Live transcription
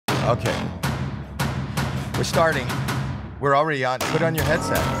Okay. We're starting. We're already on. Put on your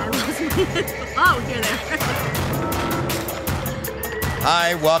headset. Oh, here there.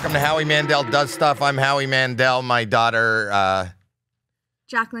 Hi, welcome to Howie Mandel Does Stuff. I'm Howie Mandel. My daughter,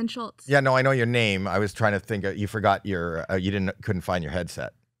 Jackelyn Schultz. Yeah, no, I know your name. I was trying to think. You forgot your. Couldn't find your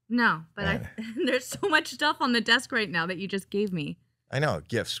headset. No, but there's so much stuff on the desk right now that you just gave me. I know,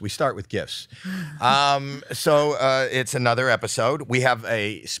 gifts. We start with gifts. So it's another episode. We have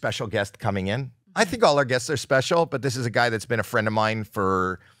a special guest coming in. I think all our guests are special, but this is a guy that's been a friend of mine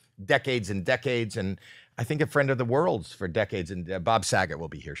for decades and decades, and I think a friend of the world's for decades. And Bob Saget will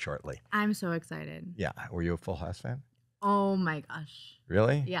be here shortly. I'm so excited. Yeah. Were you a Full House fan? Oh, my gosh.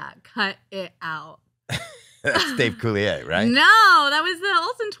 Really? Yeah, cut it out. That's Dave Coulier, right? No, that was the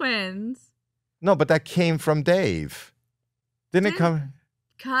Olsen twins. No, but that came from Dave. Didn't it come?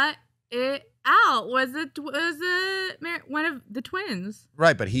 Cut it out. Was it one of the twins?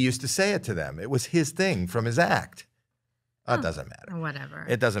 Right, but he used to say it to them. It was his thing from his act. It doesn't matter. Whatever.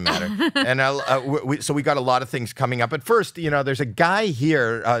 It doesn't matter. And so we got a lot of things coming up. At first, there's a guy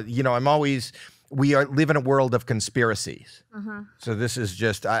here. We live in a world of conspiracies. So this is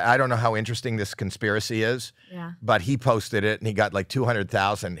just, I don't know how interesting this conspiracy is. Yeah. But he posted it and he got like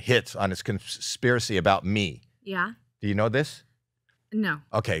 200,000 hits on his conspiracy about me. Yeah. Do you know this? No.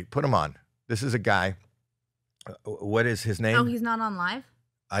 Okay, put him on. This is a guy. What is his name? Oh, he's not on live?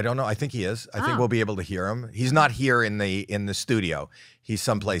 I don't know. I think he is. I think we'll be able to hear him. He's not here in the studio. He's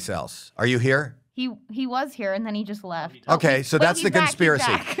someplace else. Are you here? He was here and then he just left. Okay, so that's the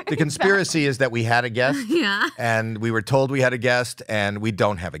conspiracy. The conspiracy is that we had a guest. Yeah. And we were told we had a guest, and we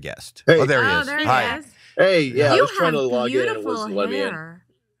don't have a guest. Hey. Oh, there he is. There Hi. he is. Hey, yeah, I You was trying to have log in and it beautiful wasn't letting me in. hair.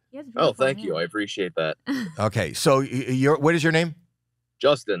 He has Oh, beautiful thank hair. you. I appreciate that. Okay, so what is your name?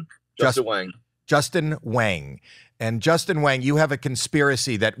 Justin Whang. Justin Whang. And Justin Whang, you have a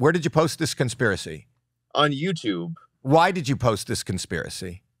conspiracy where did you post this conspiracy? On YouTube. Why did you post this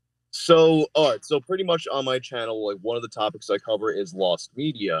conspiracy? So, all right. So pretty much on my channel, like one of the topics I cover is lost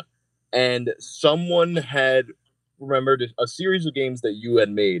media. And someone had remembered a series of games that you had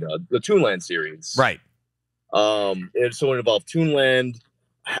made, the Toonland series. Right. So it involved Toonland,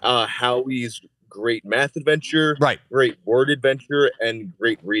 Howie's Great Math Adventure, Right. Great Word Adventure, and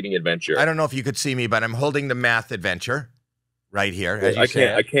Great Reading Adventure. I don't know if you could see me, but I'm holding the math adventure right here. As you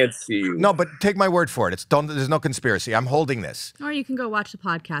I can't see you. No, but take my word for it. There's no conspiracy. I'm holding this. Or you can go watch the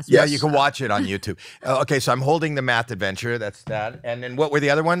podcast. Yeah, you can watch it on YouTube. Okay, so I'm holding the math adventure. That's that. And then what were the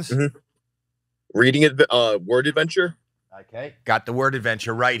other ones? Mm-hmm. Word Adventure. Okay, got the word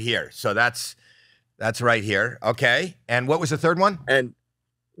adventure right here. So that's right here. Okay, and what was the third one? And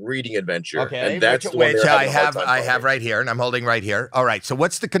Reading Adventure. Okay, and that's which I have finding. right here, and I'm holding right here. All right. So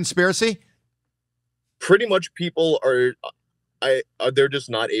what's the conspiracy? Pretty much, people are. They're just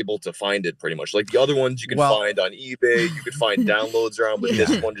not able to find it. Pretty much, like the other ones you can find on eBay. You can find downloads around, but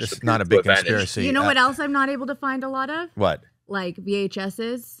this one just it's not a big conspiracy. You know what else I'm not able to find a lot of? What? Like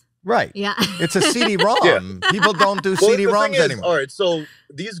VHSs. Right. Yeah. It's a CD-ROM. Yeah. People don't do CD-ROMs anymore. All right, so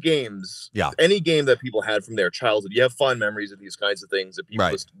these games, any game that people had from their childhood, you have fond memories of these kinds of things that people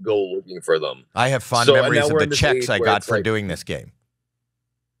just go looking for them. I have fond memories of the checks I got for doing this game.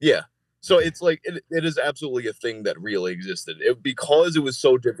 Yeah. So it's like, it is absolutely a thing that really existed. Because it was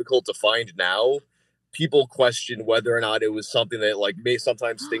so difficult to find now, people question whether or not it was something that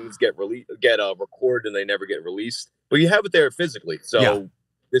sometimes things get recorded and they never get released. But you have it there physically. So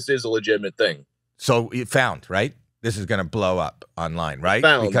this is a legitimate thing. So you found, right? This is going to blow up online, right?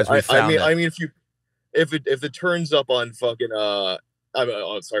 Found. Because we found I mean, if it turns up on fucking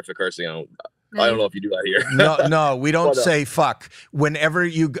sorry for cursing. I don't know if you do that here. No, we don't say fuck. Whenever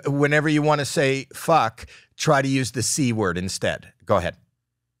you want to say fuck, try to use the C word instead. Go ahead.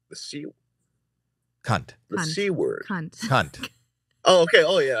 The C. Cunt. The C word. Cunt. Oh, okay.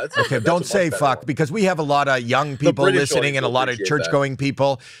 Oh, yeah. Okay, don't say fuck because we have a lot of young people listening and a lot of church-going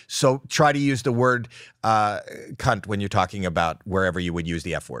people. So try to use the word cunt when you're talking about wherever you would use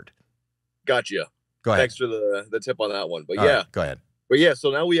the F word. Gotcha. Go ahead. Thanks for the tip on that one. But go ahead. But yeah,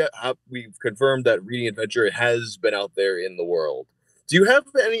 so now we've confirmed that Reading Adventure has been out there in the world. Do you have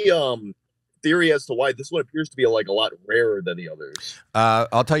any theory as to why this one appears to be a lot rarer than the others?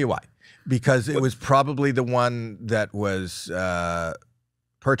 I'll tell you why. Because it was probably the one that was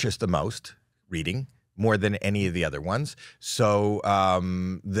purchased the most, reading, more than any of the other ones. So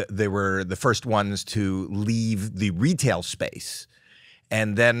they were the first ones to leave the retail space.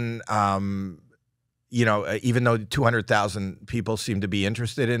 And then, you know, even though 200,000 people seem to be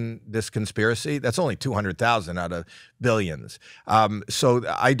interested in this conspiracy, that's only 200,000 out of billions. So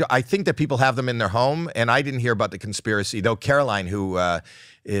I think that people have them in their home, and I didn't hear about the conspiracy, though Caroline, who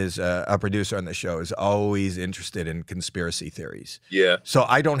is a producer on the show, is always interested in conspiracy theories. Yeah. So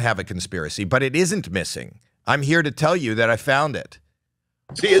I don't have a conspiracy, but it isn't missing. I'm here to tell you that I found it.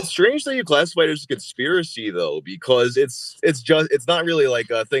 See, it's strange that you classify it as a conspiracy, though, because it's not really like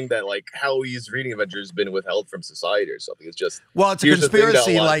a thing that like Howie's reading adventure has been withheld from society or something. It's just, well, it's a here's the thing that a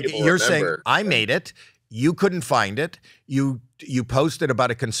conspiracy. lot of Like people you're saying, remember. I made it. You couldn't find it. You posted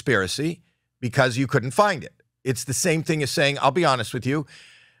about a conspiracy because you couldn't find it. It's the same thing as saying, I'll be honest with you.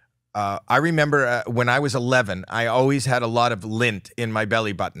 I remember when I was 11, I always had a lot of lint in my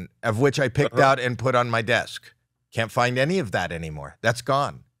belly button, of which I picked out and put on my desk. Can't find any of that anymore. That's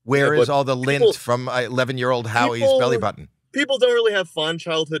gone. Where is all the lint from 11-year-old Howie's belly button? People don't really have fond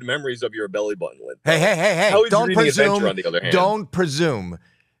childhood memories of your belly button lint. Hey, Howie's don't reading adventure, presume. on the other hand. Don't presume.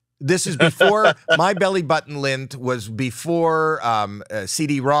 This is before my belly button lint was before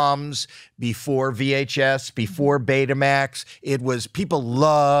CD-ROMs, before VHS, before Betamax. It was, people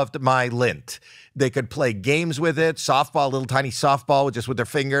loved my lint. They could play games with it, softball, little tiny softball just with their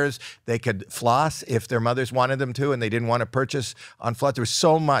fingers. They could floss if their mothers wanted them to and they didn't want to purchase on floss. There was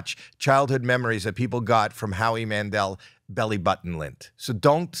so much childhood memories that people got from Howie Mandel belly button lint. So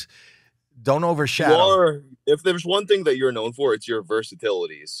don't overshadow. If there's one thing that you're known for, it's your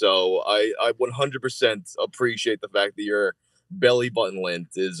versatility. So I 100% appreciate the fact that your belly button lint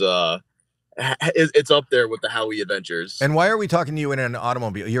is it's up there with the Howie adventures. And why are we talking to you in an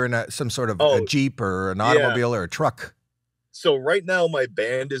automobile? You're in some sort of a Jeep or an automobile or a truck. So right now my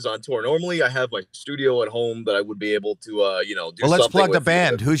band is on tour. Normally I have my studio at home that I would be able to do well, let's something plug the with.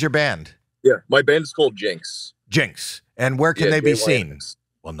 band. Who's your band? Yeah, my band is called Jinx. Jinx. And where can they be seen? JYX.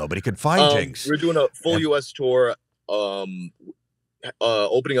 Well, nobody could find Jinx. We're doing a full US tour, opening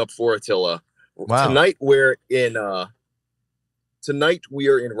up for Attila. Wow. Tonight we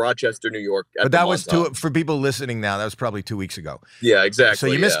are in Rochester, New York. But that was for people listening now, that was probably 2 weeks ago. Yeah, exactly. So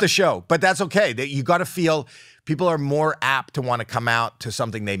you missed the show, but that's okay. You got to feel people are more apt to want to come out to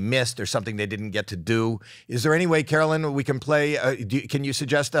something they missed or something they didn't get to do. Is there any way, Carolyn, we can play? Can you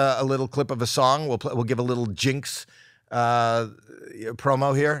suggest a little clip of a song? We'll give a little Jinx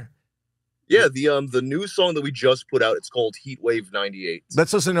promo here. Yeah, the new song that we just put out, it's called Heatwave 98.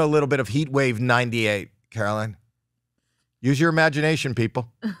 Let's listen to a little bit of Heatwave 98, Carolyn. Use your imagination,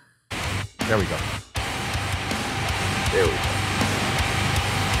 people. There we go. There we go.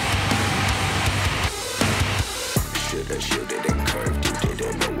 Shoulda, then curved, you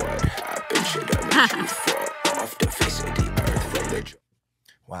didn't know what happened. Shoulda made you fall off the face of the earth from the...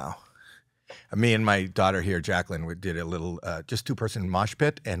 Wow. Me and my daughter here, Jackelyn, we did a little just two-person mosh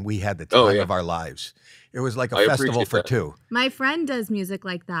pit, and we had the time of our lives. It was like a festival for two. My friend does music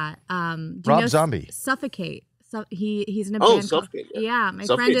like that. Rob Zombie. Suffocate. So he's in a band. Suffocate. Yeah, my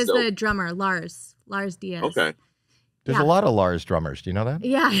friend is the drummer, Lars Diaz. Okay. There's a lot of Lars drummers. Do you know that?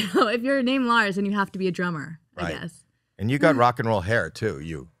 Yeah, if you're named Lars, then you have to be a drummer, I guess. And you got rock and roll hair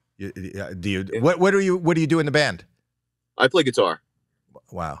too. What do you do in the band? I play guitar.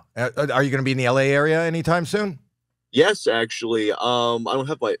 Wow. Are you going to be in the LA area anytime soon? Yes, actually. I don't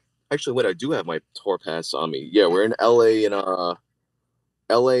have my. Actually, wait. I do have my tour pass on me. Yeah, we're in LA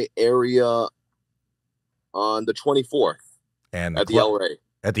LA area on the 24th. And at the El Rey.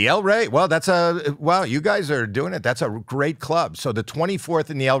 At the El Rey. Well, wow, you guys are doing it. That's a great club. So the 24th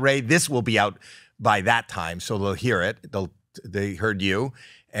in the El Rey, this will be out by that time. So they'll hear it. They heard you.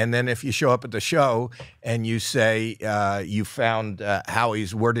 And then if you show up at the show and you say you found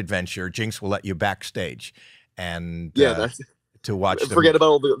Howie's word adventure, Jinx will let you backstage. And that's to watch them. Forget about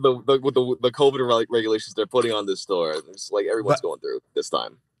all the COVID regulations they're putting on this store. It's like everyone's going through this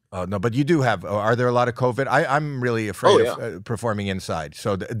time. Oh, no, but you do have, are there a lot of COVID? I'm really afraid of performing inside.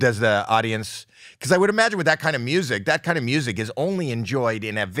 So does the audience, because I would imagine with that kind of music is only enjoyed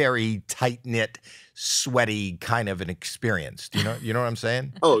in a very tight-knit, sweaty kind of an experience. Do you know what I'm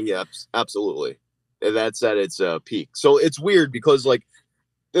saying? Oh, yeah, absolutely. That's at its peak. So it's weird because like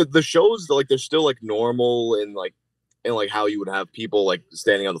the shows, like they're still like normal and like how you would have people like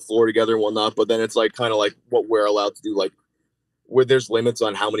standing on the floor together and whatnot. But then it's like kind of like what we're allowed to do, like, where there's limits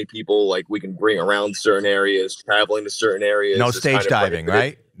on how many people like we can bring around certain areas, traveling to certain areas. No stage diving,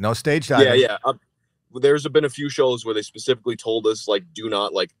 right? No stage diving. Yeah. There's been a few shows where they specifically told us like, do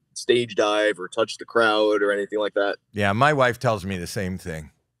not like stage dive or touch the crowd or anything like that. Yeah, my wife tells me the same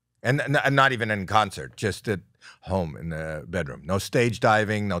thing, and not even in concert, just at home in the bedroom. No stage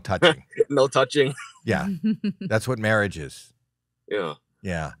diving, no touching. No touching. Yeah, that's what marriage is. Yeah.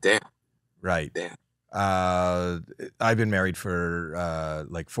 Yeah. Damn. Right. Damn. I've been married for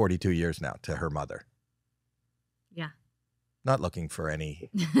like 42 years now to her mother. Yeah. Not looking for any.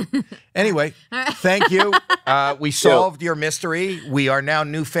 Anyway, thank you. We solved your mystery. We are now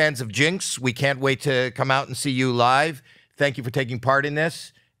new fans of Jinx. We can't wait to come out and see you live. Thank you for taking part in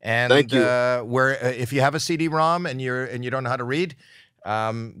this. And Thank you. if you have a CD-ROM and you don't know how to read,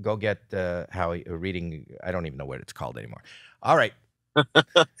 go get Howie reading. I don't even know what it's called anymore. All right.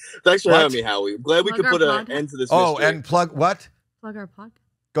 Thanks for What? having me, Howie. I'm glad we Plug could put our an podcast? end to this Oh, mystery. and plug what? Plug our podcast.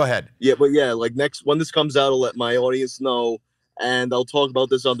 Go ahead. Yeah, but yeah, like next when this comes out, I'll let my audience know, and I'll talk about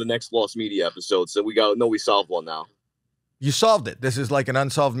this on the next Lost Media episode. So we solved one now. You solved it. This is like an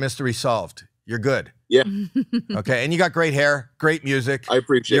unsolved mystery solved. You're good. Yeah, Okay. And you got great hair, great music. I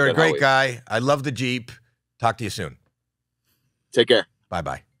appreciate You're that, a great Howie. guy. I love the Jeep. Talk to you soon. Take care.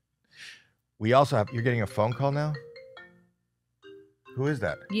 Bye-bye. We also have, you're getting a phone call now? Who is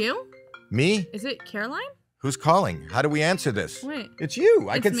that? You? Me? Is it Caroline? Who's calling? How do we answer this? Wait. It's you.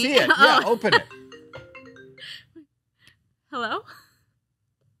 I It's can me? see it. Yeah, Oh. open it. Hello?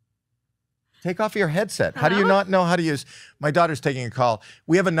 Take off your headset. How do you Hello? not know how to use? My daughter's taking a call.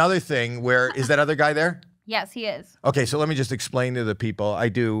 We have another thing where, is that other guy there? Yes, he is. Okay, so let me just explain to the people. I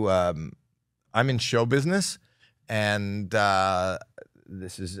do, I'm in show business, and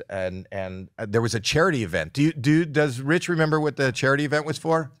this is, and there was a charity event. Does Rich remember what the charity event was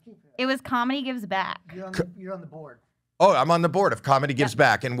for? It was Comedy Gives Back. You're on the board. Oh, I'm on the board of Comedy Gives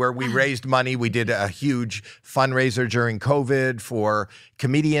Back, and where we raised money. We did a huge fundraiser during COVID for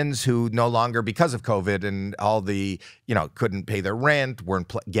comedians who no longer, because of COVID and all the, couldn't pay their rent,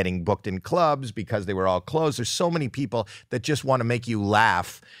 weren't getting booked in clubs because they were all closed. There's so many people that just want to make you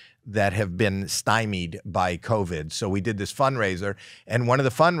laugh that have been stymied by COVID. So we did this fundraiser, and one of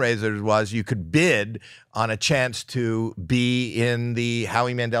the fundraisers was you could bid on a chance to be in the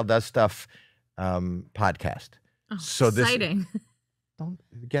Howie Mandel Does Stuff podcast. Oh, So this- exciting.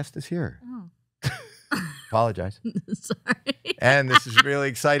 The guest is here. Oh. Apologize. Sorry. And this is really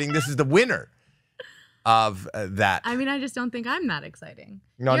exciting. This is the winner of that. I mean, I just don't think I'm that exciting.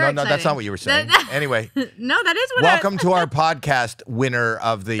 No, You're that's not exciting. what you were saying. Anyway, No, that is what welcome to our podcast winner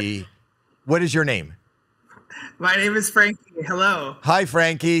of the, what is your name? My name is Frankie. Hello. Hi,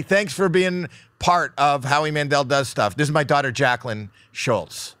 Frankie. Thanks for being part of Howie Mandel Does Stuff. This is my daughter, Jackelyn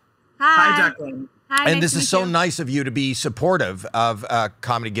Schultz. Hi. Hi, Jackelyn. Hi, And nice this to is meet so you. nice of you to be supportive of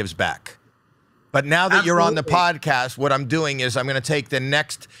Comedy Gives Back. But now that you're on the Absolutely. podcast, what I'm doing is I'm going to take the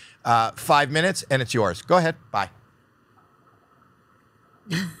next 5 minutes, and it's yours. Go ahead. Bye.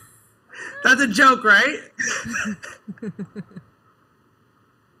 That's a joke, right?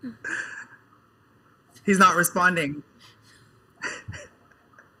 He's not responding.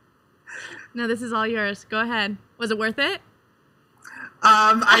 No, this is all yours. Go ahead. Was it worth it?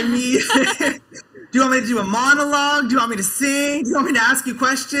 I mean, do you want me to do a monologue? Do you want me to sing? Do you want me to ask you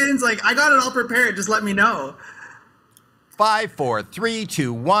questions? Like, I got it all prepared. Just let me know. 5, 4, 3,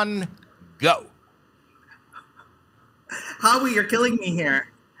 2, 1, go. Howie, you're killing me here.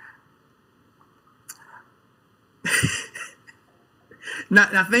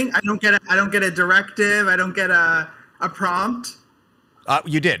 Nothing. I don't get a directive. I don't get a prompt.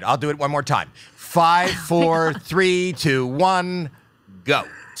 You did. I'll do it one more time. 5, 4, 3, 2, 1, go.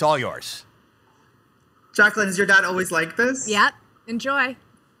 It's all yours. Jackelyn, is your dad always like this? Yep. Enjoy.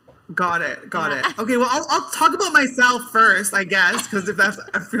 Got it. Okay, well, I'll talk about myself first, I guess, because if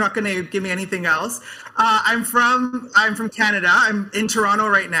you're not going to give me anything else, I'm from Canada. I'm in Toronto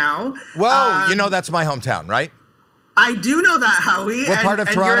right now. Whoa, that's my hometown, right? I do know that, Howie. What part of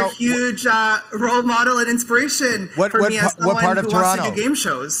and Toronto- You're a huge role model and inspiration for me as what someone part of who wants Toronto? to do game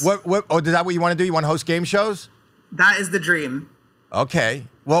shows. What? Oh, is that what you want to do? You want to host game shows? That is the dream. Okay.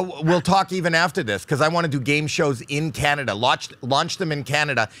 Well, we'll talk even after this because I want to do game shows in Canada, launch them in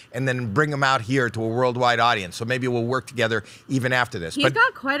Canada, and then bring them out here to a worldwide audience. So maybe we'll work together even after this. He's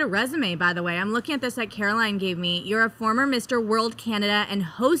got quite a resume, by the way. I'm looking at this that Caroline gave me. You're a former Mr. World Canada and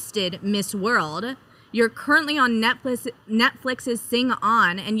hosted Miss World. You're currently on Netflix's Sing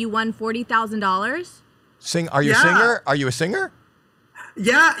On, and you won $40,000. Are you a Yeah. singer? Are you a singer?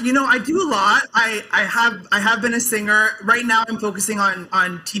 Yeah, I do a lot. I have been a singer. Right now I'm focusing on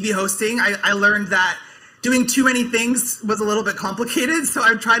TV hosting. I learned that doing too many things was a little bit complicated, so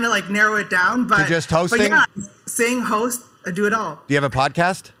I'm trying to narrow it down. But just hosting? But yeah, sing, host, I do it all. Do you have a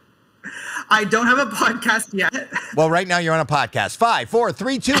podcast? I don't have a podcast yet. Well, right now you're on a podcast. 5, 4,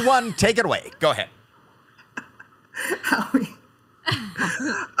 3, 2, 1, take it away. Go ahead. Howie.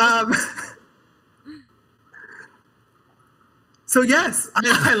 So yes,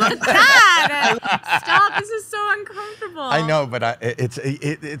 I love that. God, stop! This is so uncomfortable. I know, but I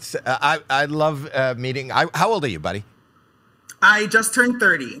love meeting. How old are you, buddy? I just turned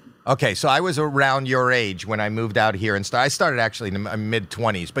 30. Okay, so I was around your age when I moved out here, and I started actually in my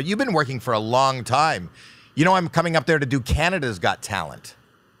mid-20s. But you've been working for a long time. You know, I'm coming up there to do Canada's Got Talent.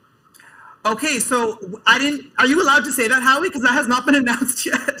 Okay, so I didn't. Are you allowed to say that, Howie? Because that has not been announced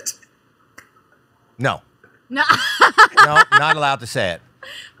yet. No. No. No, not allowed to say it.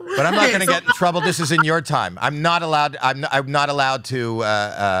 But I'm not going to get in trouble. This is in your time. I'm not allowed. I'm not allowed to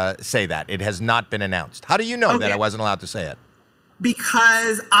say that. It has not been announced. How do you know that I wasn't allowed to say it?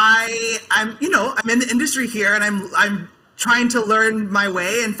 Because I'm in the industry here, and I'm trying to learn my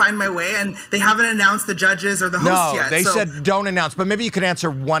way and find my way, and they haven't announced the judges or the host yet. No, they said don't announce. But maybe you could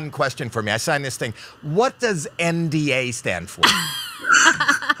answer one question for me. I signed this thing. What does NDA stand for?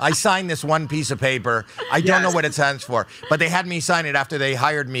 I signed this one piece of paper. I don't know what it stands for, but they had me sign it after they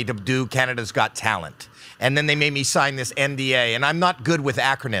hired me to do Canada's Got Talent. And then they made me sign this NDA, and I'm not good with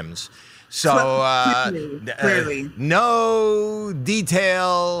acronyms. So, clearly. No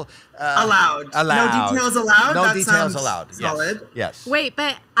detail allowed. No details allowed? No That details sounds allowed. solid. Yes. Wait,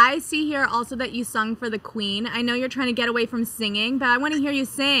 but I see here also that you sung for the Queen. I know you're trying to get away from singing, but I want to hear you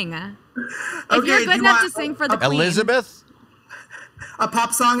sing. If you're good enough to sing for the Queen. Elizabeth? A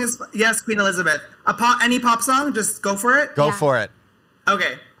pop song is, yes, Queen Elizabeth. Any pop song, just go for it. Go for it.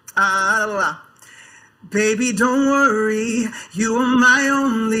 Okay. Baby, don't worry, you are my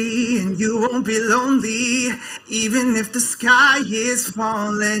only, and you won't be lonely, even if the sky is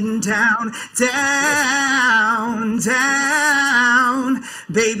falling down, down, down.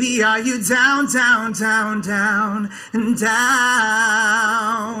 Baby, are you down, down, down, down, and down?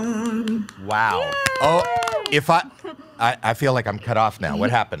 Wow. Yay! Oh, if I feel like I'm cut off now. What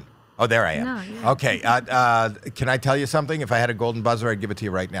happened? Oh, there I am. No, yeah. Okay. Can I tell you something? If I had a golden buzzer, I'd give it to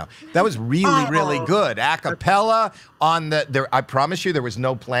you right now. That was really, really good. A cappella on the. I promise you, there was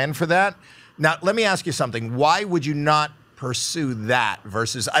no plan for that. Now, let me ask you something. Why would you not pursue that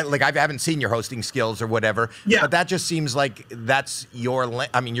versus? I haven't seen your hosting skills or whatever. Yeah. But that just seems like that's your.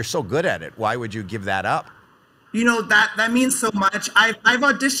 I mean, you're so good at it. Why would you give that up? You know, that means so much. I've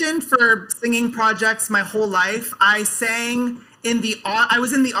auditioned for singing projects my whole life. I sang. I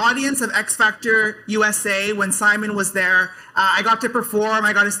was in the audience of X Factor USA when Simon was there. I got to perform.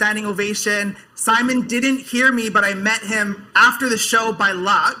 I got a standing ovation. Simon didn't hear me, but I met him after the show by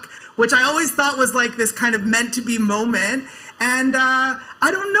luck, which I always thought was like this kind of meant to be moment. And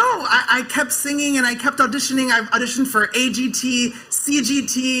I don't know. I kept singing and I kept auditioning. I've auditioned for AGT,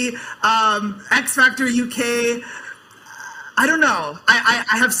 CGT, X Factor UK. I don't know. I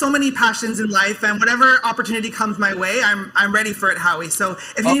have so many passions in life, and whatever opportunity comes my way, I'm ready for it, Howie. So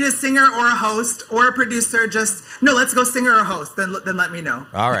if you need a singer or a host or a producer, let's go singer or host. Then let me know.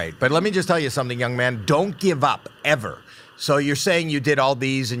 All right, but let me just tell you something, young man. Don't give up ever. So you're saying you did all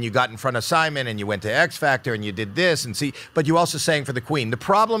these, and you got in front of Simon, and you went to X Factor, and you did this, but you also sang for the Queen. The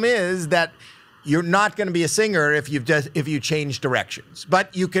problem is that you're not going to be a singer if you change directions.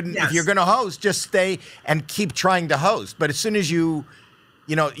 But you can, if you're going to host, just stay and keep trying to host. But as soon as your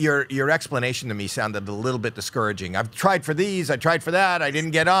explanation to me sounded a little bit discouraging. I've tried for these, I tried for that, I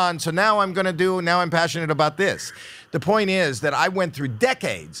didn't get on, so now I'm passionate about this. The point is that I went through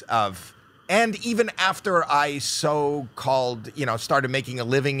decades of, and even after I so-called, started making a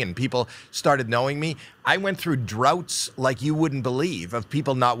living and people started knowing me, I went through droughts like you wouldn't believe of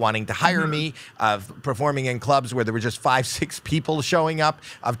people not wanting to hire me, of performing in clubs where there were just 5, 6 people showing up,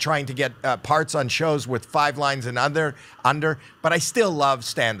 of trying to get parts on shows with 5 lines and under. But I still love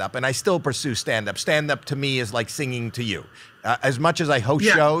stand-up, and I still pursue stand-up. Stand-up to me is like singing to you. As much as I host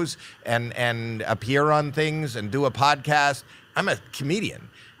shows and appear on things and do a podcast, I'm a comedian.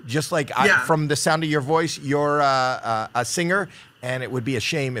 Just like from the sound of your voice, you're a singer, and it would be a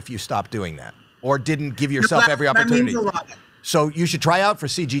shame if you stopped doing that or didn't give yourself every opportunity. That means a lot. So you should try out for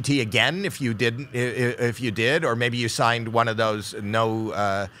CGT again if you did, or maybe you signed one of those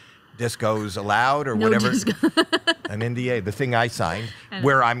no discos allowed or whatever. An NDA, the thing I signed,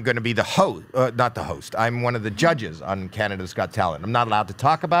 where I'm going to be the host, not the host. I'm one of the judges on Canada's Got Talent. I'm not allowed to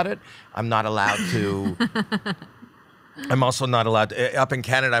talk about it. I'm not allowed to. I'm also not allowed to, up in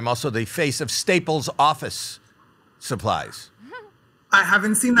Canada, I'm also the face of Staples office supplies. I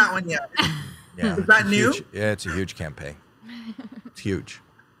haven't seen that one yet. Yeah, is that new? Yeah, it's a huge campaign. It's huge.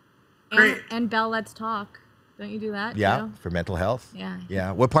 Great. And Bell Let's Talk. Don't you do that? Yeah, too? for mental health. Yeah.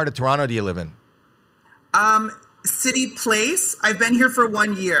 Yeah. What part of Toronto do you live in? City Place. I've been here for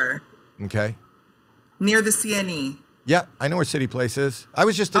 1 year. Okay. Near the CNE. Yeah, I know where City Place is. I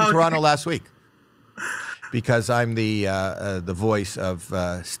was just in Toronto last week. because I'm the voice of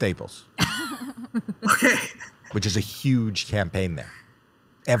Staples, Okay. which is a huge campaign there.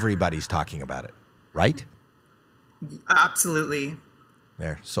 Everybody's talking about it, right? Absolutely.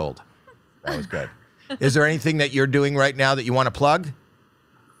 There, sold. That was good. Is there anything that you're doing right now that you want to plug?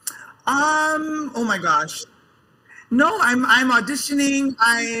 Oh my gosh. No, I'm auditioning.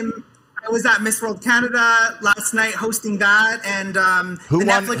 I was at Miss World Canada last night hosting that, and the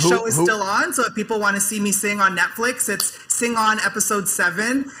Netflix show is still on. So if people want to see me sing on Netflix, it's Sing On episode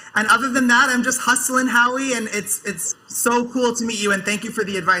 7. And other than that, I'm just hustling, Howie, and it's so cool to meet you. And thank you for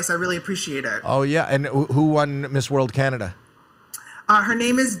the advice. I really appreciate it. Oh yeah, and who won Miss World Canada? Her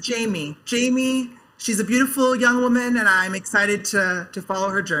name is Jamie. Jamie, she's a beautiful young woman, and I'm excited to follow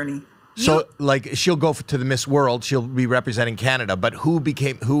her journey. So, like, she'll go to the Miss World. She'll be representing Canada. But who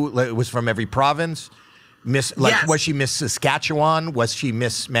was from every province? Miss, like, Yes. Was she Miss Saskatchewan? Was she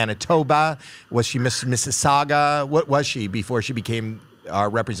Miss Manitoba? Was she Miss Mississauga? What was she before she became our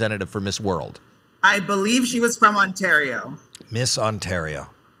representative for Miss World? I believe she was from Ontario. Miss Ontario.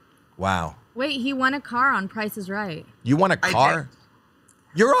 Wow. Wait, he won a car on Price is Right. You won a car?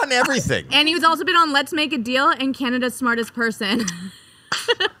 You're on everything. And he's also been on Let's Make a Deal and Canada's Smartest Person.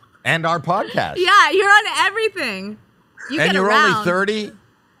 And our podcast. Yeah, you're on everything. You And get you're around. only 30?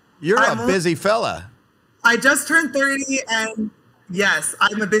 You're a busy fella. I just turned 30, and yes,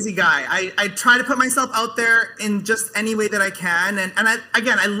 I'm a busy guy. I try to put myself out there in just any way that I can. And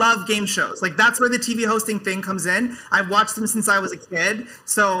I love game shows. Like, that's where the TV hosting thing comes in. I've watched them since I was a kid.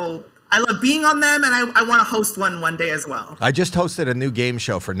 So I love being on them, and I want to host one day as well. I just hosted a new game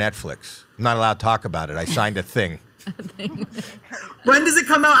show for Netflix. I'm not allowed to talk about it. I signed a thing. When does it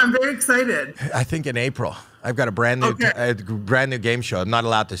come out? I'm very excited. I think in April. I've got a brand new game show I'm not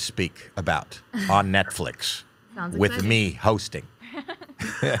allowed to speak about on Netflix. Sounds with exciting. me hosting.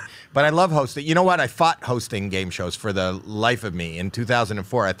 But I love hosting. You know what? I fought hosting game shows for the life of me. In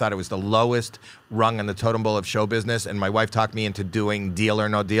 2004, I thought it was the lowest rung on the totem pole of show business, and my wife talked me into doing Deal or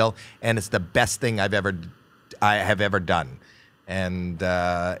No Deal, and it's the best thing I have ever done. And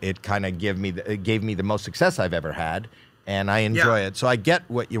it kind of gave me the most success I've ever had, and I enjoy it. So I get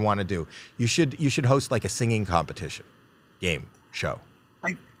what you want to do. You should host like a singing competition game show.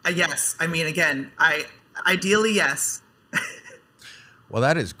 Yes. I mean, again, ideally, yes. Well,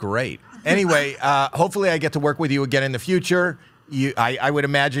 that is great. Anyway, hopefully I get to work with you again in the future. I would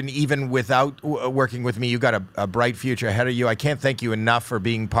imagine even without working with me, you got a bright future ahead of you. I can't thank you enough for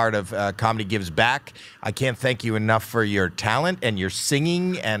being part of Comedy Gives Back. I can't thank you enough for your talent and your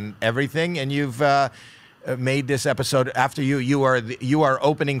singing and everything. And you've made this episode after you. You are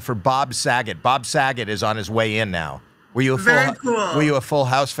opening for Bob Saget. Bob Saget is on his way in now. Were you a Full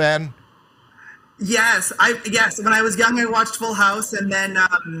House fan? Yes. When I was young, I watched Full House, and then.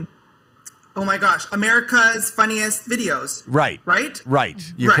 Oh my gosh, America's Funniest Videos. Right.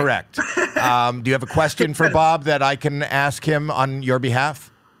 You're correct. Do you have a question for Bob that I can ask him on your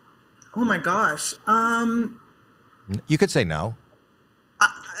behalf? Oh my gosh. You could say no.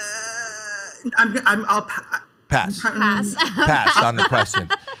 I'll pass. Pass on the question.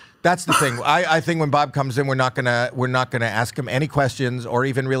 That's the thing. I think when Bob comes in, we're not gonna ask him any questions or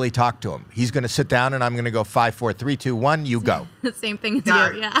even really talk to him. He's gonna sit down, and I'm gonna go 5, 4, 3, 2, 1. You go. Same thing as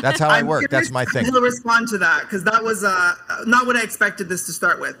you. Yeah. That's how I work. That's my thing. I'll respond to that because that was not what I expected this to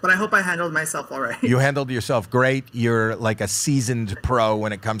start with. But I hope I handled myself all right. You handled yourself great. You're like a seasoned pro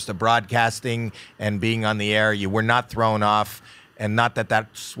when it comes to broadcasting and being on the air. You were not thrown off, and not that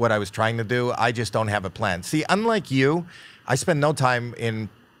that's what I was trying to do. I just don't have a plan. See, unlike you, I spend no time in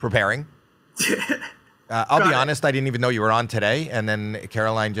preparing. I'll be honest, I didn't even know you were on today. And then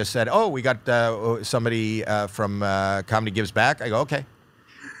Caroline just said, oh, we got somebody from Comedy Gives Back. I go, okay.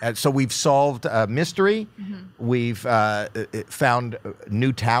 So we've solved a mystery. Mm-hmm. We've found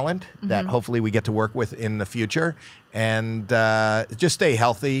new talent that hopefully we get to work with in the future. And just stay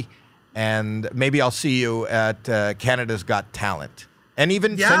healthy. And maybe I'll see you at Canada's Got Talent. And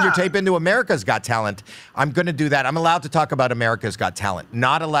even send your tape into America's Got Talent. I'm going to do that. I'm allowed to talk about America's Got Talent.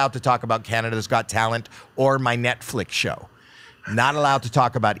 Not allowed to talk about Canada's Got Talent or my Netflix show. Not allowed to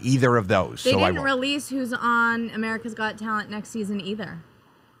talk about either of those. They didn't release who's on America's Got Talent next season either.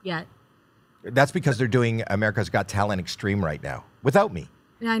 Yet. That's because they're doing America's Got Talent Extreme right now. Without me.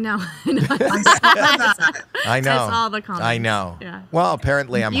 I know. I know. That's all the comments. I know. Yeah. Well,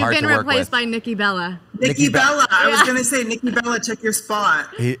 apparently I'm hard to work with. You've been replaced by Nikki Bella. Nikki Bella. I was going to say Nikki Bella took your spot.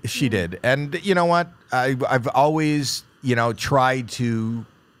 She did. And you know what? I've always, tried to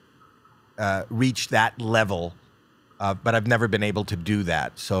reach that level, but I've never been able to do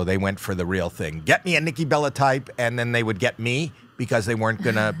that. So they went for the real thing. Get me a Nikki Bella type, and then they would get me because they weren't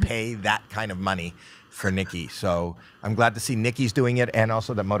going to pay that kind of money. for Nikki. So I'm glad to see Nikki's doing it, and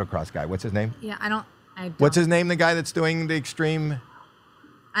also the motocross guy. What's his name? Yeah, I don't. What's his name? The guy that's doing the extreme.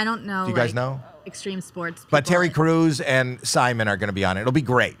 I don't know. Do you guys know? Extreme sports. But people. Terry Crews and Simon are going to be on it. It'll be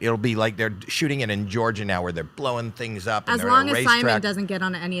great. It'll be like they're shooting it in Georgia now, where they're blowing things up. And As long as Simon doesn't get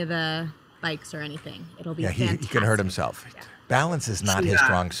on any of the bikes or anything, it'll be fantastic. He can hurt himself. Yeah. Balance is not his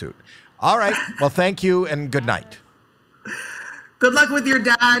strong suit. All right. Well, thank you and good night. Good luck with your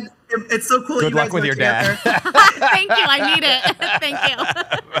dad. It's so cool. Good you luck guys with work your dad. together. Thank you. I need it. Thank you.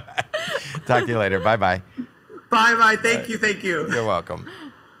 Talk to you later. Bye-bye. Bye. Thank you. Thank you. You're welcome.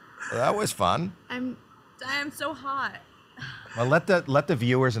 Well, that was fun. I am so hot. Well, let the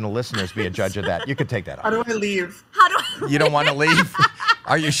viewers and the listeners be a judge of that. You could take that How off. do I leave? How do I? You don't want to leave?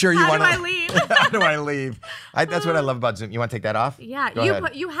 Are you sure you want to? How do I leave? How do I leave? That's what I love about Zoom. You want to take that off? Yeah, Go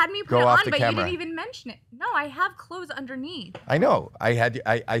ahead. you had me put Go it off on, the but camera. you didn't even mention it. No, I have clothes underneath. I know.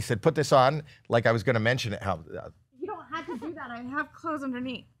 I said put this on like I was going to mention it. You don't have to do that. I have clothes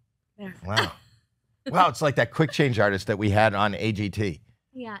underneath. There. Wow. Wow, it's like that quick change artist that we had on AGT.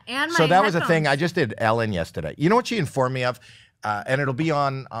 Yeah, and my So that was a thing. headphones. I just did Ellen yesterday. You know what she informed me of? And it'll be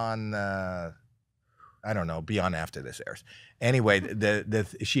on I don't know, be on after this airs. Anyway,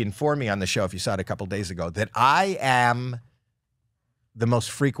 she informed me on the show, if you saw it a couple days ago, that I am the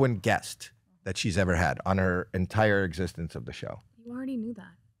most frequent guest that she's ever had on her entire existence of the show. You already knew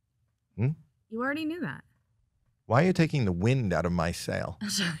that. Hmm? You already knew that. Why are you taking the wind out of my sail? I'm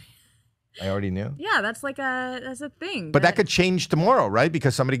sorry. I already knew. Yeah, that's a thing. But that could change tomorrow, right?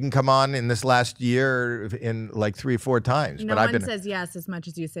 Because somebody can come on in this last year in like 3 or 4 times. No but one says yes as much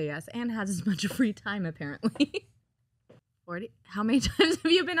as you say yes, and has as much free time apparently. 40. How many times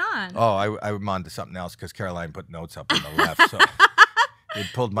have you been on? Oh, I'm on to something else because Caroline put notes up on the left. So it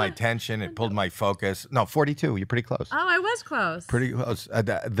pulled my attention. It pulled my focus. No, 42. You're pretty close. Oh, I was close. Pretty close.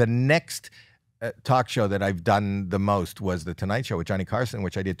 The next talk show that I've done the most was The Tonight Show with Johnny Carson,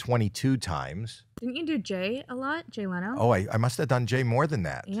 which I did 22 times. Didn't you do Jay a lot? Jay Leno? Oh, I must have done Jay more than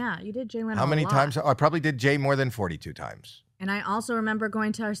that. Yeah, you did Jay Leno How many a lot. times? Oh, I probably did Jay more than 42 times. And I also remember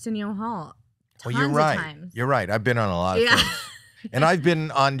going to Arsenio Hall. Well, you're right. You're right. I've been on a lot of things. And I've been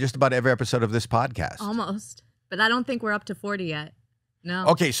on just about every episode of this podcast. Almost. But I don't think we're up to 40 yet. No.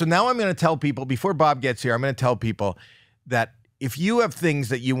 Okay, so now I'm going to tell people, before Bob gets here, I'm going to tell people that if you have things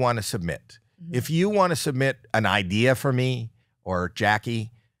that you want to submit, if you want to submit an idea for me or Jackelyn,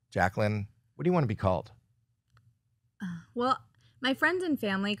 what do you want to be called? Well, my friends and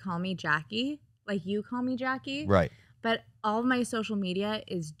family call me Jackie, like you call me Jackie. Right. But all of my social media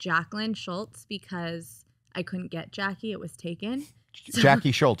is Jackelyn Schultz because I couldn't get Jackie. It was taken. So,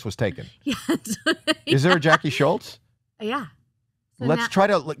 Jackie Schultz was taken. Yeah. Is there a Jackie Schultz? Yeah. So Let's try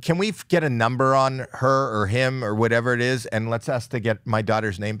to, can we get a number on her or him or whatever it is? And let's ask to get my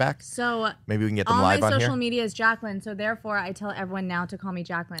daughter's name back. So maybe we can get them all live my on here. social media is Jackelyn. So therefore, I tell everyone now to call me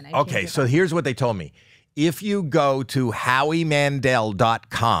Jackelyn. Okay, so here's what they told me. If you go to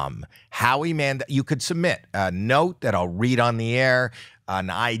howiemandel.com, Howie Mandel, you could submit a note that I'll read on the air, an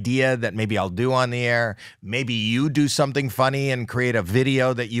idea that maybe I'll do on the air. Maybe you do something funny and create a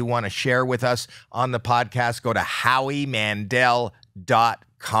video that you want to share with us on the podcast. Go to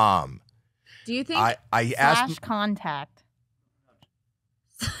howiemandel.com. Do you think I asked /contact.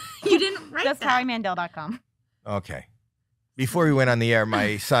 you didn't write Just that? HowieMandel.com. Okay. Before we went on the air,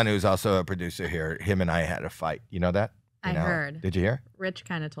 my son, who's also a producer here, him and I had a fight. You know that? You I know? heard. Did you hear? Rich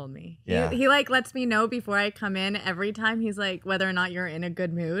kind of told me. Yeah. He like lets me know before I come in every time. He's like whether or not you're in a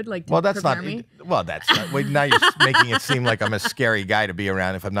good mood. Like to Well, that's prepare not. me. Well, that's not. Wait, now you're making it seem like I'm a scary guy to be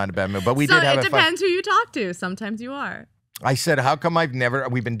around if I'm not in a bad mood. But we So did have it a fight. depends who you talk to. Sometimes you are. I said, how come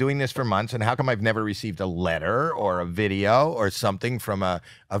we've been doing this for months, and how come I've never received a letter or a video or something from a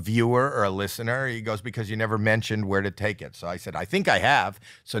viewer or a listener? He goes, because you never mentioned where to take it. So I said, I think I have.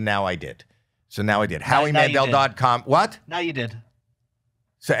 So now I did. Now you did. HowieMandel.com. What? Now you did.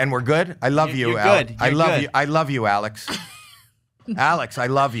 So, and we're good? I love you, You're Al. good. I You're love good. you. I love you, Alex. Alex, I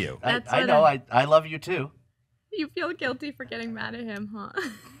love you. That's I what know. I love you too. You feel guilty for getting mad at him, huh?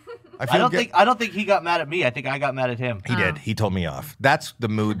 I don't think he got mad at me. I think I got mad at him. He did. He told me off. That's the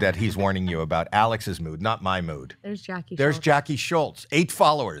mood that he's warning you about. Alex's mood, not my mood. There's Jackie. There's Schultz. Jackie Schultz. 8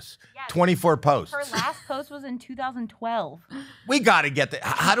 followers. Yes. 24 posts. Her last post was in 2012. We got to get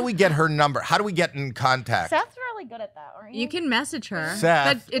how do we get her number? How do we get in contact? Seth's really good at that, aren't you? You can message her.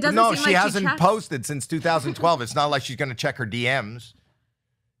 Seth. But it doesn't no, seem she like hasn't checks. posted since 2012. It's not like she's going to check her DMs.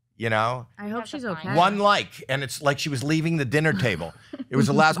 You know? I hope she's okay. One like, and it's like she was leaving the dinner table. It was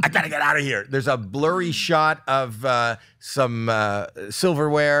the last, I got to get out of here. There's a blurry shot of some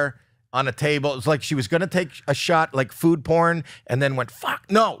silverware on a table. It's like she was going to take a shot like food porn and then went, fuck,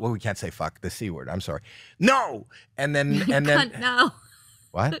 no. Well, we can't say fuck, the C word. I'm sorry. No. And then. Cunt, no.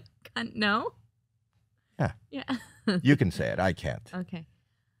 What? Cunt, no? Yeah. Yeah. You can say it. I can't. Okay.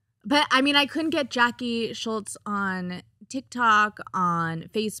 But I mean, I couldn't get Jackie Schultz on TikTok, on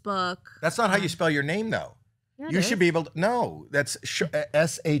Facebook. That's not how you spell your name, though. Yeah, it You is. should be able to. No, that's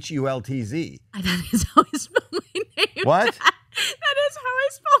S-H-U-L-T-Z. That is how I spell my name. What? That is how I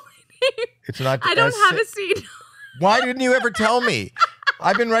spell my name. It's not. I don't have a C. Why didn't you ever tell me?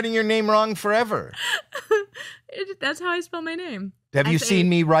 I've been writing your name wrong forever. That's how I spell my name. Have you S-H- seen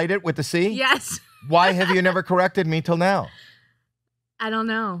me write it with the C? Yes. Why have you never corrected me till now? I don't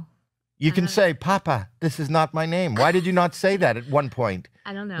know. You can say, Papa, this is not my name. Why did you not say that at one point?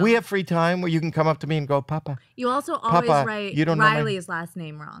 I don't know. We have free time where you can come up to me and go, Papa. You also always Papa, write you don't know my- Riley's last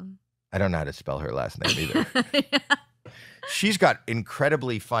name wrong. I don't know how to spell her last name either. Yeah. She's got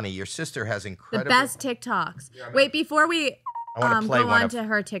incredibly funny. Your sister has The incredible. best TikToks. Wait, before we I want to play go one on of. to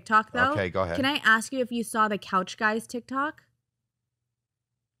her TikTok, though. Okay, go ahead. Can I ask you if you saw the Couch Guys TikTok?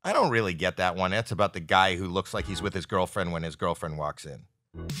 I don't really get that one. That's about the guy who looks like he's with his girlfriend when his girlfriend walks in.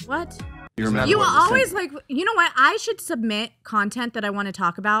 What? Isn't that You what always like, you know what? I should submit content that I want to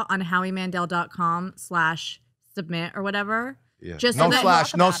talk about on howiemandel.com/submit or whatever. Yeah. Just no so that-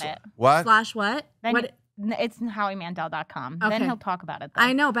 slash, Talk no about it. what? Slash what? Then What? it's howiemandel.com. Okay. Then he'll talk about it. Though.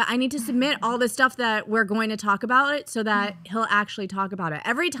 I know, but I need to submit all the stuff that we're going to talk about it so that he'll actually talk about it.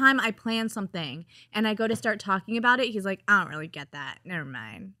 Every time I plan something and I go to start talking about it, he's like, I don't really get that. Never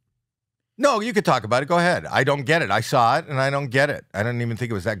mind. No, you could talk about it. Go ahead. I don't get it. I saw it and I don't get it. I don't even think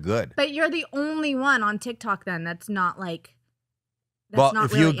it was that good. But you're the only one on TikTok then that's not like. That's Well, not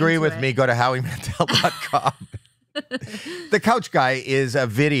if you really agree into with it. me, go to howiemandel.com. The Couch Guy is a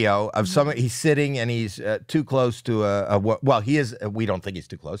video of someone. He's sitting and he's too close to well, he is. We don't think he's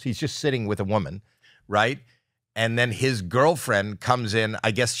too close. He's just sitting with a woman, right? And then his girlfriend comes in.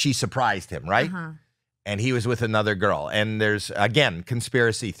 I guess she surprised him, right? Uh-huh. And he was with another girl. And there's, again,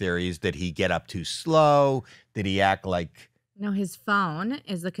 conspiracy theories. Did he get up too slow? Did he act like... No, his phone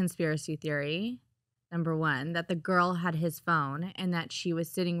is the conspiracy theory. Number one, that the girl had his phone and that she was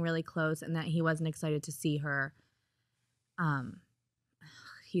sitting really close and that he wasn't excited to see her.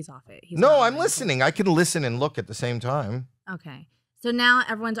 He's off it. He's No, not I'm on it. listening. I can listen and look at the same time. Okay. So now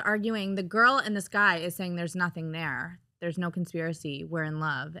everyone's arguing. The girl and this guy is saying there's nothing there. There's no conspiracy. We're in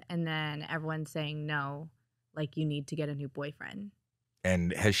love. And then everyone's saying no, like you need to get a new boyfriend.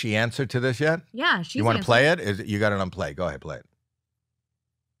 And has she answered to this yet? Yeah, she's You want to answered. play it? You got it on play. Go ahead, play it.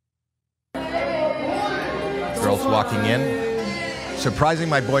 Girls walking in. Surprising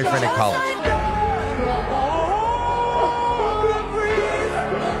my boyfriend at college.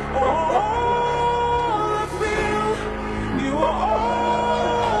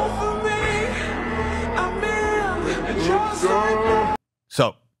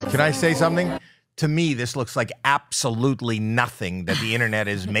 So, can I say something? To me, this looks like absolutely nothing that the internet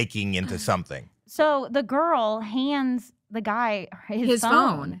is making into something. So the girl hands the guy His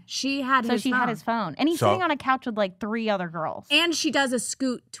phone. She had So his she phone. had his phone. And he's So- sitting on a couch with like 3 other girls. And she does a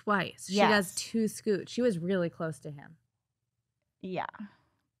scoot twice. She does Yes. 2 scoots. She was really close to him. Yeah.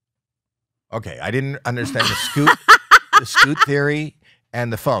 Okay, I didn't understand the scoot theory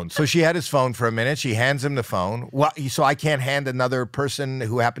and the phone. So she had his phone for a minute. She hands him the phone. What? So I can't hand another person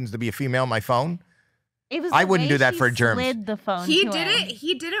who happens to be a female my phone? It was I the wouldn't way do that she for germs. slid the phone He to did him. it.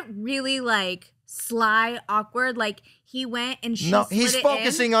 He did it really like sly, awkward. Like he went and she No, slid he's it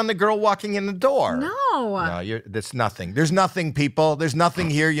focusing on the girl walking in the door. in. No. No, that's nothing. There's nothing, people. There's nothing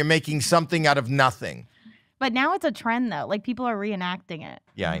here. You're making something out of nothing. But now it's a trend though. Like people are reenacting it.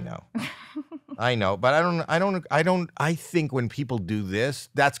 Yeah, I know. I know, but I think when people do this,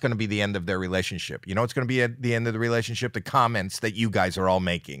 that's going to be the end of their relationship. You know, it's going to be at the end of the relationship, the comments that you guys are all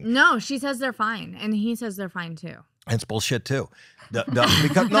making. No, she says they're fine. And he says they're fine too. It's bullshit too.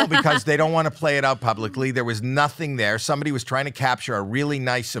 Because they don't want to play it out publicly. There was nothing there. Somebody was trying to capture a really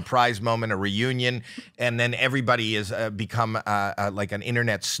nice surprise moment, a reunion, and then everybody has become like an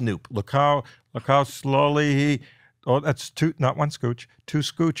internet snoop. Look how slowly he. Oh, that's 2, not 1 scooch, 2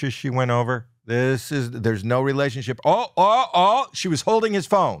 scooches she went over. There's no relationship. Oh, she was holding his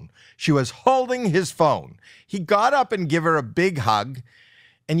phone. She was holding his phone. He got up and gave her a big hug.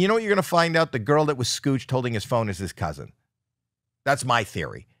 And you know what you're going to find out? The girl that was scooched holding his phone is his cousin. That's my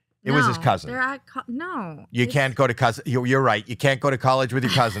theory. It was his No, cousin. They're at no. You can't go to cousin. You're right. You can't go to college with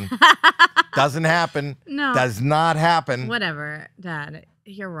your cousin. Doesn't happen. No. Does not happen. Whatever, Dad.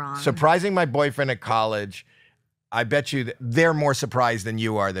 You're wrong. Surprising my boyfriend at college. I bet you they're more surprised than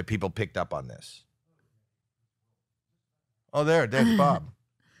you are that people picked up on this. Oh, there's Bob.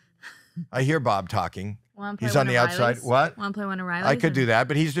 I hear Bob talking. Wanna play He's one on the of outside. Riley's? What? Want to play one of Riley's? I could do that,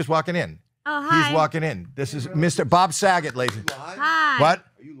 but he's just walking in. Oh, hi. He's walking in. This is Mr. Bob Saget, ladies. Hi. What?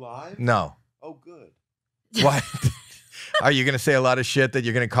 Are you live? No. Oh, good. What? Are you going to say a lot of shit that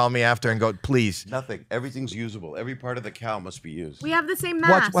you're going to call me after and go, please? Nothing. Everything's usable. Every part of the cow must be used. We have the same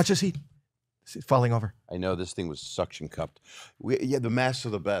mask. Watch his heat. It's falling over. I know this thing was suction cupped. Yeah, the masks are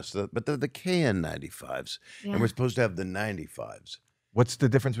the best, but they're the KN95s, Yeah. and we're supposed to have the 95s. What's the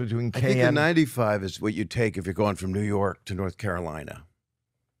difference between I think the KN? 95 is what you take if you're going from New York to North Carolina.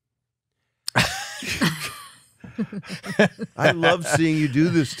 I love seeing you do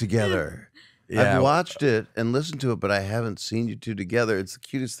this together. Yeah. I've watched it and listened to it, but I haven't seen you two together. It's the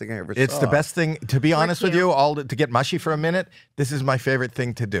cutest thing I ever saw. It's the best thing, to be honest with cute. you, to get mushy for a minute. This is my favorite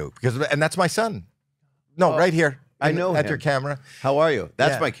thing to do and that's my son. No, right here. I know at him. your camera. How are you?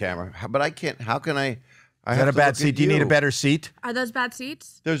 That's Yeah. my camera. But I can't. How can I? I Is have that a to bad look seat? at Do you need a you. better seat? Are those bad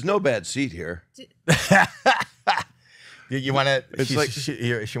seats? There's no bad seat here. You want to? It's like-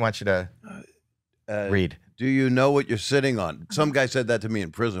 She wants you to read. Do you know what you're sitting on? Some guy said that to me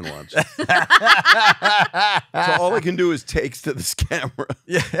in prison once. So all I can do is takes to this camera.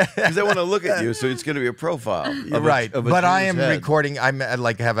 Yeah, Because I want to look at you, so it's going to be a profile. right. But I am recording. recording. I'm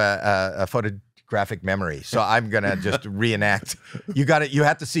like have a photographic memory, so I'm gonna just reenact. You got it. You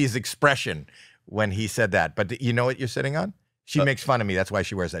have to see his expression when he said that. But you know what you're sitting on? She makes fun of me. That's why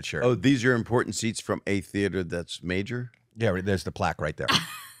she wears that shirt. Oh, these are important seats from a theater that's major? Yeah, there's the plaque right there.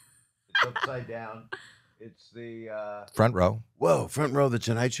 It's upside down. It's the... Front row. Whoa, front row of the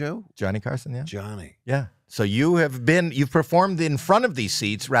Tonight Show? Johnny Carson, yeah. Johnny. Yeah. So you've performed in front of these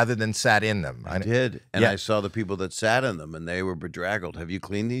seats rather than sat in them. I did. And Yeah. I saw the people that sat in them, and they were bedraggled. Have you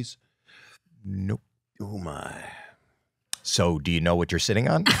cleaned these? Nope. Oh, my. So do you know what you're sitting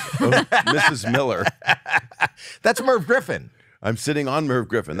on? Oh, Mrs. Miller. That's Merv Griffin. I'm sitting on Merv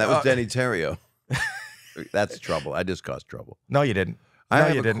Griffin. That was Denny Terrio. That's trouble. I just caused trouble. No, you didn't. I No,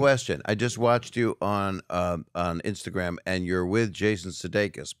 have you a didn't. question. I just watched you on Instagram, and you're with Jason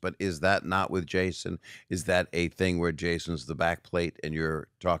Sudeikis. But is that not with Jason? Is that a thing where Jason's the back plate and you're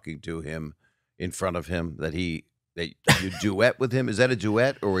talking to him in front of him? That you duet with him? Is that a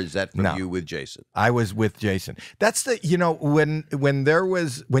duet, or is that from No. you with Jason? I was with Jason. That's the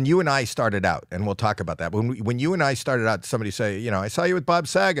when you and I started out, and we'll talk about that. When you and I started out, somebody say, I saw you with Bob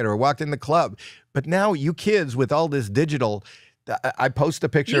Saget or walked in the club. But now you kids with all this digital, I post a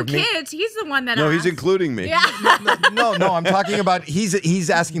picture You of me. kids, he's the one that No, he's asked. including me. Yeah. No, I'm talking about he's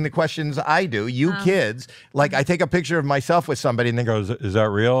asking the questions I do. You kids, like I take a picture of myself with somebody and then goes, "Is that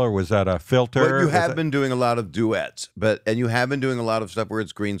real or was that a filter?" But you Was have that-" been doing a lot of duets, and you have been doing a lot of stuff where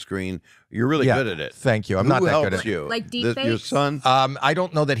it's green screen. You're really Yeah, good at it. thank you. I'm Who not that helps good at it. you? Like Your deepfakes? son? I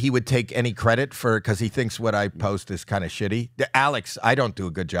don't know that he would take any credit because he thinks what I post is kind of shitty. Alex, I don't do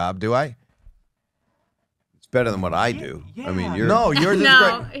a good job, do I? It's better than what I do. I mean, Yeah. you're No, yours is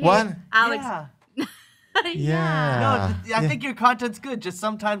No, great. What? Alex. Yeah. Yeah. No, I think your content's good. Just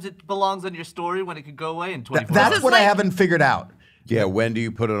sometimes it belongs on your story when it could go away in 24 That's hours. what I haven't figured out. Yeah, when do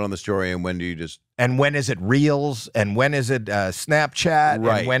you put it on the story, and when do you just? And when is it Reels? And when is it Snapchat?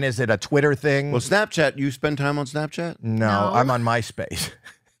 Right. And when is it a Twitter thing? Well, Snapchat. You spend time on Snapchat? No, No. I'm on MySpace.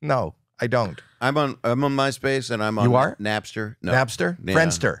 No, I don't. I'm on MySpace, and I'm on You are? Napster. No. Napster? Yeah.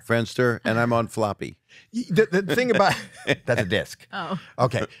 Friendster. Friendster, and I'm on Floppy. The thing about that's a disc. Oh.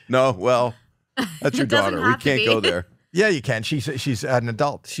 Okay. No, well, that's your It doesn't daughter. We have to can't be. go there. Yeah, you can. She's an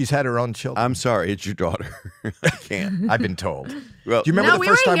adult. She's had her own children. I'm sorry, it's your daughter. I can't. I've been told. Well, Do you remember No, the we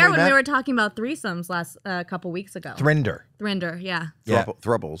first were time here we when met? we were talking about threesomes last couple weeks ago. Thrinder. Thrinder, yeah. Yeah.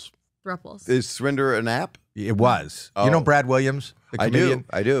 Thruples. Thruples. Is Thrinder an app? It was. You know Oh. Brad Williams, the I comedian? do.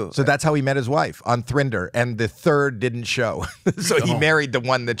 I do. So that's how he met his wife, on Thrinder, and the third didn't show. So he married the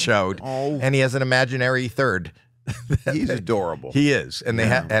one that showed, Oh. and he has an imaginary third. He's adorable. He is, and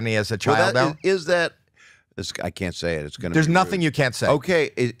and he has a Well, child that now. is that? I can't say it. It's gonna. There's be nothing rude. you can't say. Okay,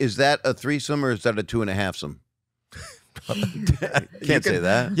 is that a threesome or is that a 2.5-some? Can't say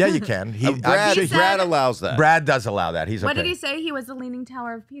that. Yeah, you can. Brad, He said- Brad allows that. Brad does allow that. He's What okay. did he say? He was the Leaning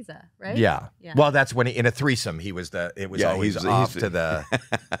Tower of Pisa, right? Yeah. Yeah. Well, that's when in a threesome he was it was Yeah, always he's- off he's- to the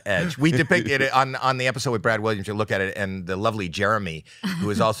edge. We depicted it on the episode with Brad Williams. You look at it, and the lovely Jeremy, who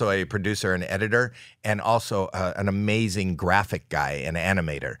is also a producer and editor, and also an amazing graphic guy and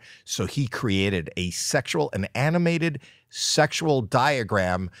animator. So he created an animated sexual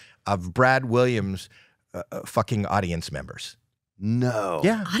diagram of Brad Williams fucking audience members. No.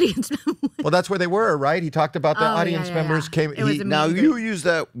 Yeah. Audience member. Well, that's where they were, right? He talked about the Oh, yeah, audience yeah, members yeah. came. It was he- a Now meet and you greet. use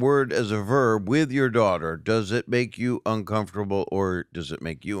that word as a verb with your daughter. Does it make you uncomfortable or does it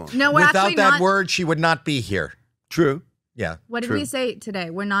make you uncomfortable? No, we're without actually that not. word, she would not be here. True. Yeah. What did True. we say today?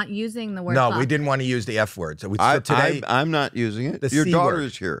 We're not using the word No, fuck. we didn't want to use the F word. So today, I'm not using it. The Your C daughter word.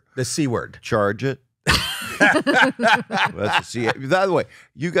 is here. the C word. Charge it. That's a C. By the way,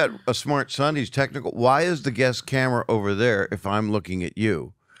 you got a smart son. He's technical. Why is the guest camera over there if I'm looking at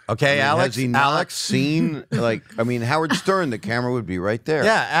you? Okay, Alex. Has he not Alex. seen? Howard Stern, the camera would be right there.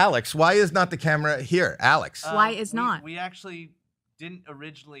 Yeah, Alex. Why is not the camera here, Alex? Why is not? We actually didn't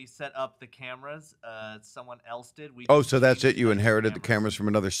originally set up the cameras. Someone else did. We Oh, just so that's changed it. You the inherited the cameras from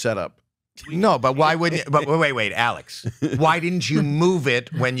another setup. No, but why wouldn't? But wait, Alex. Why didn't you move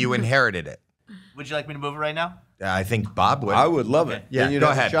it when you inherited it? Would you like me to move it right now? I think Bob would. I would love it. Okay. Yeah, Then you'd go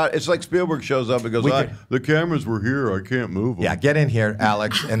have a ahead. shot. It's like Spielberg shows up and goes, We could- the cameras were here. I can't move them. Yeah, get in here,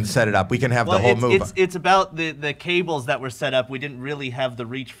 Alex, and set it up. We can have the whole move. It's about the cables that were set up. We didn't really have the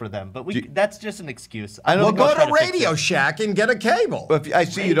reach for them, but that's just an excuse. I know Well, We'll go try to fix Radio it. Shack and get a cable. But I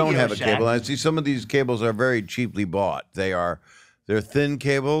see you don't Radio have a Shack. cable. I see some of these cables are very cheaply bought. They're thin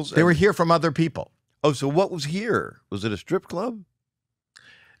cables. They were here from other people. Oh, so what was here? Was it a strip club?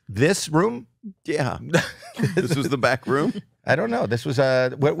 This room? Yeah. This was the back room? I don't know. This was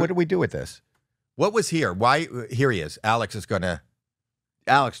what did we do with this? What was here? Why? Here he is. Alex is gonna.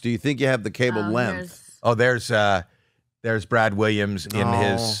 Alex, do you think you have the cable length? Oh, there's Brad Williams in Oh.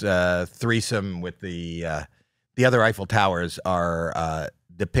 his threesome with the other Eiffel Towers are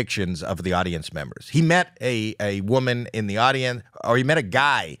depictions of the audience members. He met a woman in the audience, or he met a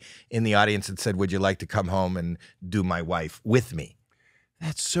guy in the audience and said, "Would you like to come home and do my wife with me?"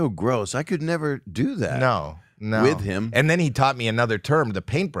 That's so gross. I could never do that. No. With him. And then he taught me another term, the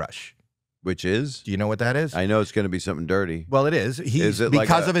paintbrush. Which is? Do you know what that is? I know it's going to be something dirty. Well, it is. Is it like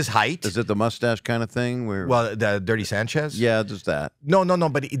because of his height. Is it the mustache kind of thing? Where? Well, the Dirty Sanchez? Yeah, just that. No,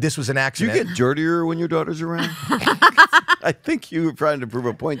 but this was an Do you accident. get dirtier when your daughter's around? I think you were trying to prove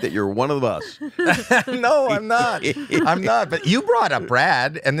a point that you're one of us. No, I'm not. I'm not. But you brought up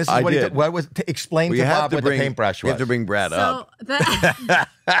Brad, and this is I what he did. did. What was explain Well, to you have Bob to what bring- the paintbrush You was? have to bring Brad So up.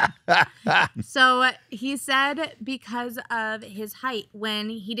 so he said because of his height, when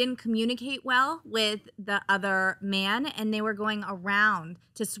he didn't communicate well with the other man, and they were going around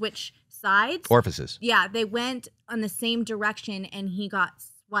to switch sides. Orifices, Yeah, they went on the same direction, and he got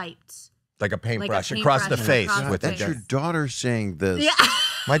swiped. like a paintbrush paintbrush across the face. across With the That's the, your daughter saying this. Yeah.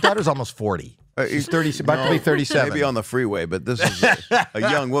 My daughter's almost 40. She's 30, about to be 37. Maybe on the freeway, but this is a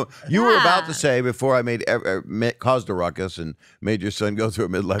young woman. You were about to say before I caused a ruckus and made your son go through a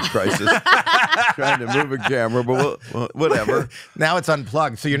midlife crisis trying to move a camera, but whatever. Now it's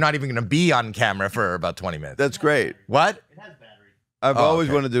unplugged, so you're not even going to be on camera for about 20 minutes. That's great. What? It has battery. I've Oh, always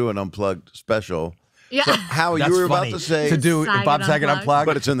okay. wanted to do an unplugged special. Yeah. So, Howie, That's you were funny. about to say to do Saget Bob Saget Unplugged. Unplugged.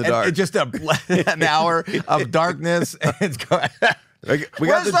 But it's in the And dark. it's just an hour of darkness. And it's going. we got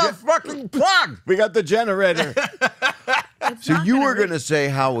Where's the the fucking plug? we got the generator. It's So not you gonna were re- going to say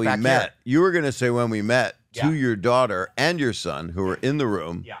how we Back met. yet. You were going to say when we met Yeah. to your daughter and your son who were in the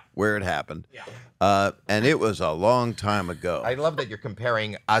room Yeah. where it happened. Yeah. And it was a long time ago. I love that you're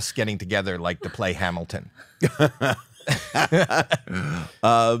comparing us getting together like to play Hamilton.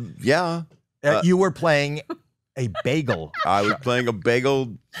 Yeah. You were playing a bagel. I was playing a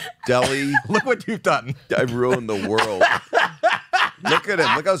bagel deli. Look what you've done. I've ruined the world. Look at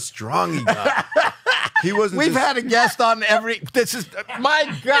him. Look how strong he got. He wasn't. We've just- had a guest on every. This is my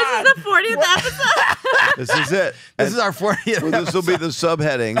God. This is the 40th episode. This is it. This is our 40th. Well, this will be the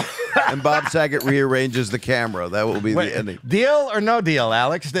subheading, and Bob Saget rearranges the camera. That will be Wait, the ending. deal or no deal,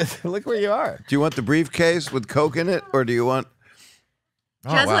 Alex? Look where you are. Do you want the briefcase with Coke in it, or do you want? Oh,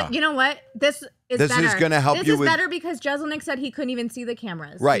 Jeselnik, wow. you know what? This is This better. is gonna help this you is with- better because Jeselnik said he couldn't even see the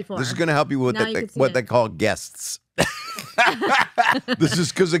cameras. Right. Before. This is going to help you with Now you can see what it. they call guests. This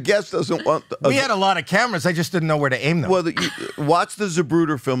is because a guest doesn't want. We had a lot of cameras. I just didn't know where to aim them. Well, watch the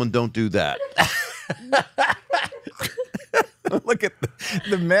Zabruder film and don't do that. Look at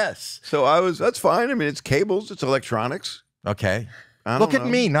the mess. So that's fine. I mean, it's cables, it's electronics. Okay. I Look don't at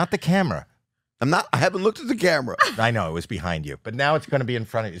know. me, not the camera. I haven't looked at the camera. I know it was behind you, but now it's going to be in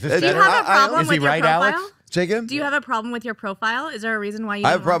front of you. Is this Do Do you better? have a problem Is he with your right, profile? Alex? Say again? Do you have a problem with your profile? Is there a reason why you? I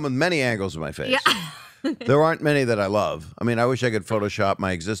have a don't problem with many angles of my face. Yeah. There aren't many that I love. I mean, I wish I could Photoshop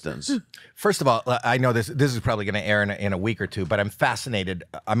my existence. First of all, I know this is probably going to air in a week or two, but I'm fascinated.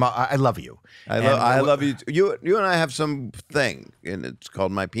 I love you. I love you. You and I have some thing, and it's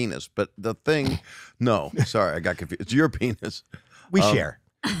called my penis. But the thing, no, sorry, I got confused. It's your penis. We share.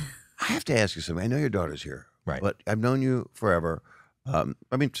 I have to ask you something. I know your daughter's here, Right. But I've known you forever. I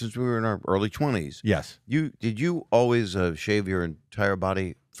mean, since we were in our early 20s. Yes. Did you always shave your entire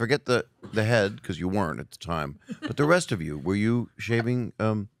body? Forget the head because you weren't at the time, but the rest of you, were you shaving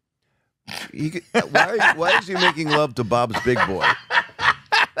Why is he making love to Bob's big boy?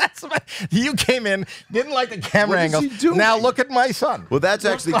 You came in, didn't like the camera What is angle. he doing? Now look at my son. Well, that's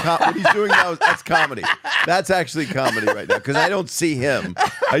actually what he's doing now. That's comedy. That's actually comedy right now because I don't see him.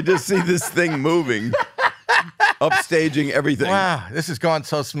 I just see this thing moving, upstaging everything. Wow, this is going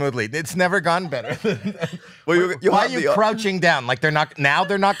so smoothly. It's never gone better. Well, Why are you crouching down? Like they're not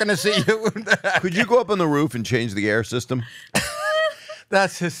going to see you. Could you go up on the roof and change the air system?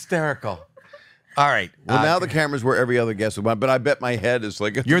 That's hysterical. All right. Well, now the camera's where every other guest would, but I bet my head is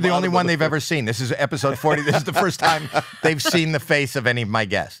like. You're the only one they've ever seen. This is episode 40. This is the first time they've seen the face of any of my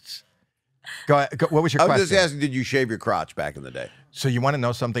guests. Go, what was your question? I was just asking, did you shave your crotch back in the day? So you want to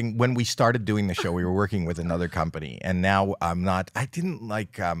know something? When we started doing the show, we were working with another company, and now I'm not. I didn't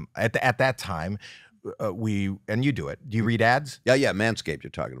like at that time. And you do it. Do you read ads? Yeah, Manscaped. You're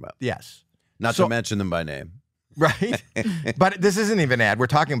talking about. Yes. Not to mention them by name. Right, but this isn't even an ad. We're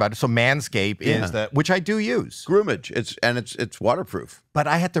talking about it. So Manscaped is which I do use. Groomage. It's waterproof. But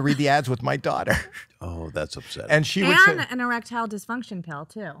I had to read the ads with my daughter. Oh, that's upsetting. And she would say, an erectile dysfunction pill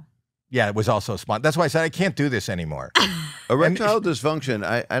too. Yeah, it was also spun. That's why I said I can't do this anymore. Erectile dysfunction.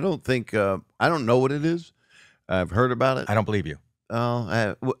 I don't think I don't know what it is. I've heard about it. I don't believe you.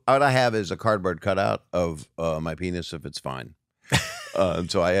 Oh, what I have is a cardboard cutout of my penis if it's fine.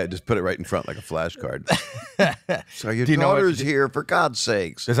 And so I just put it right in front like a flashcard. So your daughter's here, for God's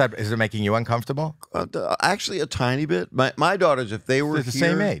sakes. Is it making you uncomfortable? Actually, a tiny bit. My daughters, if they were the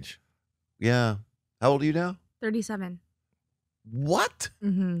same age. Yeah. How old are you now? 37. What?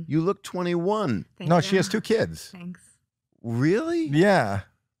 Mm-hmm. You look 21. No, she has 2 kids. Thanks. Really? Yeah.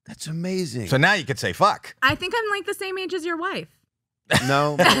 That's amazing. So now you could say fuck. I think I'm like the same age as your wife.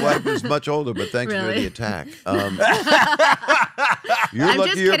 No, my wife is much older, but thanks for the attack. You're I'm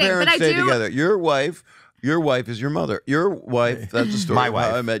lucky just your kidding, parents but stayed together. Your wife is your mother. Your wife, that's the story My of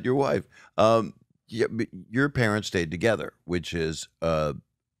wife. how I met your wife. Your parents stayed together, which is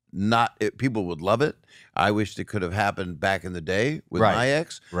people would love it. I wished it could have happened back in the day with my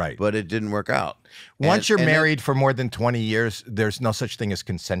ex, but it didn't work out. Once you're married for more than 20 years, there's no such thing as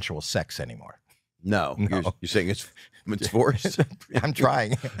consensual sex anymore. No. You're saying it's forced? I'm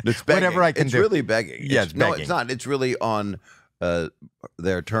trying. It's begging. Whatever I can do. It's really begging. Yeah, it's begging. No, it's not. It's really on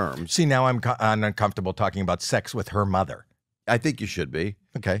their terms. See, now I'm uncomfortable talking about sex with her mother. I think you should be.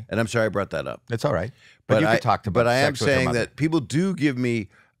 Okay. And I'm sorry I brought that up. It's all right. But you could talk about But I am sex with her saying mother. that people do give me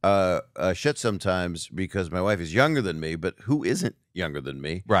shit sometimes because my wife is younger than me, but who isn't younger than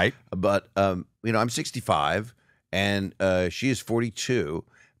me? Right. But, I'm 65 and she is 42,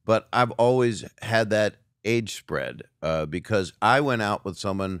 but I've always had that age spread because I went out with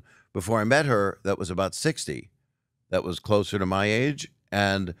someone before I met her that was about 60, that was closer to my age,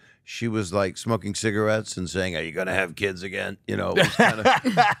 and she was like smoking cigarettes and saying, "Are you going to have kids again?" It was kind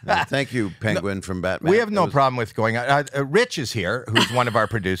of. Thank you, Penguin from Batman. We have no problem with going out. Rich is here, who's one of our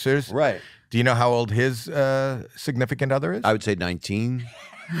producers. Right. Do you know how old his significant other is? I would say 19.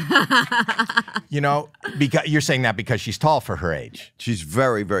 Because you're saying that because she's tall for her age. She's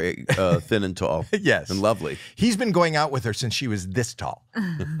very, very thin and tall. Yes, and lovely. He's been going out with her since she was this tall.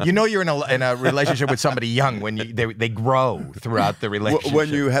 You're in a relationship with somebody young when they grow throughout the relationship. When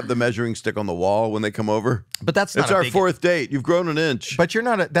you have the measuring stick on the wall when they come over. But that's not it's our 4th date. You've grown an inch. But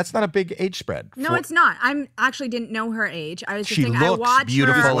that's not a big age spread. No, it's not. I actually didn't know her age. I was just She saying I looks watched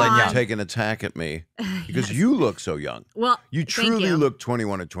beautiful her and young. on... Take an attack at me because you look so young. Well, you thank truly you. look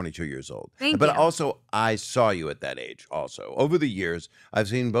 21 or 22 years old. Thank but you. also, I saw you at that age. Also, over the years, I've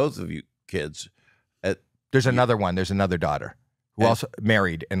seen both of you kids. There's another one. There's another daughter who also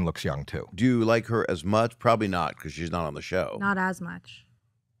married and looks young too. Do you like her as much? Probably not, because she's not on the show. Not as much.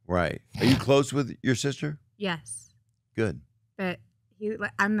 Right. Are you close with your sister? Yes. Good. But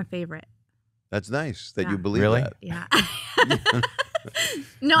I'm the favorite. That's nice that Yeah. you believe Really? that. Yeah.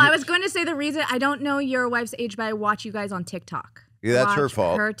 No, I was going to say the reason I don't know your wife's age, but I watch you guys on TikTok. Yeah, that's her Watch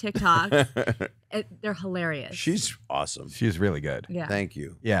fault. Her TikTok. They're hilarious. She's awesome. She's really good. Yeah. Thank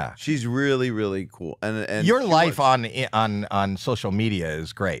you. Yeah. She's really, really cool. And Your she life was- on social media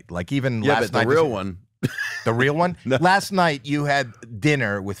is great. Like even Yeah, last but night. the real one. The real one? No. Last night you had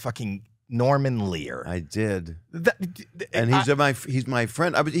dinner with fucking Norman Lear. I did. And he's my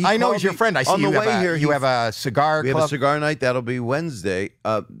friend. He I know called he's your me friend. I see on the you way have here. you have a cigar We have club. a cigar night. That'll be Wednesday.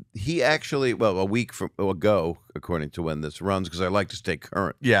 He actually, a week ago, according to when this runs, because I like to stay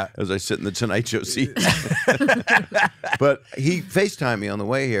current. Yeah. As I sit in the Tonight Show seat. But he FaceTimed me on the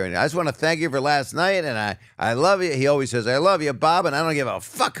way here, and I just want to thank you for last night, and I love you. He always says, "I love you, Bob," and I don't give a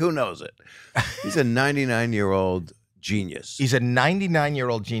fuck who knows it. He's a 99-year-old genius. He's a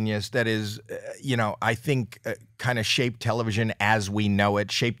 99-year-old genius that is, I think kind of shaped television as we know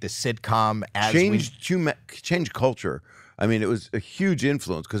it, shaped the sitcom as changed culture. I mean, it was a huge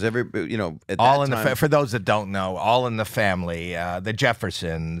influence because at all in that time, for those that don't know, All in the Family, the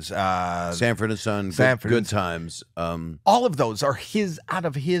Jeffersons, Sanford and Son, Good Times. All of those are out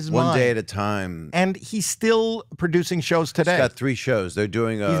of his mind. One Day at a Time. And he's still producing shows today. He's got 3 shows. They're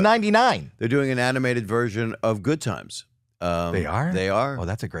doing he's 99. They're doing an animated version of Good Times. They are? They are. Oh,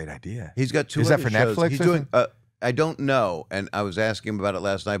 that's a great idea. He's got 2 Is that other for shows. Netflix? He's doing. I don't know, and I was asking him about it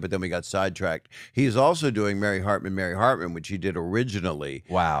last night, but then we got sidetracked. He's also doing Mary Hartman, which he did originally.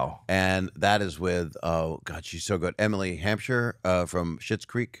 Wow. And that is with, oh, God, she's so good. Emily Hampshire from Schitt's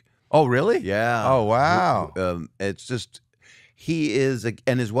Creek. Oh, really? Yeah. Oh, wow. It's just, he is,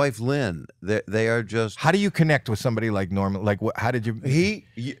 and his wife, Lynn, they are just. How do you connect with somebody like Norman? Like, how did you?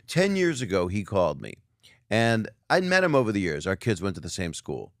 10 years ago, he called me, and I'd met him over the years. Our kids went to the same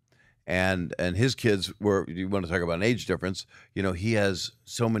school. And his kids were, you want to talk about an age difference, he has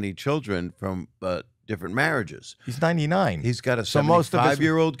so many children from different marriages. He's 99. He's got a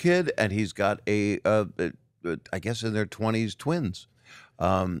 75-year-old kid, and he's got I guess in their 20s, twins.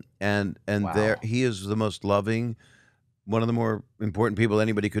 And wow. He is the most loving, one of the more important people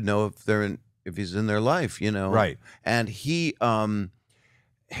anybody could know if he's in their life, Right. And he,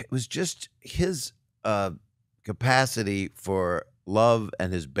 it was just his capacity for love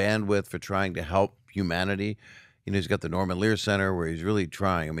and his bandwidth for trying to help humanity. He's got the Norman Lear Center where he's really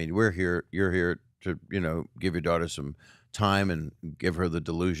trying. I mean, you're here to, give your daughter some time and give her the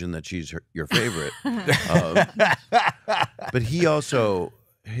delusion that she's your favorite. But he also,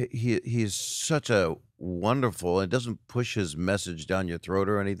 he's such a wonderful, and doesn't push his message down your throat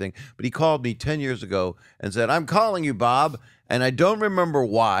or anything. But he called me 10 years ago and said, "I'm calling you, Bob, and I don't remember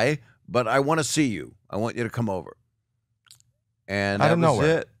why, but I want to see you. I want you to come over." And that was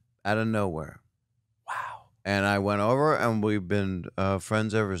it. Out of nowhere. Wow. And I went over, and we've been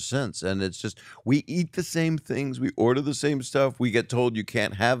friends ever since. And it's just, we eat the same things. We order the same stuff. We get told you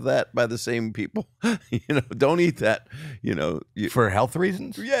can't have that by the same people. Don't eat that. For health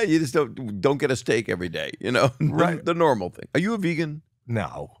reasons? Yeah, you just don't get a steak every day, Right. The normal thing. Are you a vegan?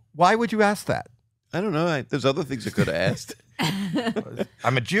 No. Why would you ask that? I don't know. There's other things I could have asked.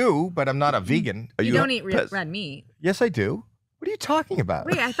 I'm a Jew, but I'm not a vegan. You don't eat red meat. Yes, I do. What are you talking about?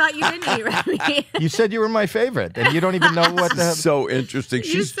 Wait, I thought you didn't eat red meat. You said you were my favorite, and you don't even know what the hell. So interesting.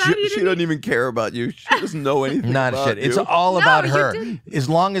 She doesn't even care about you. She doesn't know anything Not about shit. you. It's all about her. Didn't. As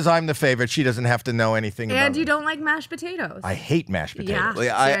long as I'm the favorite, she doesn't have to know anything about And you it. don't like mashed potatoes. I hate mashed potatoes.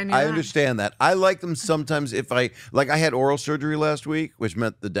 Yeah. I understand that. I like them sometimes if I had oral surgery last week, which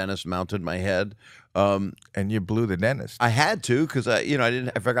meant the dentist mounted my head. And you blew the dentist. I had to because I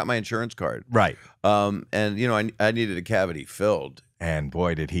forgot my insurance card. Right. And I needed a cavity filled. And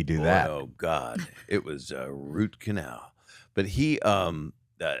boy, did he do that. Oh, God. It was a root canal. But he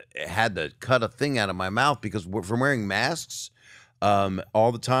had to cut a thing out of my mouth because from wearing masks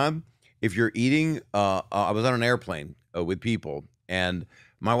all the time, if you're eating, I was on an airplane with people, and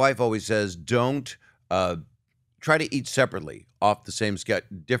my wife always says, don't try to eat separately off the same schedule,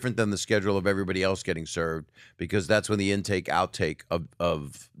 different than the schedule of everybody else getting served, because that's when the outtake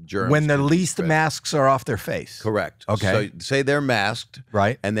of germs. When the least masks are off their face. Correct. Okay. So say they're masked.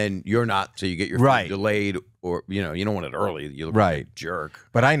 Right. And then you're not, so you get your food delayed, or, you don't want it early. You look like a jerk.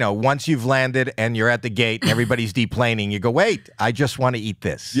 But I know, once you've landed and you're at the gate and everybody's deplaning, you go, wait, I just want to eat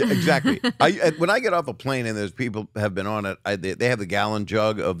this. Yeah, exactly. When I get off a plane and there's people have been on it, they have the gallon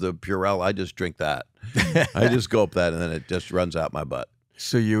jug of the Purell. I just drink that. I just gulp that, and then it just runs out my butt.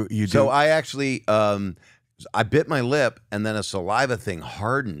 So you do. So I actually, I bit my lip, and then a saliva thing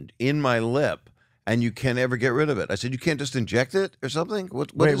hardened in my lip, and you can't ever get rid of it. I said, you can't just inject it or something?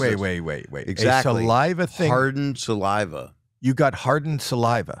 What wait. Exactly. A saliva thing. Hardened saliva. You got hardened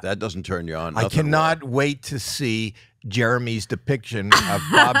saliva. That doesn't turn you on. I cannot wait to see Jeremy's depiction of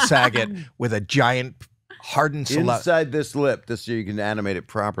Bob Saget with a giant hardened saliva. Inside this lip, just so you can animate it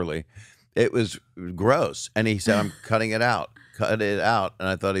properly. It was gross. And he said, I'm cutting it out. Cut it out. And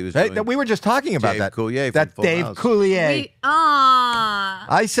I thought he was doing we were just talking about Dave that. Coulier That from Full Dave House. Coulier.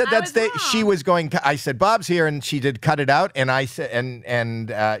 I said that's wrong. she was going. I said Bob's here, and she did cut it out. And I said,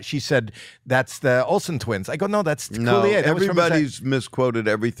 and she said that's the Olsen twins. I go, no, that's Coulier. That was from everybody's misquoted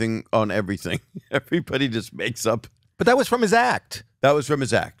everything on everything. Everybody just makes up. But that was from his act. That was from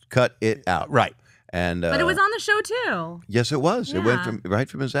his act. Cut it out. Right. And but it was on the show too. Yes, it was. Yeah. It went right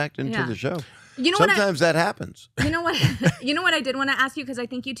from his act into the show. You know Sometimes that happens. You know what? You know what I did want to ask you, because I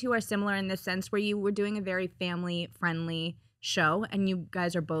think you two are similar in this sense, where you were doing a very family-friendly show, and you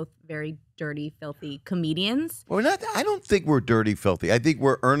guys are both very dirty, filthy comedians. We're not. I don't think we're dirty, filthy. I think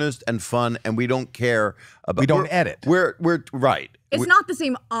we're earnest and fun, and we don't care about. We don't edit. We're right. It's not the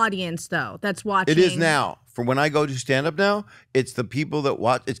same audience though that's watching. It is now. From when I go to stand up now, it's the people that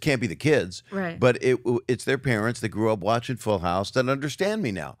watch. It can't be the kids, right? But it's their parents that grew up watching Full House that understand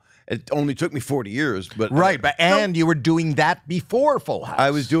me now. It only took me 40 years, but right. But you were doing that before Full House.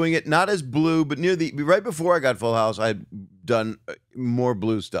 I was doing it not as blue, but right before I got Full House, I'd done more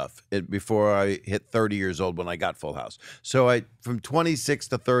blue stuff before I hit 30 years old when I got Full House. So from 26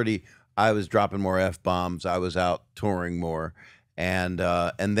 to 30, I was dropping more F-bombs. I was out touring more, and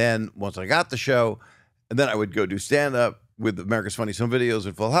then once I got the show, and then I would go do stand up with America's Funniest Home Videos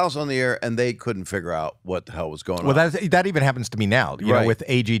and Full House on the air, and they couldn't figure out what the hell was going on. Well, that even happens to me now, you know, with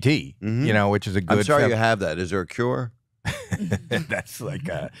AGT, you know, which is a good... I'm sorry you have that. Is there a cure? That's like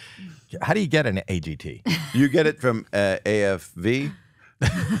how do you get an AGT? You get it from AFV?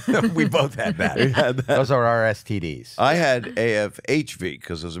 We both had that. We had that. Those are our STDs. I had AFHV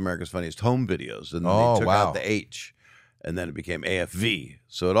because it was America's Funniest Home Videos, and they took out the H, and then it became AFV.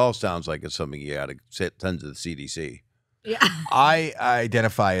 So it all sounds like it's something you got to send to the CDC. Yeah. I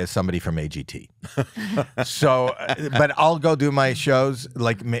identify as somebody from AGT. So, but I'll go do my shows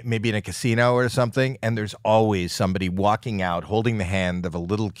like maybe in a casino or something, and there's always somebody walking out holding the hand of a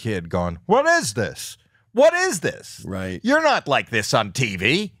little kid going, "What is this? What is this? Right. You're not like this on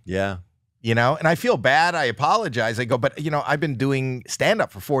TV." Yeah. You know, and I feel bad. I apologize. I go, but, you know, I've been doing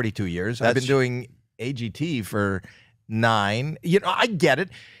stand-up for 42 years. I've been doing AGT for 9. You know, I get it.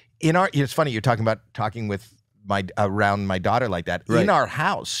 It's funny you're talking with around my daughter like that. Right. In our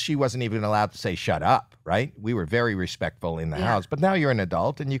house, she wasn't even allowed to say shut up, right? We were very respectful in the house. But now you're an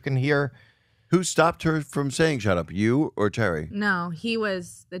adult and you can hear. Who stopped her from saying shut up, you or Terry? No, he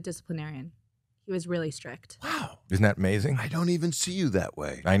was the disciplinarian. He was really strict. Wow. Isn't that amazing? I don't even see you that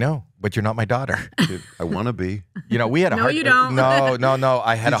way. I know, but you're not my daughter. Dude, I want to be. You know, we had a No, you don't. No.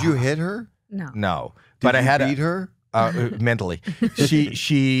 I had Did you hit her? No. But I had beat her? Mentally.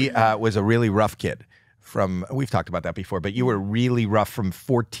 She was a really rough kid. We've talked about that before, but you were really rough from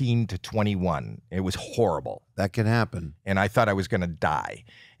 14 to 21. It was horrible. That can happen. And I thought I was going to die.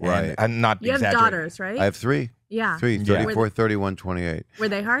 Right. And I'm not You have exaggerating. daughters, right? I have 3. Yeah. 3, 34, 31, 28. Were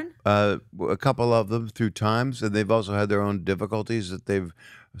they hard? A couple of them through times, and they've also had their own difficulties that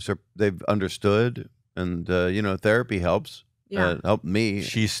they've understood. And, you know, therapy helps. Yeah. Helped me.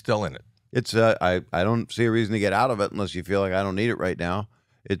 She's still in it. It's I don't see a reason to get out of it unless you feel like I don't need it right now.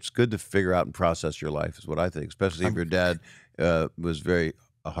 It's good to figure out and process your life is what I think, especially if your dad was a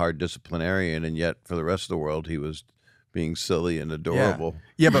hard disciplinarian, and yet for the rest of the world he was being silly and adorable.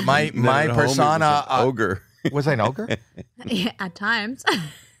 Yeah, but my persona ogre. Was I an ogre? Yeah, at times.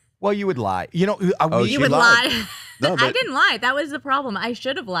 Well, you would lie. You know, you would lie. No, I didn't lie. That was the problem. I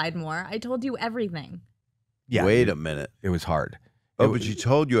should have lied more. I told you everything. Yeah. Wait a minute. It was hard. Oh, but she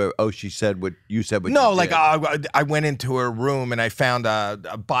told you. Oh, she said what you said. What no, you like did. I went into her room and I found a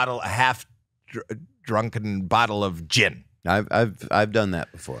half drunken bottle of gin. I've done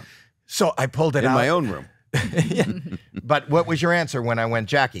that before. So I pulled it out in my own room. Yeah. But what was your answer when I went,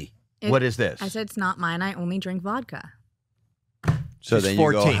 Jackie? What is this? I said it's not mine. I only drink vodka. So She's then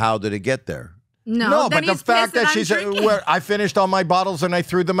 14. You go, how did it get there? No, but the fact that she's I finished all my bottles and I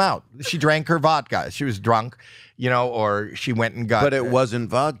threw them out. She drank her vodka. She was drunk, you know, or she went and got. But it wasn't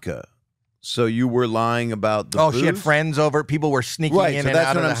vodka. So you were lying about the booze? She had friends over. People were sneaking in and out of the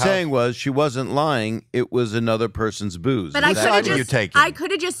house. That's what I'm saying was she wasn't lying. It was another person's booze. But I could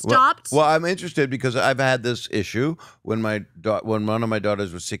have just stopped. Well, I'm interested because I've had this issue when when one of my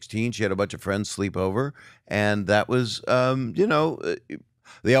daughters was 16. She had a bunch of friends sleep over, and that was, you know,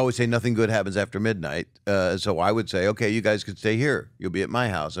 they always say nothing good happens after midnight. So I would say, okay, you guys could stay here. You'll be at my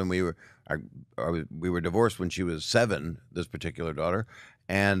house. And we were divorced when she was 7. This particular daughter.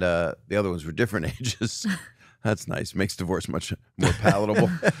 And the other ones were different ages. That's nice. Makes divorce much more palatable.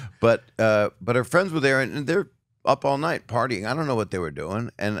 But her friends were there, and they're up all night partying. I don't know what they were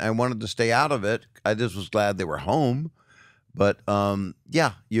doing, and I wanted to stay out of it. I just was glad they were home. But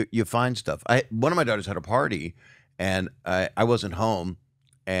yeah, you find stuff. One of my daughters had a party, and I wasn't home,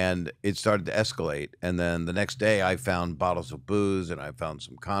 and it started to escalate. And then the next day, I found bottles of booze, and I found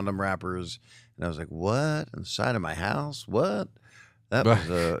some condom wrappers, and I was like, "What? Inside of my house? What?" That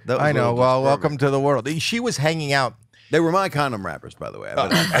was I know. Well, welcome to the world. She was hanging out. They were my condom wrappers, by the way.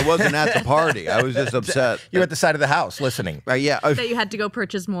 I wasn't at the party. I was just upset. You were at the side of the house listening. Yeah. That you had to go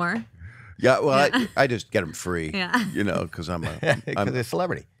purchase more. Yeah, well, I just get them free. Yeah. You know, because I'm a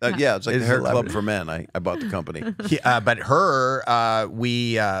celebrity. Yeah, it's like the hair club for men. I bought the company. But her,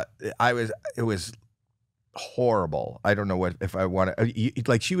 it was horrible. I don't know what if I want to.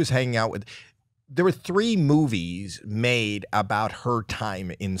 Like she was hanging out with. There were 3 movies made about her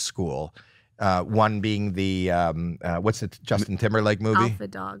time in school. One being the what's the Justin Timberlake movie? Alpha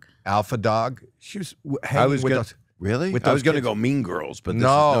Dog. Alpha Dog. She was hanging with those. Really? With I was those going to kids. go Mean Girls, but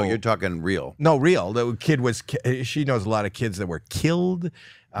No. you're talking real. No, real. The kid was. She knows a lot of kids that were killed.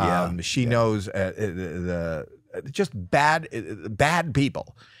 She knows the just bad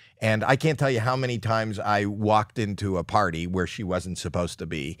people. And I can't tell you how many times I walked into a party where she wasn't supposed to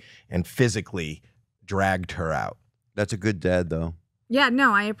be and physically dragged her out. That's a good dad, though. Yeah,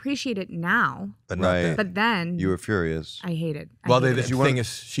 no, I appreciate it now. But not Right. then. But then You were furious. I hate it. I Well, hate the it. thing is,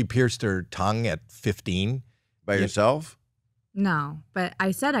 she pierced her tongue at 15. By yourself? No, but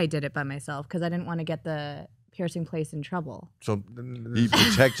I said I did it by myself because I didn't want to get the piercing place in trouble. So He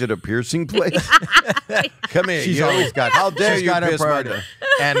protected a piercing place? Come here. she's you. always got. How dare she's you got her piss my priority. tongue.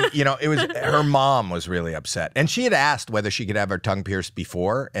 And it was her mom was really upset, and she had asked whether she could have her tongue pierced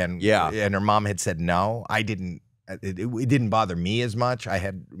before, and and her mom had said no. I didn't. It didn't bother me as much. I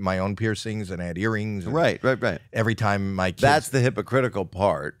had my own piercings and I had earrings. And Right. Every time my kids. That's the hypocritical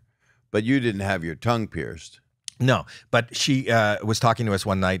part, but you didn't have your tongue pierced. No, but she was talking to us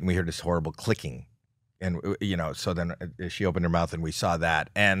one night and we heard this horrible clicking. And, so then she opened her mouth and we saw that.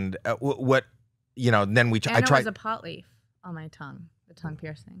 And then And I it tried. was a pot leaf on my tongue, the tongue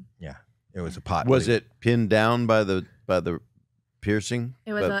piercing. Yeah, it was a pot. Was leaf. it pinned down by the piercing?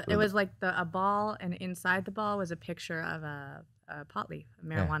 It was like a ball, and inside the ball was a picture of a pot leaf, a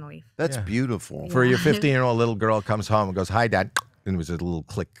marijuana leaf. That's Yeah. beautiful. For your 15-year-old little girl comes home and goes, "Hi, Dad," and it was a little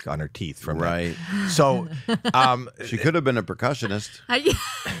click on her teeth from that. Right. So, She could have been a percussionist.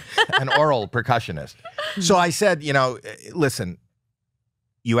 an oral percussionist. So I said, listen,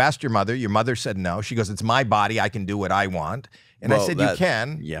 you asked your mother. Your mother said no. She goes, "It's my body. I can do what I want." And I Well, said, "You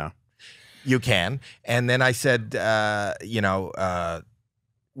can. Yeah. You can." And then I said,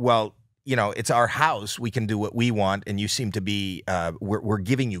 well, it's our house. We can do what we want. And you seem to be, we're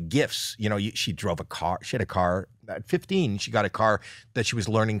giving you gifts. She drove a car. She had a car. At 15, she got a car that she was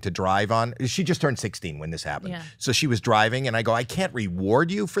learning to drive on. She just turned 16 when this happened. Yeah. So she was driving, and I go, "I can't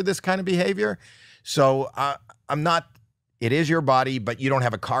reward you for this kind of behavior. So I'm not, it is your body, but you don't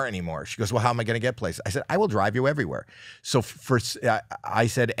have a car anymore." She goes, "Well, how am I going to get places?" I said, "I will drive you everywhere." So I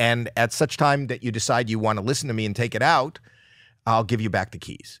said, "And at such time that you decide you want to listen to me and take it out, I'll give you back the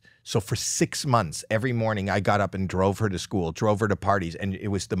keys." So for 6 months, every morning I got up and drove her to school, drove her to parties, and it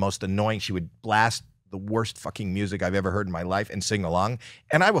was the most annoying. She would blast the worst fucking music I've ever heard in my life and sing along.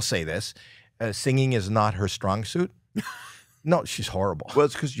 And I will say this, singing is not her strong suit. No, she's horrible. Well,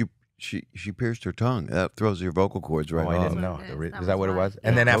 it's because she pierced her tongue. That throws your vocal cords right I off. didn't know. That Is that what it was was? why.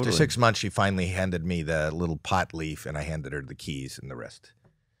 And then Yeah. after Totally. 6 months, she finally handed me the little pot leaf, and I handed her the keys and the rest.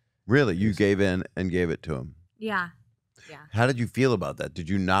 Really? You gave in and gave it to him. Yeah. How did you feel about that? Did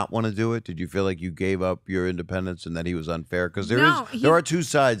you not want to do it? Did you feel like you gave up your independence and that he was unfair? Because there are 2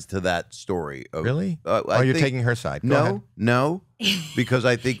 sides to that story. Really? I You're think- taking her side. Go ahead. No, because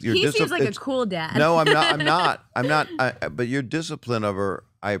I think you're He seems like a cool dad. No, I'm not. I'm not. But your discipline of her,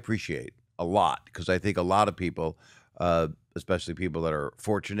 I appreciate a lot because I think a lot of people, especially people that are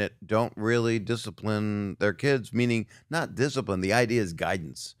fortunate, don't really discipline their kids. Meaning, not discipline. The idea is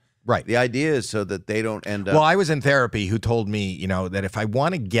guidance. Right. The idea is so that they don't end up. Well, I was in therapy who told me, that if I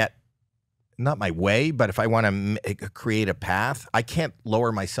want to get, not my way, but if I want to create a path, I can't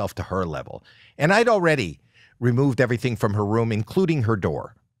lower myself to her level. And I'd already removed everything from her room, including her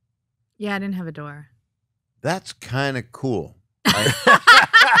door. Yeah, I didn't have a door. That's kind of cool.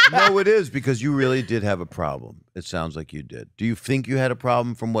 No, it is because you really did have a problem. It sounds like you did. Do you think you had a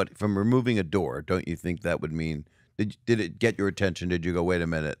problem from removing a door? Don't you think that would mean? Did it get your attention? Did you go, wait a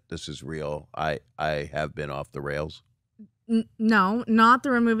minute, this is real? I have been off the rails. No, not the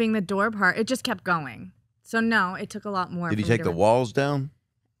removing the door part. It just kept going. So no, it took a lot more. Did he for me take to the walls down?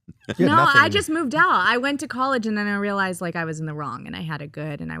 You had No, nothing. I just moved out. I went to college and then I realized like I was in the wrong and I had it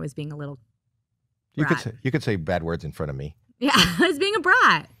good and I was being a little You brat. could say bad words in front of me. Yeah, I was being a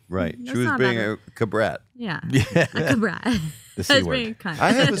brat. Right. That's She was not being bad. a cabrat. Yeah, Yeah. a brat. The I C was word. being kind.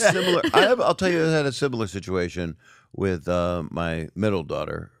 I have a similar. I'll tell you, I had a similar situation with my middle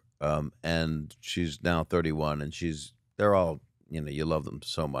daughter, and she's now 31, and they're all, you love them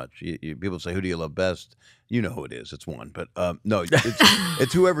so much. People say, who do you love best? You know who it is. It's one, but no,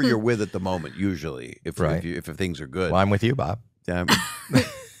 it's whoever you're with at the moment. Usually, if things are good. Well, I'm with you, Bob. Yeah.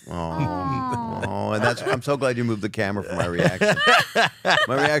 And I'm so glad you moved the camera for my reaction.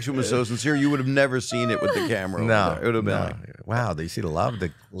 My reaction was so sincere. You would have never seen it with the camera. No, it would have been no. like. Wow, do you see the love?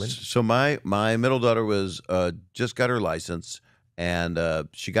 So my middle daughter was just got her license, and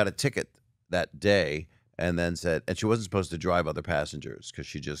she got a ticket that day, and then said, and she wasn't supposed to drive other passengers because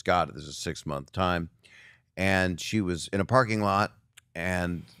she just got it. This is a 6-month time. And she was in a parking lot,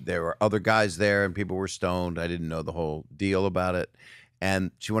 and there were other guys there, and people were stoned. I didn't know the whole deal about it.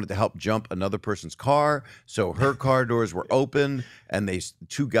 And she wanted to help jump another person's car. So her car doors were open, and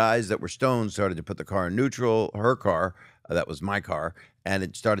two guys that were stoned started to put the car in neutral, her car, that was my car, and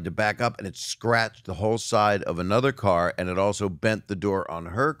it started to back up, and it scratched the whole side of another car, and it also bent the door on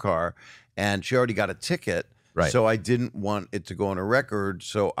her car. And she already got a ticket. Right. So I didn't want it to go on a record,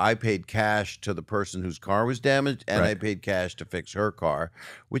 so I paid cash to the person whose car was damaged, and I paid cash to fix her car,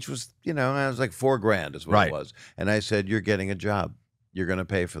 which was, I was like $4,000 is what it was. And I said, "You're getting a job. You're going to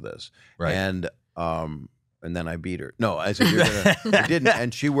pay for this." Right. And then I beat her. No, I said, "You're going to." I didn't.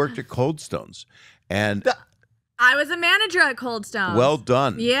 And she worked at Cold Stones, and I was a manager at Cold Stone. well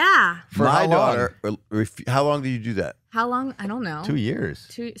done. Yeah. For My how long? daughter. How long did you do that? How long? I don't know. 2 years.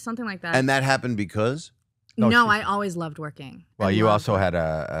 Something like that. And that happened because. No, I always loved working. Well, I you loved also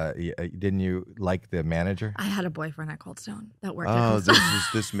working. had didn't you like the manager? I had a boyfriend at Cold Stone that worked at Oh, Cold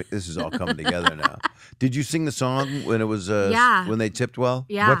Stone. this is all coming together now. Did you sing the song when it was Yeah. when they tipped well?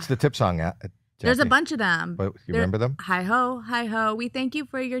 Yeah. What's the tip song? There's a Jackie? bunch of them. What, you remember them? Hi ho, we thank you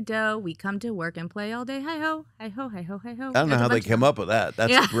for your dough. We come to work and play all day. Hi ho, hi ho, hi ho, hi ho. I don't know how they came up with that.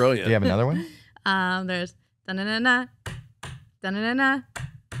 That's brilliant. Yeah. Do you have another one? There's da-na-na-na, da-na-na-na,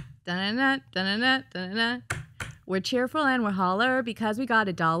 da-na-na, da-na-na, da-na-na. We're cheerful and we're holler because we got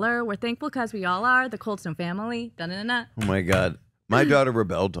 $1. We're thankful because we all are the Cold Stone family. Da-na-na-na. Oh my God. My daughter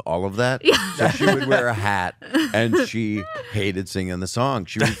rebelled to all of that. Yeah. So she would wear a hat, and she hated singing the song.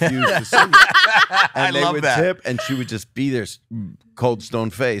 She refused to sing it. And they love would that. tip, and she would just be there, Cold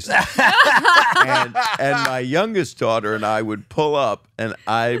Stone faced. and my youngest daughter and I would pull up, and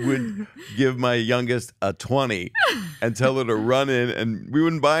I would give my youngest a 20 and tell her to run in, and we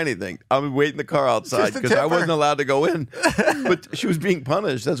wouldn't buy anything. I would wait in the car outside Just a because I tipper. wasn't allowed to go in. But she was being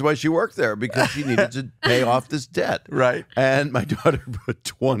punished. That's why she worked there, because she needed to pay off this debt. Right. And my daughter put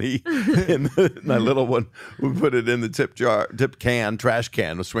 20 in my little one would put it in the trash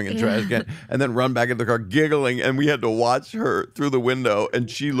can, a swinging trash can, and then run back in the car giggling. And we had to watch her through the window, and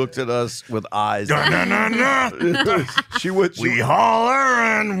she looked at us with eyes. We holler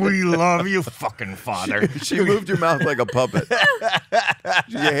and we love you, fucking father. She moved her mouth like a puppet.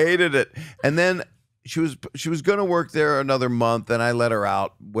 She hated it. And then she was going to work there another month, and I let her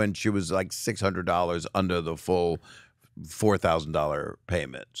out when she was like $600 under the full $4,000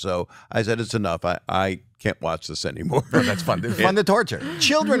 payment. So I said, it's enough. I can't watch this anymore. Oh, that's fun. It's fun to torture.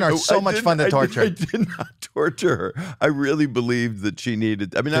 Children are so much fun to torture. I did not torture her. I really believed that she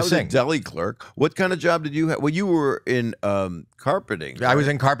needed. I mean, I was a deli clerk. What kind of job did you have? Well, you were in carpeting. I was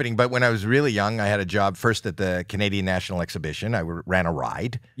in carpeting, but when I was really young, I had a job first at the Canadian National Exhibition. I ran a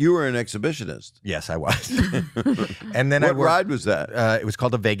ride. You were an exhibitionist. Yes, I was. And then what ride was that? It was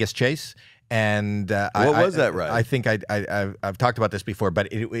called the Vegas Chase. And what was that ride? I think I've talked about this before, but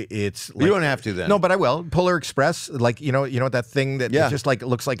it's like, you don't have to then. No, but I will. Polar Express, like you know that thing that is just like it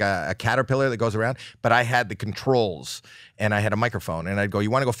looks like a caterpillar that goes around. But I had the controls, and I had a microphone, and I'd go, "You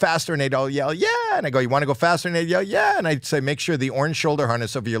want to go faster?" And they'd all yell, "Yeah!" And I go, "You want to go faster?" And they'd yell, "Yeah!" And I'd say, "Make sure the orange shoulder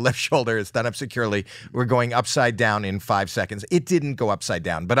harness over your left shoulder is done up securely. We're going upside down in 5 seconds." It didn't go upside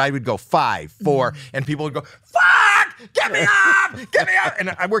down, but I would go 5, 4, and people would go, "Fuck! Get me up! Get me up!" And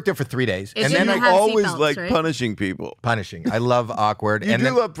I worked there for 3 days, It and then didn't I have always seatbelts, like right? punishing people. punishing. I love awkward. You and do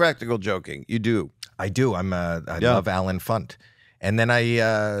then, love practical joking. You do. I do. I love Alan Funt. And then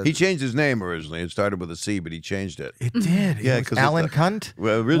He changed his name originally. It started with a C, but he changed it. It did. Yeah, It was 'cause Alan it- Cunt.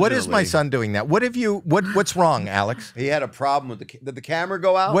 Well, What is my originally- son doing now? What have you? What's wrong, Alex? He had a problem with did the camera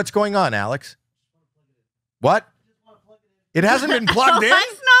go out? What's going on, Alex? What? It hasn't been plugged in. Mine's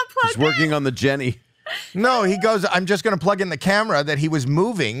not He's plugged working on the Jenny. No, he goes. I'm just going to plug in the camera that he was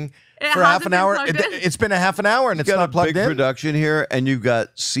moving It for half hasn't an been hour. plugged in? It's been a half an hour and it's Got not a plugged big in. production here, and you've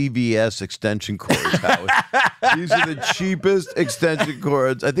got CVS extension cords. Howard. These are the cheapest extension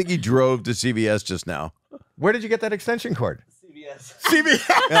cords. I think he drove to CVS just now. Where did you get that extension cord? CBS. CVS.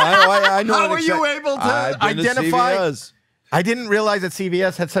 Yeah, I know. How an are you exten- able to I've been to identify? CVS. I didn't realize that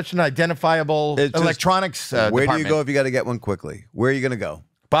CVS had such an identifiable It's just- electronics Where do you department. go if you got to get one quickly? Where are you going to go?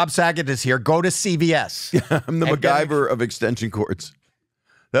 Bob Saget is here. Go to CVS. I'm the And get MacGyver of extension cords.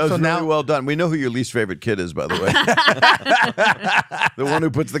 That was So really now- well done. We know who your least favorite kid is, by the way. The one who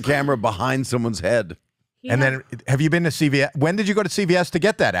puts the camera behind someone's head. And then, have you been to CVS? When did you go to CVS to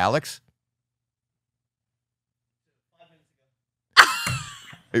get that, Alex?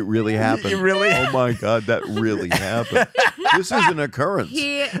 It really happened. You really- Oh my God, that really happened. This is an occurrence.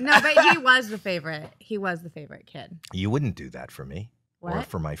 but he was the favorite. He was the favorite kid. You wouldn't do that for me. or What?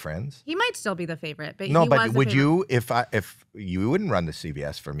 for my friends. He might still be the favorite, but No, he but was the would favorite. you, if you wouldn't run to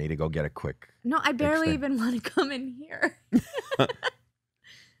CVS for me to go get a quick? No, I barely thing. even want to come in here.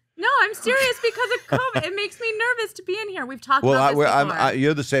 No, I'm serious because of COVID. It makes me nervous to be in here. We've talked about this before.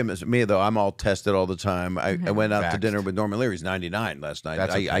 you're the same as me, though. I'm all tested all the time. I went out to Vaxxed. dinner with Norman Leary. He's 99 last night.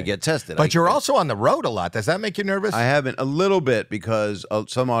 That's I okay. get tested. But you're also on the road a lot. Does that make you nervous? I haven't a little bit because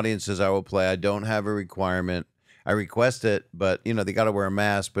some audiences I will play. I don't have a requirement. I request it, but they got to wear a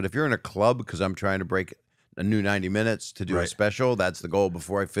mask. But if you're in a club, because I'm trying to break a new 90 minutes to do a Right. special, that's the goal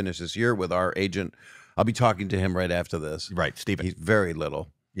before I finish this year with our agent. I'll be talking to him right after this. Right, Stephen. He's very little.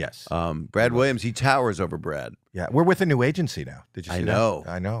 Yes. Brad Williams, he towers over Brad. Yeah, we're with a new agency now. Did you see I know.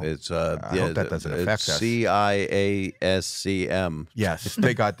 that? I know. It's I hope that doesn't affect us. CIASCM. Yes,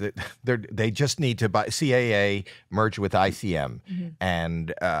 they got they just need to buy CAA merge with ICM,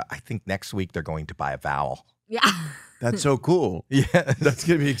 and I think next week they're going to buy a vowel. Yeah. That's so cool. Yeah, That's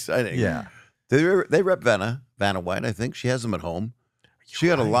gonna be exciting. Yeah. They rep Vanna White. I think she has them at home. She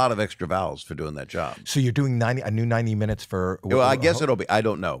got a lot of extra vowels for doing that job. So you're doing a new 90 minutes for. Well, I guess it'll be. I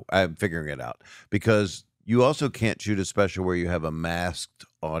don't know. I'm figuring it out because you also can't shoot a special where you have a masked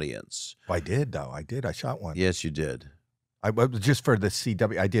audience. I did though. I did. I shot one. Yes, you did. I just for the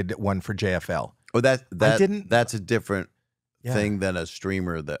CW. I did one for JFL. Oh, didn't- That's a different Yeah. thing than a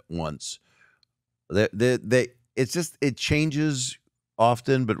streamer that wants. It's just it changes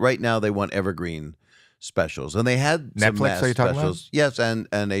often, but right now they want evergreen specials, and they had some Netflix, mass are you talking about? specials. Yes, and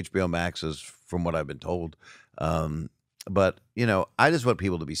HBO Max is from what I've been told. But I just want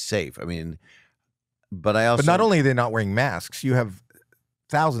people to be safe. I mean, but I also But not only are they not wearing masks, you have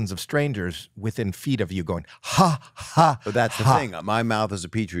thousands of strangers within feet of you going ha ha. But that's the ha. thing. My mouth is a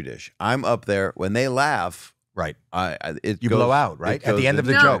petri dish. I'm up there when they laugh. Right. It You goes- blow out, it right? At the goes end of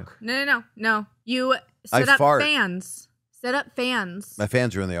the into- joke. No. You I set up fart. fans. Set up fans. My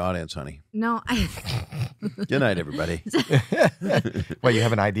fans are in the audience, honey. No, I. Good night, everybody. Well, you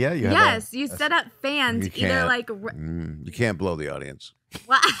have an idea? You have Yes, you set up fans. You Either can't. like. You can't blow the audience.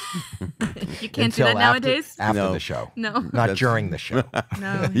 What? You can't do Until that nowadays. After No. the show. No. Not That's- during the show.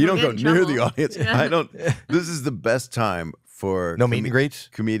 No. You don't you'll go get in near the trouble. audience. Yeah. I don't. This is the best time for No meet and greets?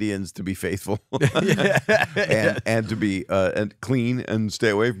 comedians to be faithful and to be and clean and stay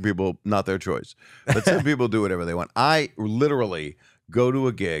away from people not their choice. But some people do whatever they want. I literally go to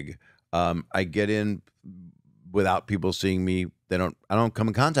a gig. I get in without people seeing me. I don't come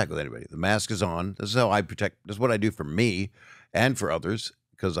in contact with anybody. The mask is on. This is how I protect. This is what I do for me and for others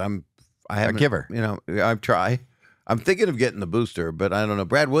because I haven't, giver. I try. I'm thinking of getting the booster, but I don't know.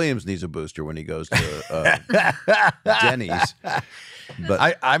 Brad Williams needs a booster when he goes to Denny's.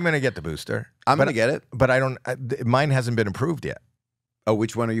 But I'm going to get the booster. I'm going to get it. But I don't. Mine hasn't been approved yet. Oh,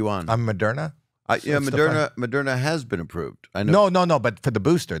 which one are you on? I'm Moderna. Yeah, It's the Moderna has been approved. I know. No. But for the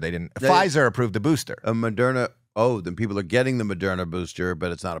booster, they didn't. They- Pfizer approved the booster. Moderna. Oh, then people are getting the Moderna booster,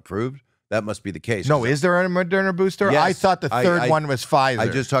 but it's not approved. That must be the case. No, is there a Moderna booster? Yes. I thought the third one was Pfizer. I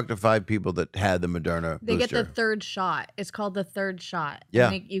just talked to 5 people that had the Moderna They booster. get the third shot. It's called the third shot. Yeah.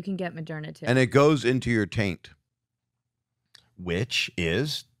 And you can get Moderna too. and it goes into your taint. Which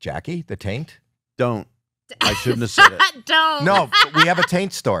is Jackie the taint? Don't. I shouldn't have said it. Don't. No, we have a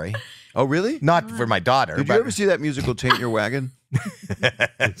taint story. Oh, really? Not for my daughter. Did you but- ever see that musical Taint Your Wagon?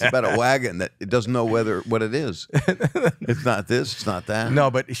 It's about a wagon that it doesn't know what it is. It's not this, it's not that. No,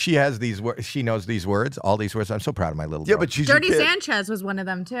 but she has these words. She knows these words, all these words. I'm so proud of my little Yeah, girl. but she's Dirty a kid. Sanchez was one of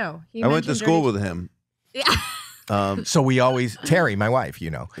them too. I went to school with him. Yeah. So we always, Terry, my wife,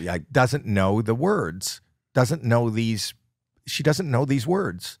 Yeah, doesn't know the words, doesn't know these. She doesn't know these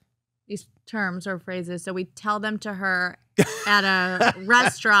words. These terms or phrases. So we tell them to her at a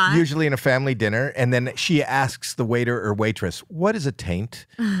restaurant. Usually in a family dinner, and then she asks the waiter or waitress, "What is a taint?"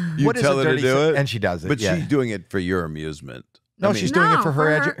 You What is tell a her to dirty do sa-" it, And she does it. but yeah. she's doing it for your amusement. No, I mean, she's doing it No, for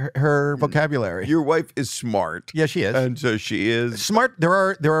her vocabulary. Your wife is smart. Yeah, she is. And so she is. Smart. There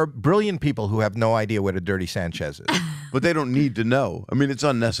are brilliant people who have no idea what a dirty Sanchez is. But they don't need to know. I mean, it's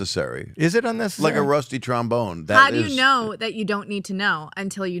unnecessary. Is it unnecessary? Like a rusty trombone. How do you know that you don't need to know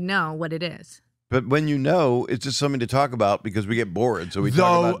until you know what it is? But when you know, it's just something to talk about because we get bored. So we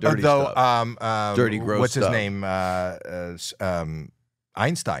talk about dirty stuff. Dirty, gross what's stuff. his name?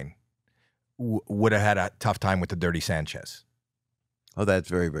 Einstein would have had a tough time with the dirty Sanchez Oh, that's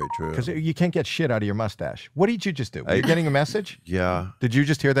very, very true. because you can't get shit out of your mustache. What did you just do? Are you getting a message? Yeah. Did you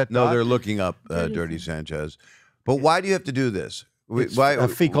just hear that? No, thought? they're looking up Dirty Sanchez. But why do you have to do this? It's Why a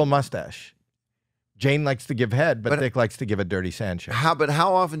fecal mustache. Jane likes to give head, but Dick likes to give a dirty Sanchez. But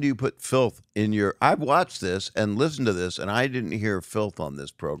how often do you put filth in your? I've watched this and listened to this, and I didn't hear filth on this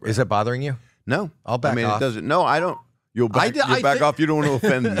program. Is it bothering you? No, I'll back I mean, off. it doesn't. No, I don't. You'll back off. You don't want to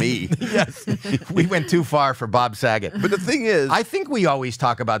offend me. Yes, we went too far for Bob Saget. But the thing is, I think we always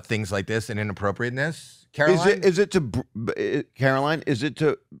talk about things like this and inappropriateness. Caroline? Is it to Caroline? Is it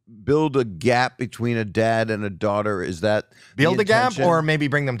to build a gap between a dad and a daughter? Is that build the a gap, intention? or maybe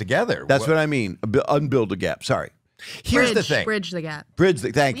bring them together? That's what I mean. Unbuild a gap. Sorry. Here's the thing. Bridge the gap.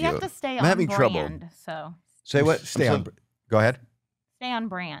 Thank We you. have to stay I'm on having trouble. brand, so Say what? Stay on. Go ahead. stay on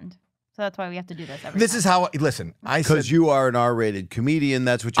brand. So that's why we have to do this every This time. is how. Listen, I said Because you are an R-rated comedian.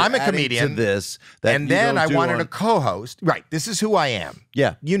 That's what you're I'm a adding comedian, to this. That and you then don't I do wanted on- a co-host. Right. This is who I am.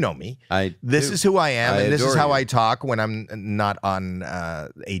 Yeah. You know me. This is who I am, and this is how you. I talk when I'm not on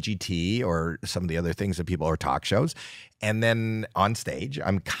AGT or some of the other things that people or talk shows. And then on stage,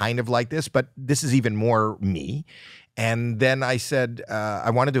 I'm kind of like this, but this is even more me. And then I said, I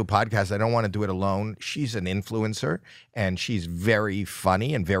want to do a podcast. I don't want to do it alone. She's an influencer, and she's very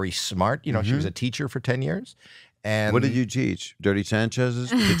funny and very smart. You know, she was a teacher for 10 years. And What did you teach? Dirty Sanchez's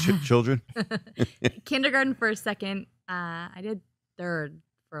to children? Kindergarten, first, second. I did third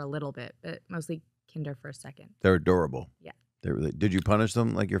for a little bit, but mostly kinder, first, second. They're adorable. Yeah. They really. Did you punish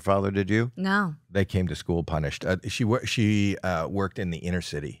them like your father did you? No. They came to school punished. She worked in the inner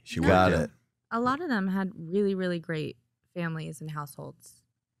city. She Got worked it. A lot of them had really, really great families and households.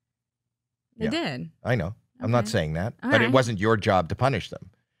 They Yeah. did. I know. I'm not Okay. saying that, All but it right. wasn't your job to punish them.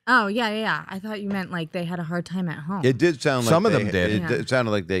 Oh, yeah. I thought you meant like they had a hard time at home. It did sound like Some of they- them did. Yeah. It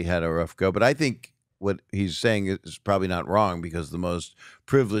sounded like they had a rough go, but I think what he's saying is probably not wrong because the most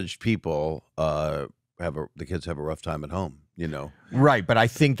privileged people the kids have a rough time at home. You know, Right, but I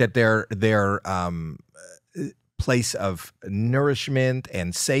think that their place of nourishment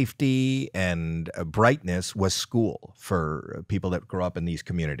and safety and brightness was school for people that grew up in these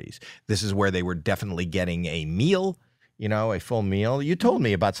communities. This is where they were definitely getting a meal, you know, a full meal. You told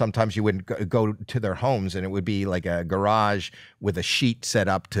me about sometimes you would go to their homes and it would be like a garage with a sheet set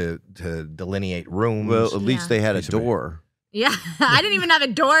up to delineate rooms. well, at least Yeah. they had a Piece of it. door. Yeah. I didn't even have a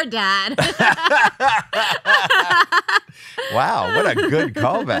door, Dad. Wow, what a good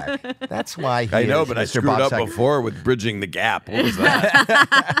callback. That's why he I know, is but I Mr. screwed Bob up Saget. before with bridging the gap. What was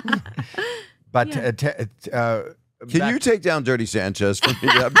that? But Can you take down Dirty Sanchez for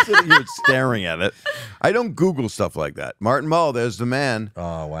me? I'm sitting here staring at it. I don't Google stuff like that. Martin Mull, there's the man.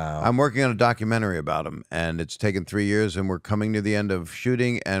 Oh, wow. I'm working on a documentary about him, and it's taken 3 years, and we're coming to the end of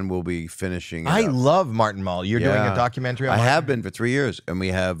shooting, and we'll be finishing it I up. love Martin Mull. You're doing Yeah. a documentary on I Martin? have been for 3 years, and we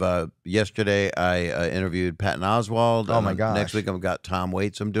have yesterday I interviewed Patton Oswalt. Oh, and my gosh. Next week I've got Tom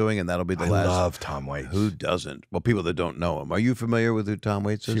Waits I'm doing, and that'll be the I last. love Tom Waits. Who doesn't? Well, people that don't know him. Are you familiar with who Tom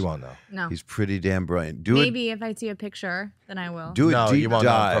Waits is? She won't know. No. He's pretty damn brilliant. Do Maybe if I see a picture, then I will. Do a No, deep you won't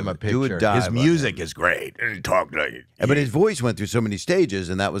dive. know from a Do picture. a dive His on music him. is great. And he talked like it. But his voice went through so many stages,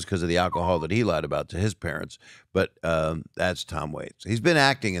 and that was because of the alcohol that he lied about to his parents. But that's Tom Waits. He's been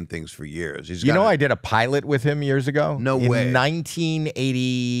acting in things for years. He's You got know, a- I did a pilot with him years ago. No in way.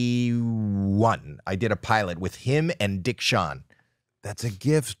 1981, I did a pilot with him and Dick Shawn. That's a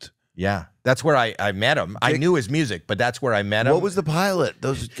gift. Yeah, that's where I met him. I Dick- knew his music, but that's where I met him. What was the pilot?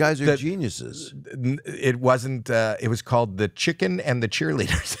 Those guys are The- geniuses. It wasn't. It was called The Chicken and the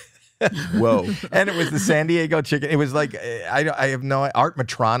Cheerleaders. Whoa. And it was the San Diego Chicken. It was like I have no Art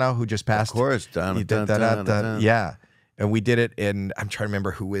Matrana, who just passed. Of course. Dun, He dun, did dun, dun, dun. Yeah. And we did it in, I'm trying to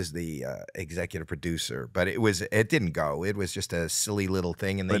remember who was the executive producer, but it didn't go. It was just a silly little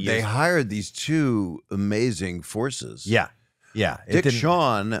thing. And But they hired these two amazing forces. yeah. It Dick didn't-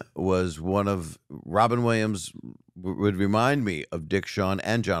 Shawn was one of Robin Williams would remind me of Dick Shawn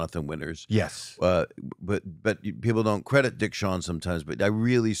and Jonathan Winters. Yes. But people don't credit Dick Shawn sometimes. But I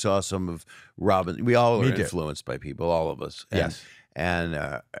really saw some of Robin. We all Me are too. influenced by people, all of us. Yes.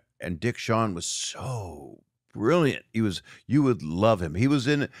 And Dick Shawn was so brilliant. You would love him. He was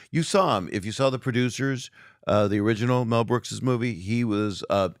in. You saw him if you saw the producers. The original Mel Brooks's movie. He was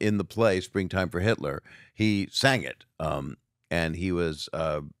in the play Springtime for Hitler. He sang it. And he was.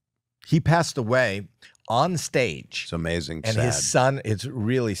 He passed away on stage. It's amazing. And sad. his son, it's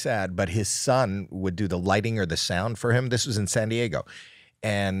really sad, but his son would do the lighting or the sound for him. This was in San Diego.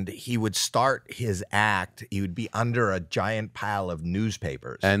 And he would start his act. He would be under a giant pile of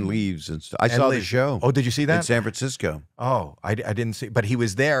newspapers. and leaves and stuff. I And saw the leaves. show. Oh, did you see in that? San Francisco? Oh, I didn't see. But he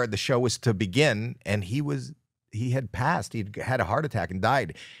was there. The show was to begin, and he had passed. He'd had a heart attack and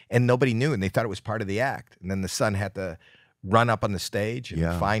died. And nobody knew, and they thought it was part of the act. And then the son had to run up on the stage and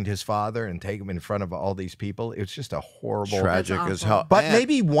Yeah. find his father and take him in front of all these people. It was just a horrible, Tragic That's as awful. hell. but And-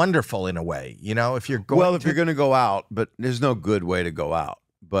 maybe wonderful in a way. You know, if you're going well, if to, you're going to go out, but there's no good way to go out.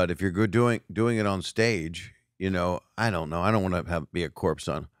 But if you're doing it on stage, you know, I don't know. I don't want to be a corpse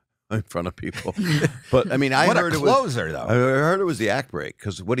on in front of people. But I mean, I What heard a closer, though. I heard it was the act break,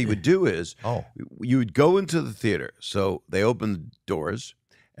 because what he would do is, you would go into the theater. So they open the doors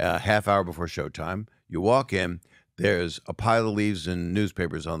a half hour before showtime. You walk in. There's a pile of leaves and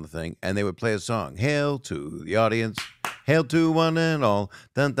newspapers on the thing, and they would play a song. Hail to the audience. Hail to one and all.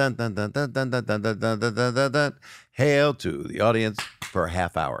 Dun, dun, dun, dun, dun, dun, dun, dun, dun, dun, dun, dun, dun, dun. Hail to the audience for a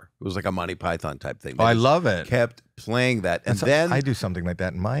half hour. It was like a Monty Python type thing. I love it. Kept playing that. And so then I do something like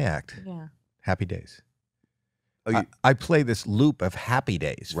that in my act. Yeah. Happy Days. Oh, I play this loop of Happy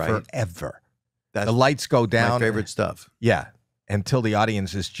Days forever. That's the lights go down. my favorite stuff. Yeah. Until the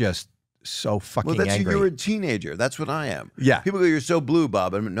audience is just so fucking angry. You're a teenager. That's what I am. Yeah. People go, "You're so blue,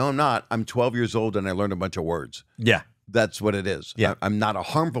 Bob." No, I'm not. I'm 12 years old and I learned a bunch of words. Yeah. That's what it is. Yeah. I'm not a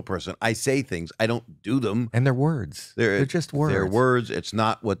harmful person. I say things. I don't do them. And they're words. They're just words. They're words. It's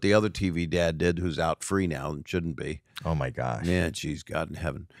not what the other TV dad did, who's out free now and shouldn't be. Oh my gosh. Yeah, geez, God in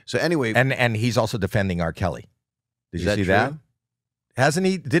heaven. So anyway. And he's also defending R. Kelly. Did you see true? that? Hasn't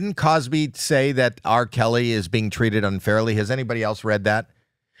he? Didn't Cosby say that R. Kelly is being treated unfairly? Has anybody else read that?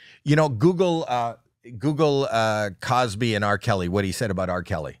 You know, Google Cosby and R. Kelly, what he said about R.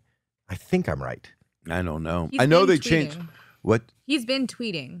 Kelly. I think I'm right. I don't know. He's I know been they changed. tweeting. What? He's been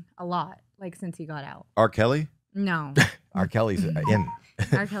tweeting a lot, like since he got out. R. Kelly? No. R. Kelly's in.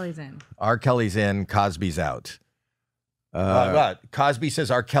 R. Kelly's in. R. Kelly's in. Cosby's out. Cosby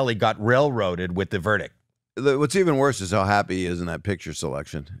says R. Kelly got railroaded with the verdict. What's even worse is how happy he is in that picture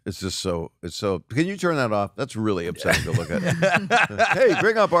selection. It's just so. Can you turn that off? That's really upsetting to look at. Hey,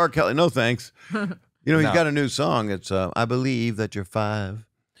 bring up R. Kelly. No thanks. You know, he's got a new song. It's I Believe That You're 5.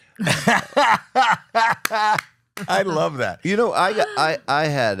 I love that. You know, I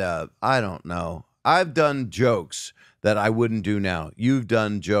had I don't know. I've done jokes that I wouldn't do now. You've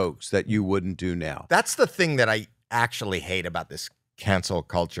done jokes that you wouldn't do now. That's the thing that I actually hate about this cancel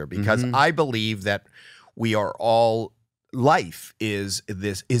culture, because I believe that we are all, life is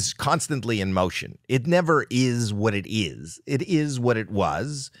constantly in motion. It never is what it is. It is what it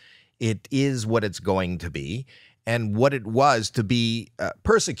was. It is what it's going to be. And what it was to be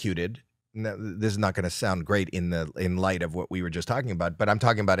persecuted. Now, this is not going to sound great in light of what we were just talking about, but I'm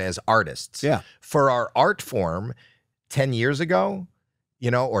talking about as artists. Yeah. For our art form 10 years ago,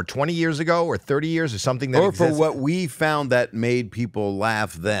 you know, or 20 years ago, or 30 years, or something that or exists. for what we found that made people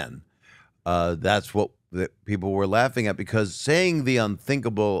laugh then. That's what people were laughing at, because saying the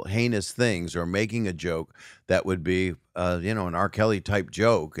unthinkable, heinous things, or making a joke that would be, you know, an R. Kelly type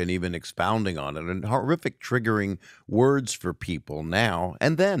joke, and even expounding on it, and horrific triggering words for people now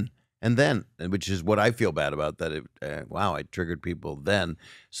and then, which is what I feel bad about, that wow, I triggered people then.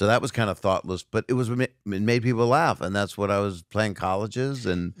 So that was kind of thoughtless, but it made people laugh, and that's what I was playing colleges.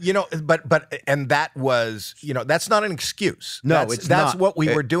 And you know, and that was, you know, that's not an excuse. No, that's not. what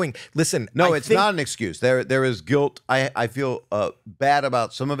we were doing. Listen, no, it's not an excuse. There is guilt. I feel bad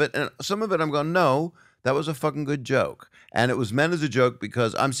about some of it, and some of it I'm going, no, that was a fucking good joke. And it was meant as a joke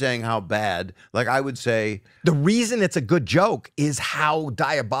because I'm saying how bad, like I would say. The reason it's a good joke is how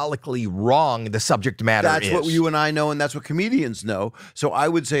diabolically wrong the subject matter is. That's what you and I know, and that's what comedians know. So I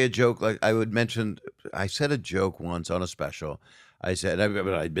would say a joke, like I said a joke once on a special. I said,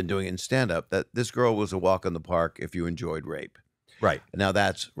 I'd been doing it in stand-up, that this girl was a walk in the park if you enjoyed rape. Right. Now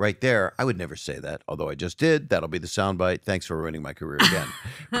that's right there. I would never say that, although I just did. That'll be the soundbite. Thanks for ruining my career again.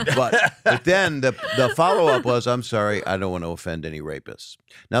 but then the follow-up was, I'm sorry, I don't want to offend any rapists.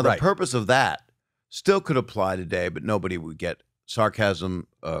 Now the purpose of that still could apply today, but nobody would get sarcasm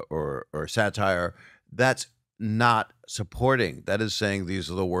or satire. That's not supporting. That is saying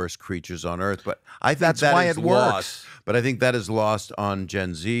these are the worst creatures on earth. But I think that's why it works. Lost. But I think that is lost on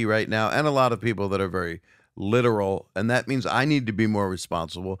Gen Z right now, and a lot of people that are very literal, and that means I need to be more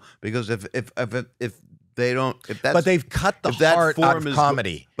responsible, because if they don't, if that's, but they've cut the heart out of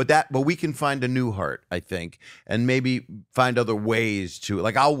comedy. But we can find a new heart, I think, and maybe find other ways to,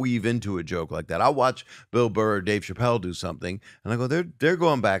 like, I'll weave into a joke like that. I'll watch Bill Burr or Dave Chappelle do something, and I go, they're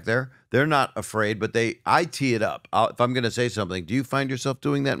going back there. They're not afraid, but I tee it up. If I'm going to say something, do you find yourself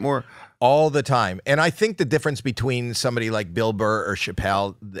doing that more? All the time. And I think the difference between somebody like Bill Burr or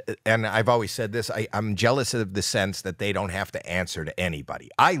Chappelle, and I've always said this, I'm jealous of the sense that they don't have to answer to anybody.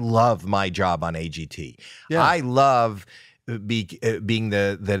 I love my job on AGT. Yeah. I love being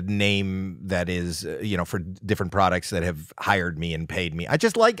the name that is, you know, for different products that have hired me and paid me. I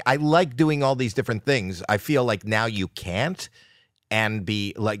like doing all these different things. I feel like now you can't and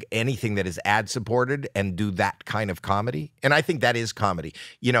be like anything that is ad supported and do that kind of comedy. And I think that is comedy.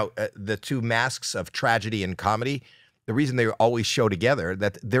 You know, the two masks of tragedy and comedy, the reason they always show together,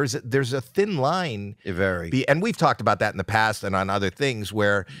 that there's a thin line. Very. And we've talked about that in the past and on other things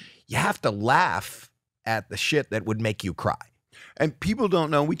where, you have to laugh at the shit that would make you cry. And people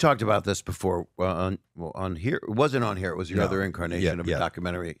don't know. We talked about this before on here. It wasn't on here. It was your other incarnation of a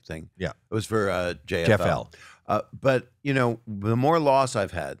documentary thing. Yeah. It was for JFL. But, you know, the more loss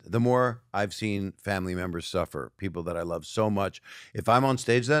I've had, the more I've seen family members suffer, people that I love so much. If I'm on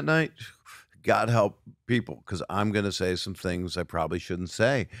stage that night, God help people, because I'm going to say some things I probably shouldn't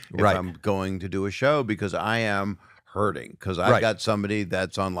say if I'm going to do a show, because I am hurting, because I've got somebody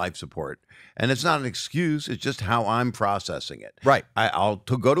that's on life support. And it's not an excuse. It's just how I'm processing it. Right. I'll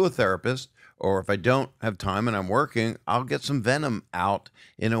go to a therapist, or if I don't have time and I'm working, I'll get some venom out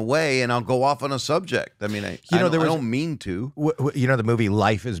in a way, and I'll go off on a subject. I mean, I don't mean to. You know the movie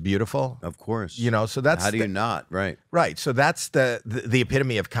Life is Beautiful? Of course. You know, so that's... How do you not? Right. Right. So that's the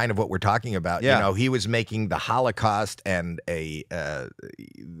epitome of kind of what we're talking about. Yeah. You know, he was making the Holocaust and the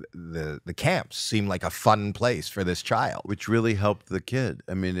camps seem like a fun place for this child. Which really helped the kid.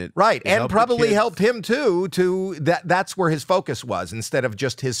 I mean, it and probably helped him too, that's where his focus was. Instead of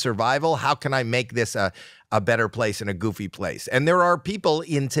just his survival, how can I make this a better place and a goofy place? And there are people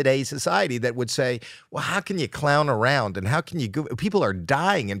in today's society that would say, well, how can you clown around and how can you people are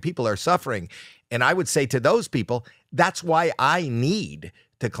dying and people are suffering. And I would say to those people, that's why I need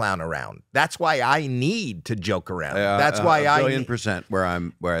to clown around. That's why I need to joke around. That's why I 1,000,000% where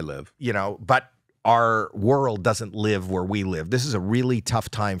I live. You know, but our world doesn't live where we live. This is a really tough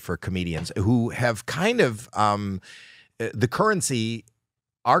time for comedians who have kind of our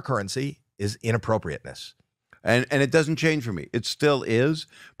currency is inappropriateness. And it doesn't change for me. It still is,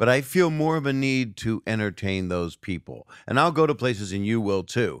 but I feel more of a need to entertain those people. And I'll go to places, and you will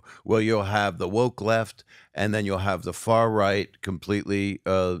too, where you'll have the woke left, and then you'll have the far right, completely,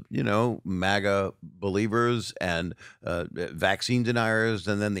 MAGA believers and vaccine deniers,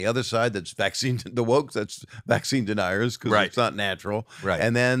 and then the other side that's the woke, that's vaccine deniers because it's not natural. Right.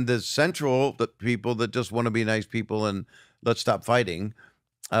 And then the central, the people that just want to be nice people and let's stop fighting.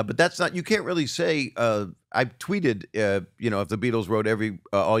 But that's not, you can't really say, I tweeted, if the Beatles wrote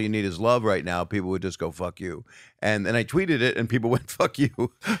All You Need Is Love right now, people would just go, fuck you. And then I tweeted it and people went, fuck you.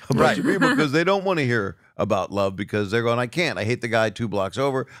 A bunch of people, because they don't want to hear about love, because they're going, I can't. I hate the guy 2 blocks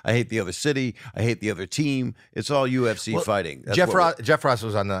over. I hate the other city. I hate the other team. It's all UFC fighting. That's Jeff Ross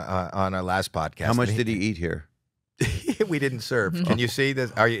was on our last podcast. How much did he eat here? We didn't serve. Can you see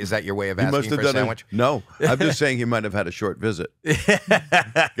this? Is that your way of asking for a sandwich? No, I'm just saying he might have had a short visit.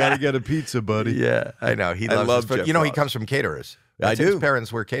 Got to get a pizza, buddy. Yeah, I know. He loves Jeff Ross. He comes from caterers. I do. His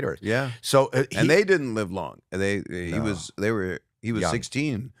parents were caterers. Yeah. So and they didn't live long. He was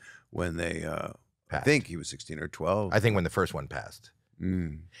 16 when they I think he was 16 or 12. I think when the first one passed.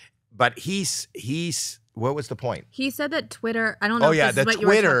 But he's what was the point? He said that Twitter, I don't know if this is what you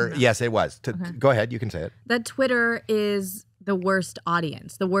were talking about. Yes, it was. Go ahead, you can say it. That Twitter is the worst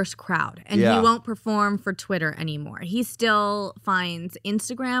audience, the worst crowd, and he won't perform for Twitter anymore. He still finds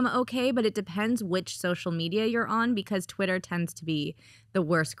Instagram okay, but it depends which social media you're on, because Twitter tends to be the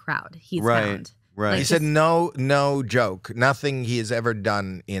worst crowd he's found. Right. He said no joke. Nothing he has ever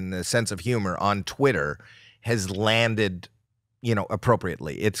done in the sense of humor on Twitter has landed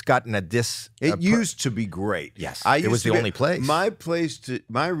appropriately. It's gotten a It used to be great. Yes, it was the only place.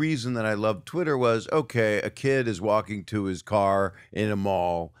 My reason that I loved Twitter was, okay, a kid is walking to his car in a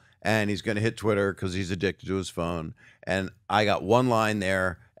mall, and he's going to hit Twitter because he's addicted to his phone. And I got one line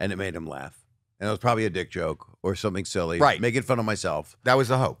there, and it made him laugh. And it was probably a dick joke or something silly, making fun of myself. That was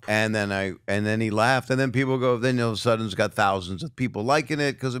the hope. And then he laughed, and then people go. Then all of a sudden, it's got thousands of people liking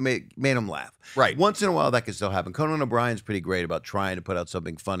it because it made him laugh. Right. Once in a while, that can still happen. Conan O'Brien's pretty great about trying to put out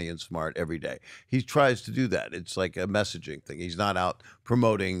something funny and smart every day. He tries to do that. It's like a messaging thing. He's not out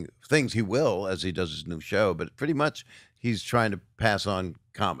promoting things. He will as he does his new show, but pretty much he's trying to pass on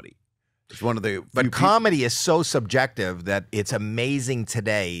comedy. It's one of the. But comedy is so subjective that it's amazing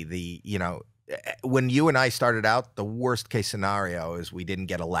today. When you and I started out, the worst case scenario is we didn't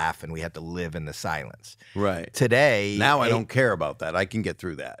get a laugh and we had to live in the silence. Right. Today. Now I don't care about that. I can get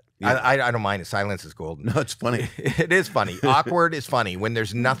through that. I don't mind. Silence is golden. No, it's funny. It is funny. Awkward is funny. When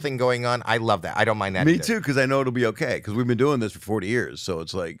there's nothing going on, I love that. I don't mind that Me either. too, because I know it'll be okay, because we've been doing this for 40 years. So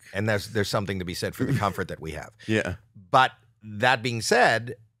it's like. And there's something to be said for the comfort that we have. Yeah. But that being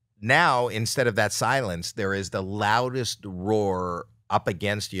said, now instead of that silence, there is the loudest roar up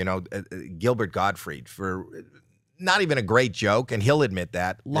against, Gilbert Gottfried, for not even a great joke, and he'll admit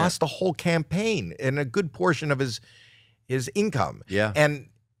that, lost the whole campaign and a good portion of his income. Yeah. And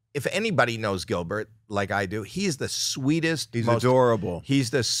if anybody knows Gilbert, like I do, he's the sweetest. He's adorable. He's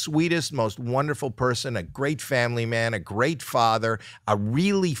the sweetest, most wonderful person, a great family man, a great father, a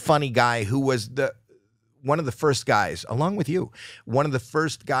really funny guy who was one of the first guys, along with you, one of the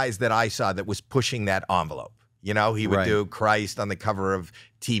first guys that I saw that was pushing that envelope. You know, he would Right. do Christ on the cover of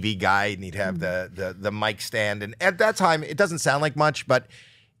TV Guide, and he'd have the mic stand. And at that time, it doesn't sound like much, but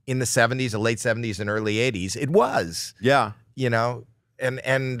in the 70s, the late 70s and early 80s, it was. Yeah. You know,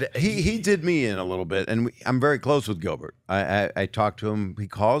 and He did me in a little bit, and I'm very close with Gilbert. I talk to him. He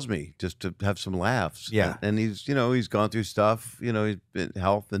calls me just to have some laughs. Yeah. and he's he's gone through stuff. He's been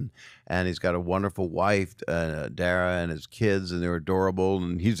health and he's got a wonderful wife, Dara, and his kids, and they're adorable.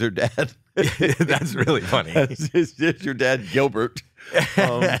 And he's their dad. That's really funny. It's your dad, Gilbert.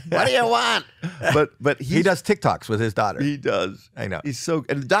 What do you want? But he does TikToks with his daughter. He does. I know. He's and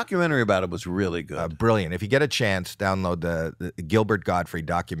the documentary about it was really good. Brilliant. If you get a chance, download the Gilbert Godfrey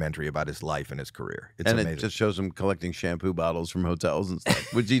documentary about his life and his career. It's amazing. It just shows him collecting shampoo bottles from hotels and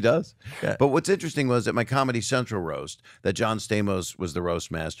stuff, which he does. Yeah. But what's interesting was at my Comedy Central roast that John Stamos was the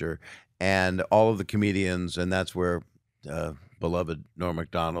roast master, and all of the comedians, and that's where beloved Norm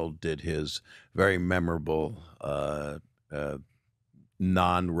Macdonald did his very memorable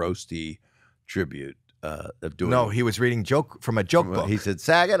non-roasty tribute of doing. No, he was reading joke from a joke book. He said,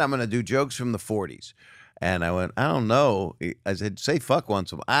 "Saget, I'm going to do jokes from the 40s." And I went, "I don't know." I said, "Say fuck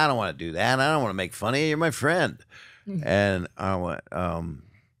once." I don't want to do that. I don't want to make fun of you. You're my friend. And I went,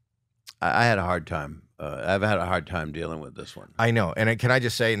 I had a hard time. I've had a hard time dealing with this one. I know. And can I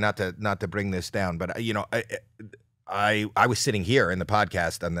just say, not to bring this down, but I was sitting here in the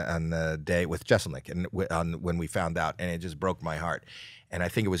podcast on the day with Jackelyn and when we found out, and it just broke my heart. And I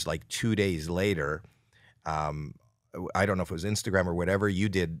think it was like 2 days later. I don't know if it was Instagram or whatever you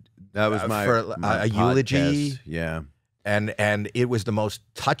did. That was my a eulogy. podcast. Yeah. And it was the most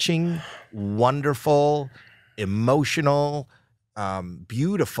touching, wonderful, emotional,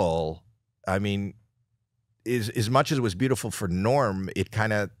 beautiful. I mean, as much as it was beautiful for Norm, it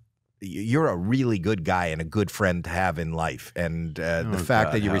kind of, you're a really good guy and a good friend to have in life. And the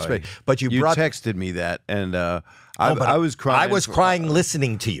fact that you respect, but you texted me that, and I was crying. I was crying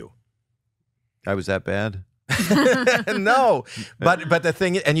listening to you. I was that bad? No, but the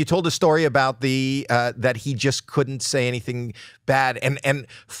thing, and you told a story about the that he just couldn't say anything bad, and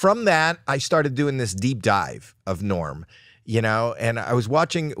from that I started doing this deep dive of Norm, and I was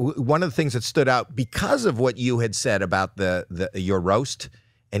watching. One of the things that stood out because of what you had said about your roast,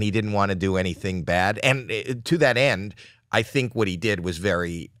 and he didn't want to do anything bad, and to that end, I think what he did was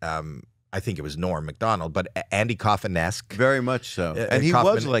very. I think it was Norm Macdonald, but Andy Kaufman-esque. Very much so. And he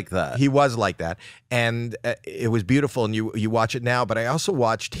Kaufman, was like that. He was like that. And it was beautiful, and you watch it now, but I also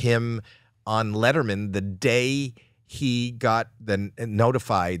watched him on Letterman the day he got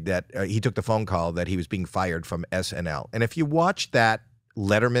notified that he took the phone call that he was being fired from SNL. And if you watch that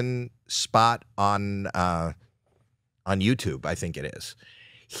Letterman spot on YouTube, I think it is,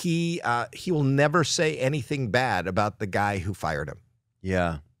 he will never say anything bad about the guy who fired him.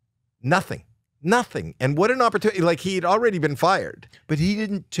 Yeah. Nothing. And what an opportunity. Like, he had already been fired. But he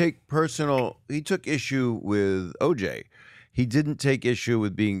didn't take he took issue with OJ. He didn't take issue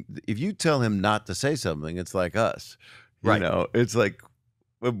with if you tell him not to say something, it's like us. Right. It's like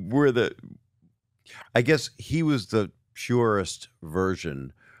I guess he was the purest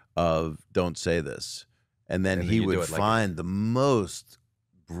version of don't say this. And then he would find the most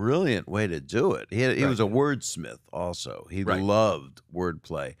brilliant way to do it. He was a wordsmith also. He loved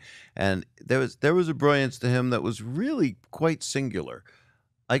wordplay. And there was a brilliance to him that was really quite singular.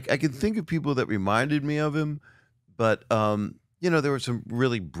 I can think of people that reminded me of him, but there were some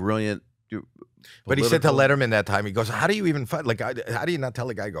really brilliant But he said to Letterman that time, he goes, how do you even how do you not tell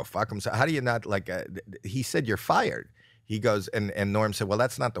a guy go fuck himself? How do you not he said you're fired. He goes, and Norm said, well,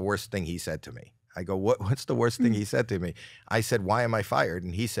 that's not the worst thing he said to me. I go, what's the worst thing he said to me? I said, why am I fired?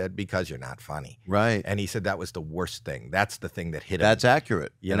 And he said, because you're not funny. Right. And he said that was the worst thing. That's the thing that hit him. That's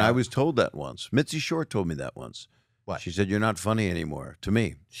accurate. And I was told that once. Mitzi Shore told me that once. What? She said, you're not funny anymore, to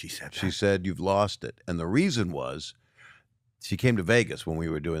me. She said that. She said, you've lost it. And the reason was, she came to Vegas when we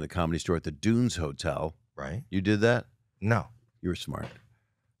were doing the Comedy Store at the Dunes Hotel. Right. You did that? No. You were smart.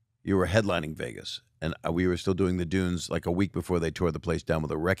 You were headlining Vegas. And we were still doing the Dunes like a week before they tore the place down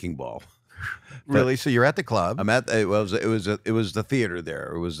with a wrecking ball. Really? So you're at the club? I'm at it was the theater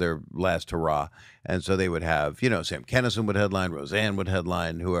there. It was their last hurrah, and so they would have Sam Kinison would headline, Roseanne would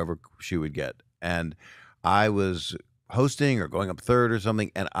headline, whoever she would get, and I was hosting or going up third or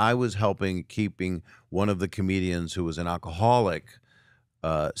something, and I was keeping one of the comedians who was an alcoholic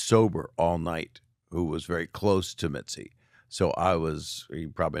sober all night, who was very close to Mitzi. So you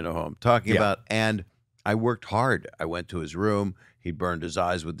probably know who I'm talking about, and I worked hard. I went to his room. He burned his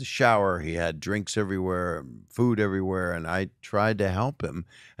eyes with the shower. He had drinks everywhere, food everywhere, and I tried to help him.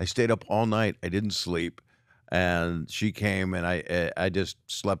 I stayed up all night. I didn't sleep. and she came, and I just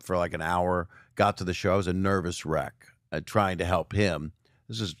slept for like an hour. Got to the show. I was a nervous wreck, trying to help him.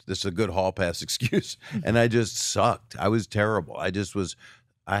 This is a good hall pass excuse, and I just sucked. I was terrible.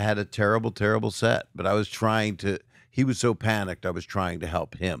 I had a terrible set, but I was trying to. He was so panicked. I was trying to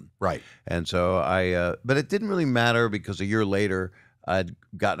help him. Right. And so but it didn't really matter because a year later I'd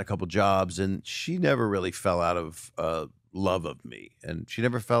gotten a couple jobs, and she never really fell out of love of me, and she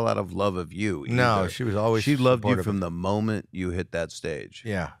never fell out of love of you either. No, she was always She loved you supportive. from the moment you hit that stage.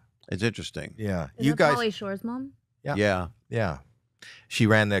 Yeah. It's interesting. Yeah. Is You it guys. Pauly Shore's mom? Yeah. Yeah. Yeah. She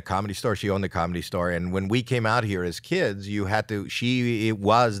ran the Comedy Store. She owned the Comedy Store. And when we came out here as kids, it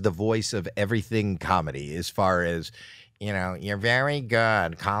was the voice of everything comedy, as far as, you're very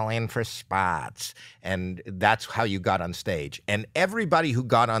good, call in for spots. And that's how you got on stage. And everybody who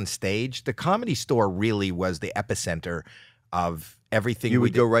got on stage, the Comedy Store really was the epicenter of everything. You we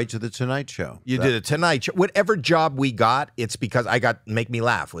would go right to the Tonight Show. You did a Tonight Show. Whatever job we got, it's because I got Make Me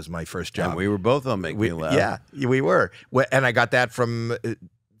Laugh was my first job. And we were both on Make Me Laugh. Yeah, we were. And I got that from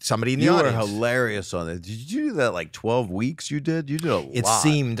somebody in the You were audience. hilarious on it. Did you do that like 12 weeks? You did a lot. It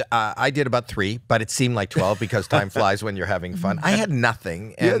seemed, I did about 3, but it seemed like 12 because time flies when you're having fun. I had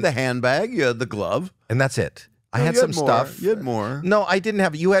nothing. You had the handbag, you had the glove. And that's it. I No, had you some more. stuff. You had more. No, I didn't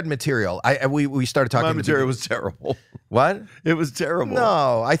have. You had material. We started talking. My material was terrible. What? It was terrible.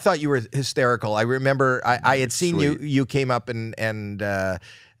 No, I thought you were hysterical. I remember I had seen you. Sweet. You came up and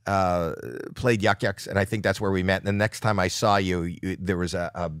played Yuck Yucks, and I think that's where we met. And the next time I saw you, there was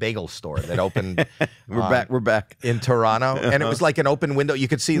a bagel store that opened. We're back in Toronto, and it was like an open window. You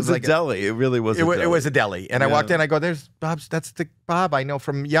could see It was like a deli. It really was. It was a deli, and I walked in. I go, "There's Bob's. That's the Bob I know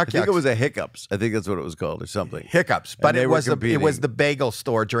from Yuck Yucks." I think it was a Hiccups. I think that's what it was called, or something. Hiccups, but they it were was competing. it was the bagel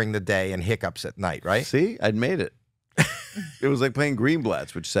store during the day and Hiccups at night, right? See, I'd made it. It was like playing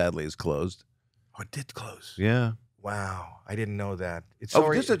Greenblatt's, which sadly is closed. Oh, it did close. Yeah. Wow, I didn't know that. It's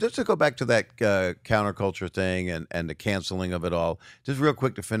Just to go back to that counterculture thing and the canceling of it all, just real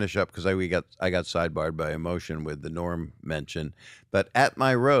quick to finish up, because I got sidebarred by emotion with the Norm mention. But at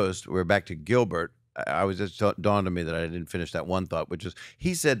my roast, we're back to Gilbert. I was just dawned on me that I didn't finish that one thought, which is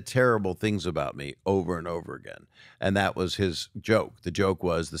he said terrible things about me over and over again, and that was his joke. The joke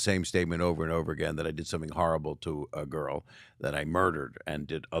was the same statement over and over again, that I did something horrible to a girl, that I murdered and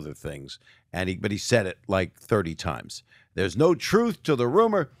did other things, but he said it like 30 times. There's no truth to the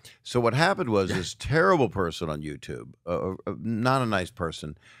rumor. So what happened was this terrible person on YouTube, not a nice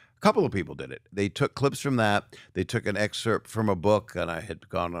person. A couple of people did it. They took clips from that. They took an excerpt from a book, and I had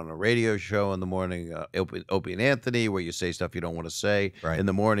gone on a radio show in the morning, Opie and Anthony, where you say stuff you don't want to say in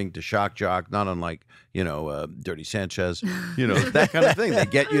the morning to shock jock, not unlike, Dirty Sanchez, that kind of thing. They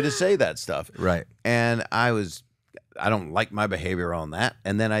get you to say that stuff. Right. And I don't like my behavior on that.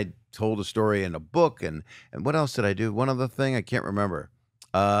 And then I told a story in a book, and what else did I do? One other thing, I can't remember.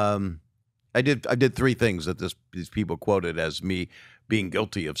 I did 3 things that these people quoted as me being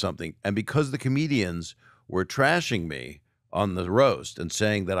guilty of something. And because the comedians were trashing me on the roast and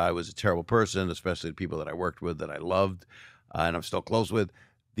saying that I was a terrible person, especially the people that I worked with that I loved and I'm still close with,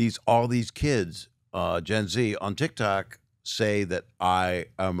 all these kids, Gen Z on TikTok, say that I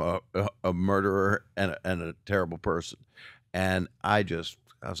am a murderer and a terrible person. And I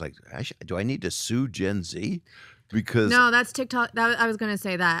was like, do I need to sue Gen Z? Because No, that's TikTok. I was going to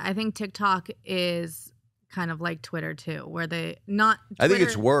say that. I think TikTok is kind of like Twitter too, where they not. I think Twitter-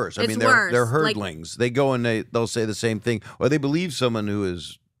 it's worse. I it's mean, worse. they're Like- herdlings. They go and they'll say the same thing, or they believe someone who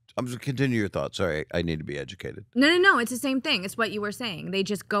is. I'm just continue your thoughts. Sorry, I need to be educated. No. It's the same thing. It's what you were saying. They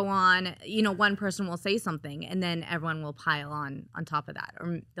just go on. One person will say something, and then everyone will pile on top of that,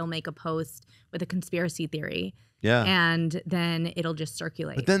 or they'll make a post with a conspiracy theory. Yeah. And then it'll just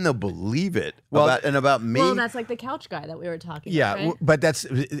circulate. But then they'll believe it. Well, about me. Well, that's like the couch guy that we were talking Yeah, about. Right? but that's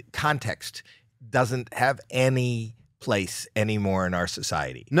context doesn't have any place anymore in our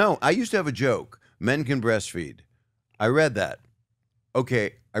society. No, I used to have a joke. Men can breastfeed. I read that.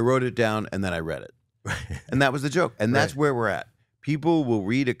 Okay, I wrote it down and then I read it. And that was the joke. And that's where we're at. People will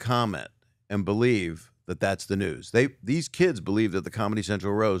read a comment and believe that that's the news. These kids believe that the Comedy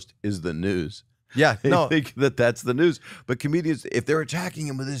Central roast is the news. Yeah, They no. think that that's the news. But comedians, if they're attacking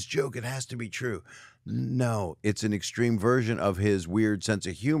him with this joke, it has to be true. No, it's an extreme version of his weird sense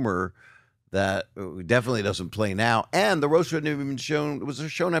of humor that definitely doesn't play now. And the roast shouldn't have even been shown. It was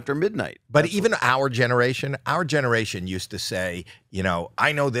shown after midnight. But even our generation used to say,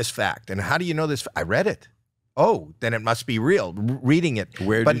 I know this fact. And how do you know this? I read it. Oh, then it must be real. Reading it.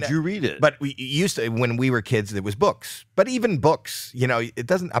 Where did you read it? But we used to, when we were kids, it was books. But even books,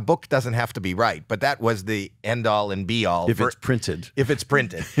 a book doesn't have to be right. But that was the end all and be all. If it's printed. If it's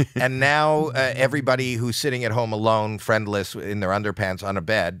printed. And now everybody who's sitting at home alone, friendless, in their underpants on a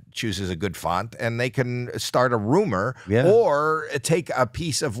bed, chooses a good font, and they can start a rumor or take a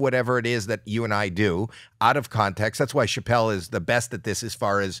piece of whatever it is that you and I do out of context. That's why Chappelle is the best at this, as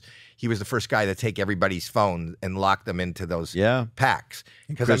far as he was the first guy to take everybody's phone and lock them into those packs.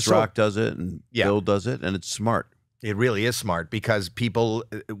 Because Chris Rock does it, and Bill does it, and it's smart. It really is smart, because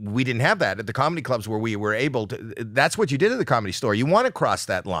we didn't have that at the comedy clubs where we were able to. That's what you did at the Comedy Store. You want to cross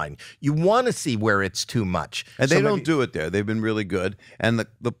that line. You want to see where it's too much. And they don't do it there. They've been really good. And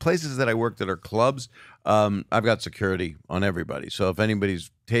the places that I work that are clubs, I've got security on everybody. So if anybody's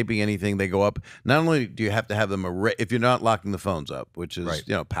taping anything, they go up. Not only do you have to have them, if you're not locking the phones up, which is,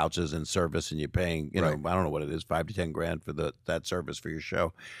 pouches and service, and you're paying, I don't know what it is, $5 to $10 grand for that service for your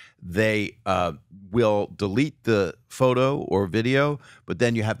show. They will delete the photo or video, but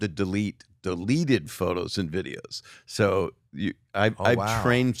then you have to delete deleted photos and videos. So I've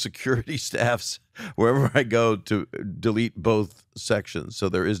trained security staffs wherever I go to delete both sections, so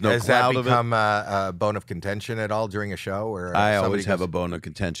there is no cloud of it. Has that become a bone of contention at all during a show? Or I always have a bone of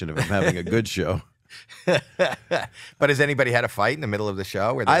contention if I'm having a good show. But has anybody had a fight in the middle of the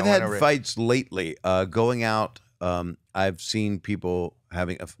show? Where I've had fights lately. Going out, I've seen people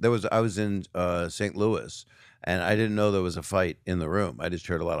having. I was in St. Louis, and I didn't know there was a fight in the room. I just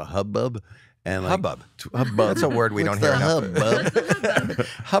heard a lot of hubbub. And hubbub. Hubbub. That's a word we don't hear enough.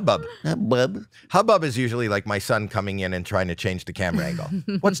 Hubbub. Hubbub. Hubbub is usually like my son coming in and trying to change the camera angle.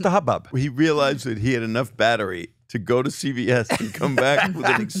 What's the hubbub? He realized that he had enough battery to go to CVS and come back with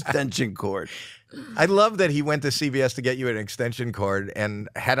an extension cord. I love that he went to CVS to get you an extension cord. And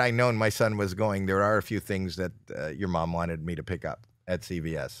had I known my son was going, there are a few things that your mom wanted me to pick up at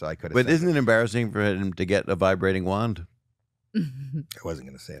CVS. So I could have. But isn't it embarrassing for him to get a vibrating wand? I wasn't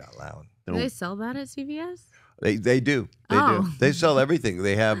going to say it out loud. Do they sell that at CVS? They do. They do. They sell everything.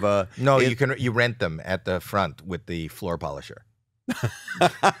 They have no. You rent them at the front with the floor polisher.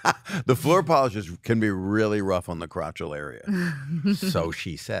 The floor polishers can be really rough on the crotchal area. So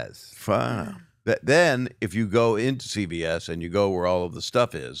she says. Fine. Then if you go into CVS and you go where all of the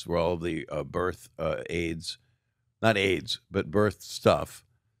stuff is, where all of the birth aids, not AIDS, but birth stuff.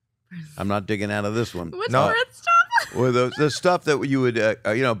 I'm not digging out of this one. What's birth stuff? Or the stuff that you would,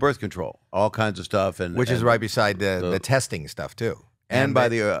 birth control, all kinds of stuff, which is right beside the testing stuff too, and by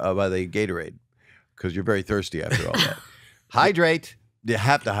the Gatorade, because you're very thirsty after all that. Hydrate. You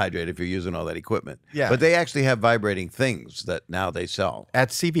have to hydrate if you're using all that equipment. Yeah, but they actually have vibrating things that now they sell at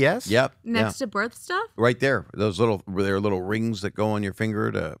CVS. Yep, next to birth stuff. Right there, they're little rings that go on your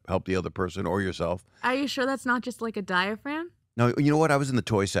finger to help the other person or yourself. Are you sure that's not just like a diaphragm? No, you know what? I was in the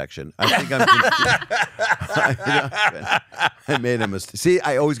toy section. I think I made a mistake. See,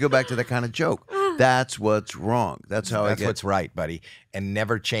 I always go back to that kind of joke. That's what's wrong. That's what's right, buddy. And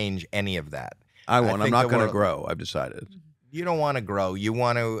never change any of that. I won't. I'm not going to grow. I've decided. You don't want to grow. You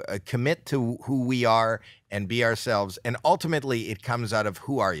want to commit to who we are and be ourselves. And ultimately, it comes out of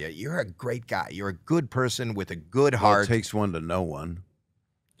who are you? You're a great guy. You're a good person with a good heart. It takes one to know one.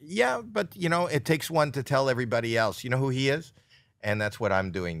 Yeah, but, it takes one to tell everybody else. You know who he is? And that's what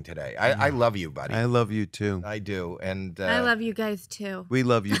I'm doing today. I love you, buddy. I love you, too. I do. And I love you guys, too. We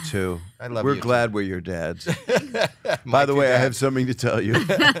love you, too. I love We're you, glad too. we're your dads. By the way, I have something to tell you.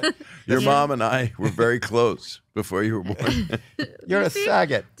 Your mom and I were very close before you were born. You're a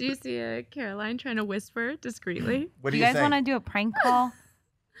Saget. Do you see Caroline trying to whisper discreetly? What do you guys want to do a prank call?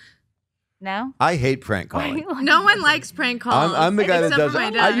 No? I hate prank calling. No one likes prank calls. I'm the guy that does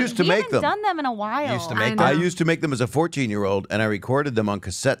it. I used to make them. I haven't done them in a while. I used to make them as a 14-year-old, and I recorded them on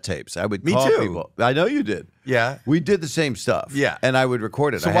cassette tapes. I would call people. I know you did. Yeah. We did the same stuff. Yeah. And I would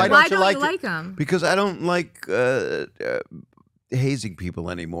record it. So why don't you like them? Because I don't like hazing people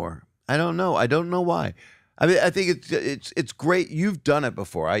anymore. I don't know. I don't know why. I mean, I think it's great. You've done it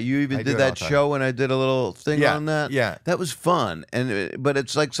before. You even did that show, and I did a little thing on that. Yeah, that was fun. But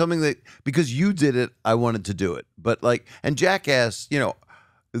it's like something that because you did it, I wanted to do it. But and Jackass,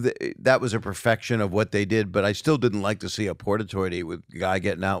 that was a perfection of what they did. But I still didn't like to see a porta-potty with a guy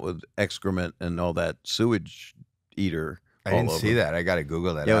getting out with excrement and all that sewage eater. I didn't see that. I got to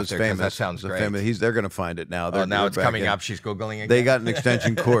Google that. Yeah, it was famous. That sounds great. They're going to find it now. Now it's coming up. She's Googling again. They got an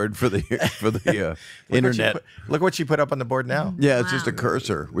extension cord for the internet. Look what she put up on the board now. Yeah, it's just a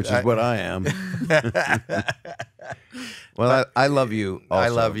cursor, which is what I am. Well, I love you also. I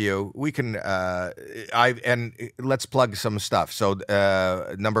love you. We can, and let's plug some stuff. So,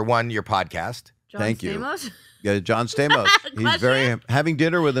 number one, your podcast. John Thank you. Stamos? Yeah, John Stamos. He's very having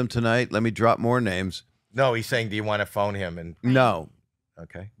dinner with him tonight. Let me drop more names. No, he's saying, do you want to phone him? And No,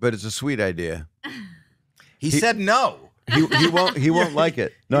 okay, but it's a sweet idea. he said no. He won't like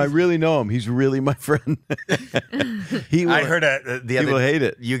it. No, I really know him. He's really my friend. I heard the other. He will hate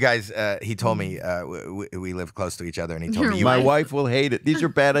it. You guys. He told me we live close to each other, and he told me My wife will hate it. These are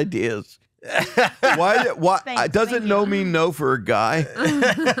bad ideas. Why? Thanks, Doesn't thank no you. mean no for a guy?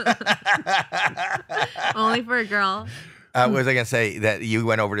 Only for a girl. What was I gonna say? That you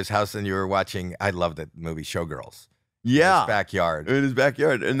went over to his house and you were watching. I love that movie, Showgirls. Yeah, His backyard. in his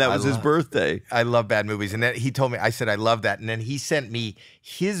backyard, and that was his birthday. I love bad movies, and then he told me. I said I love that, and then he sent me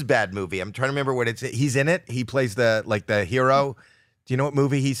his bad movie. I'm trying to remember what it's. He's in it. He plays the hero. Do you know what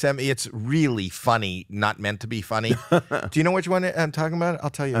movie he sent me? It's really funny, not meant to be funny. Do you know which one I'm talking about?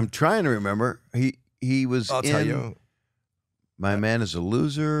 I'll tell you. I'm trying to remember. He was. I'll tell you. My man is a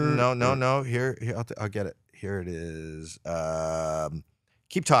loser. No. Here I'll get it. Here it is.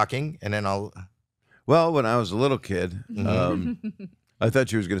 Keep talking, and then I'll. Well, when I was a little kid, I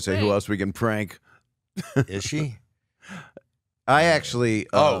thought you was going to say who else we can prank. Is she? I actually.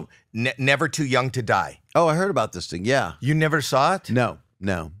 Never Too Young to Die. Oh, I heard about this thing. Yeah. You never saw it? No.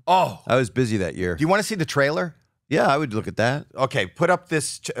 Oh, I was busy that year. do you want to see the trailer? Yeah, I would look at that. Okay, put up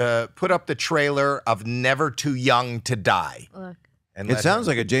the trailer of Never Too Young to Die. Look. And It sounds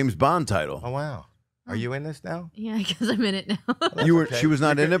like a James Bond title. Oh wow, are you in this now? Yeah, I guess I'm in it now. You were. okay. She was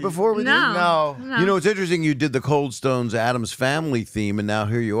not in it before with you. No. You know, it's interesting. You did the Cold Stones Adams Family theme, and now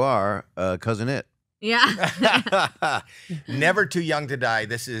here you are, cousin it. Yeah. Never Too Young to Die.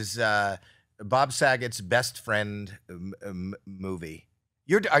 This is Bob Saget's best friend movie.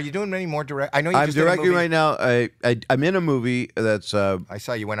 Are you doing any more direct? I know I'm just did a directing movie. right now. I'm in a movie that's. I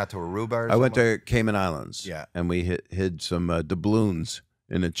saw you went out to Aruba. Or I went somewhere. to Cayman Islands. Yeah. and we hid some doubloons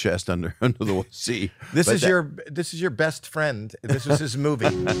in a chest under the sea. This But is your best friend. This was his movie.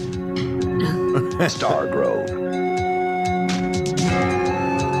 Stargrove.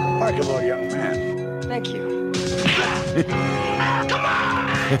 Remarkable young man. Thank you.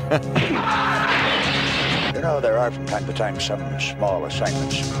 You know, there are from time to time some small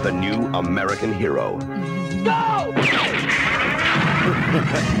assignments. The new American hero.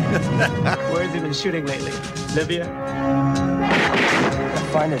 Where have you been shooting lately? Libya? The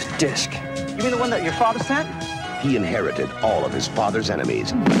finest disc. You mean the one that your father sent? He inherited all of his father's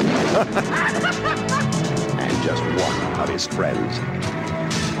enemies. And just one of his friends.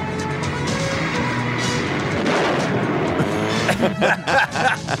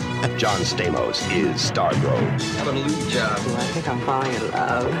 John Stamos is Stargrove. Having a lewd job. I think I'm falling in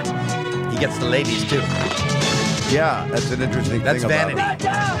love. He gets the ladies too. Yeah, that's an interesting That's thing vanity. about it.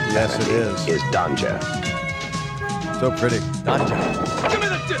 Yes, it is. Is Danja. So pretty. Danja. Give me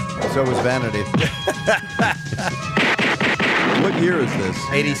the disc! So was Vanity. What year is this?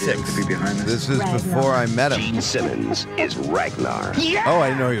 86. Be behind this. This is before I met him. Gene Simmons is Ragnar. Oh, I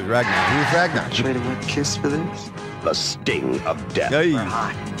didn't know he was Ragnar. Who's Ragnar? Trade a wet kiss for this? The sting of death. Hey,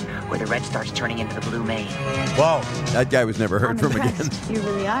 Hot, where the red starts turning into the blue main. Whoa. that guy was never heard from again. You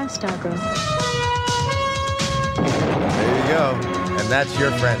really are Stargrove. There you go. And that's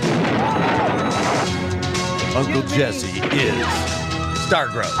your friend, Uncle Jesse is.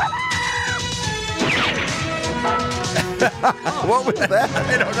 Stargrove. What was that?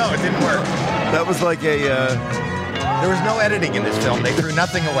 I don't know. It didn't work. That was like a. There was no editing in this film. They threw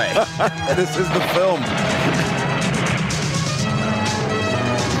nothing away. This is the film.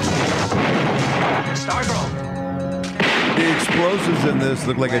 Stargrove! The explosives in this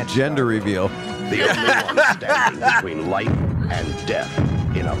look like a gender reveal. The only one standing between life and death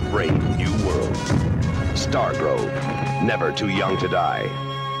in a brave new world. Stargrove, never too young to die.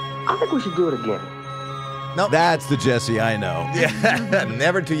 I think we should do it again. That's the Jesse I know. Yeah.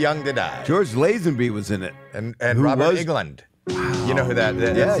 Never Too Young to Die. George Lazenby was in it. And Who Robert was- Englund. You know who that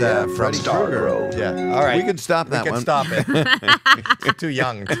is? Yeah, from Freddy Stargrove. Yeah. All right. We can stop that We can one. stop it. You're too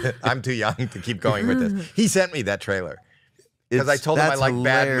young. I'm too young to keep going with this. He sent me that trailer. Because I told him I That's like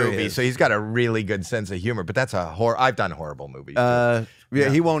bad hilarious. movies, so he's got a really good sense of humor. But that's I've done horrible movies. Yeah,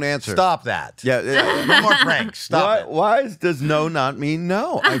 he won't answer. Stop that. Yeah. No more pranks. Stop it. Why does no not mean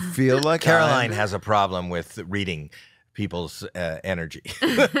no? I feel like Caroline has a problem with reading people's energy.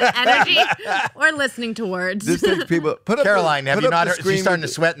 Energy or listening to words. This takes people. Put up Caroline, have put you up not the heard? screen She's starting to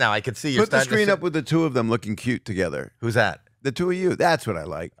with- sweat now. I can see you're Put the starting to screen sweat. up with the two of them looking cute together. Who's that? The two of you. That's what I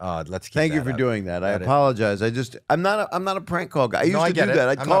like. Let's keep Thank you that for up. doing that. I Got it. apologize. I'm not a prank call guy. I used to do that.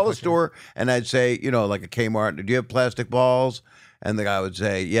 I'd I'm call not a store and I'd say, like a Kmart, do you have plastic balls? And the guy would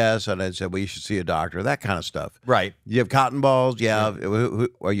say, yes. And I'd say, well, you should see a doctor, that kind of stuff. Right. You have cotton balls? Yeah.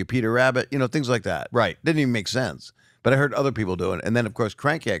 Are you Peter Rabbit? Things like that. Right. Didn't even make sense. But I heard other people doing it. And then, of course,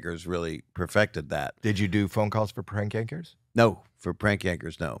 Crank Yankers really perfected that. Did you do phone calls for prank anchors? No. For prank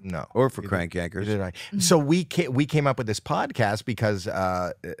yankers, no. No. Or for crank yankers. Did I? So we came up with this podcast because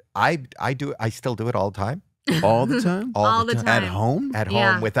I still do it all the time. All the time? All the time. At home? At home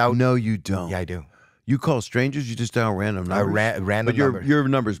Yeah. without. No, you don't. Yeah, I do. You call strangers, you just dial random numbers. Random but numbers. your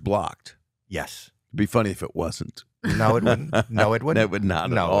number's blocked. Yes. It'd be funny if it wasn't. No, it wouldn't. No, it wouldn't. That would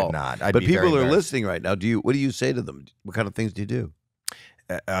not. No, at it all. would not. I'd but be people very are embarrassed. listening right now. What do you say to them? What kind of things do you do?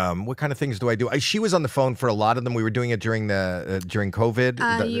 What kind of things do I do? She was on the phone for a lot of them. We were doing it during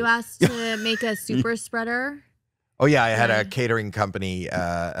COVID. You asked to make a super spreader. Oh yeah, I had a catering company.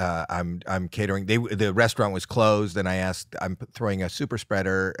 I'm catering. The restaurant was closed, and I asked. I'm throwing a super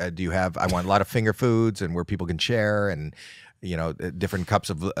spreader. Do you have? I want a lot of finger foods and where people can share, and different cups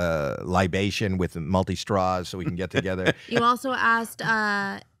of libation with multi straws, so we can get together. You also asked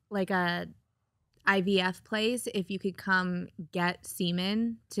like a IVF place if you could come get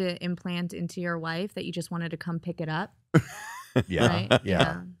semen to implant into your wife that you just wanted to come pick it up. Yeah, Right?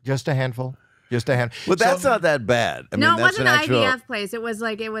 yeah, just a handful. Just a hand. Well, that's not that bad. I No, mean, it that's wasn't an actual... IVF place. It was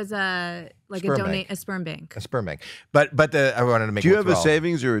a Sperm bank. a sperm bank. A sperm bank. But I wanted to make. Do you have a withdrawal.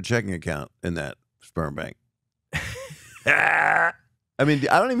 savings or a checking account in that sperm bank? I mean,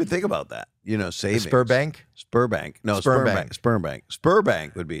 I don't even think about that. Savings. Spur bank? Spur bank. No, Sperm sperm bank. bank. Sperm bank. Spur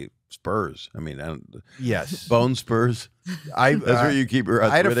bank would be spurs. I mean, Yes. bone spurs. That's where you keep your I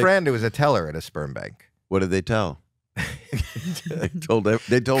had a arthritic. friend who was a teller at a sperm bank. What did they tell? They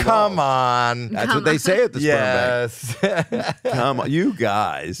told Come all. on. That's what they say at the sperm bank. Yes. Come on, you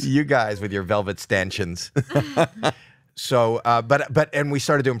guys. You guys with your velvet stanchions. So, and we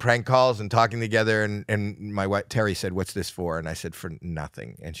started doing prank calls and talking together. And my wife, Terry, said, "What's this for?" And I said, "For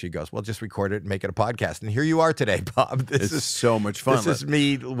nothing." And she goes, "Well, just record it and make it a podcast." And here you are today, Bob. This It's so much fun. This is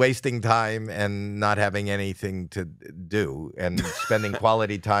me wasting time and not having anything to do and spending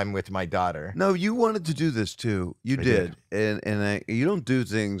quality time with my daughter. No, you wanted to do this too. You did. And you don't do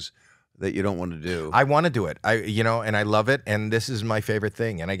things that you don't want to do. I want to do it. And I love it. And this is my favorite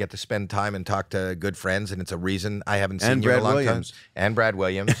thing. And I get to spend time and talk to good friends. And it's a reason I haven't seen And you in a Brad long Williams. time. And Brad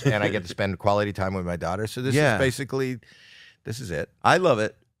Williams. And I get to spend quality time with my daughter. So this is basically, this is it. I love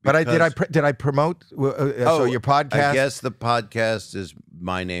it. But because- did I promote? So your podcast? I guess the podcast is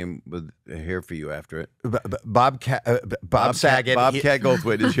my name with here for you after it. Bob Saget. Bobcat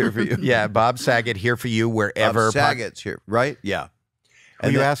Goldthwait is here for you. Yeah, Bob Saget here for you wherever. Bob Saget's here, right? Yeah. Who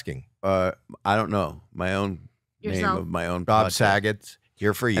are you asking? I don't know. My own name Yourself. of my own Bob podcast. Saget's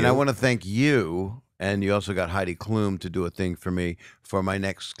here for you. And I want to thank you. And you also got Heidi Klum to do a thing for me for my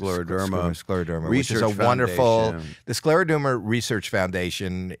next scleroderma which is a research wonderful. foundation. The Scleroderma Research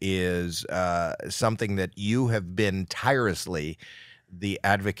Foundation is something that you have been tirelessly the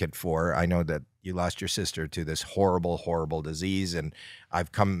advocate for. I know that you lost your sister to this horrible, horrible disease, and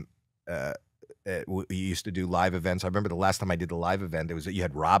I've come. We used to do live events. I remember the last time I did the live event, it was you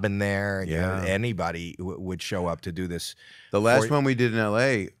had Robin there. And anybody would show up to do this. The last one we did in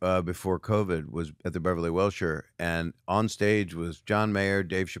L.A. Before COVID was at the Beverly Wilshire, and on stage was John Mayer,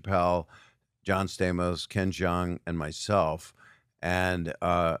 Dave Chappelle, John Stamos, Ken Jeong, and myself. And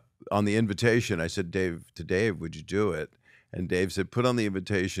on the invitation, I said, Dave, would you do it? And Dave said, put on the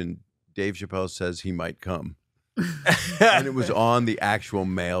invitation, Dave Chappelle says he might come. And it was on the actual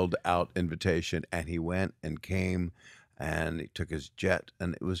mailed out invitation, and he went and came, and he took his jet,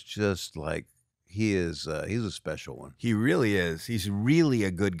 and it was just like he's a special one. He really is. He's really a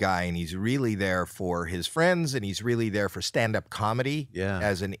good guy, and he's really there for his friends, and he's really there for stand-up comedy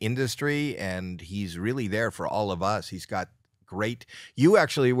as an industry, and he's really there for all of us. He's got great. You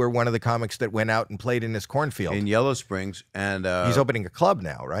actually were one of the comics that went out and played in his cornfield in Yellow Springs, and he's opening a club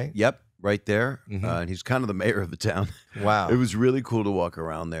now, right? Yep. Right there, and he's kind of the mayor of the town. Wow. It was really cool to walk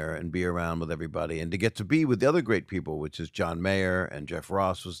around there and be around with everybody and to get to be with the other great people, which is John Mayer, and Jeff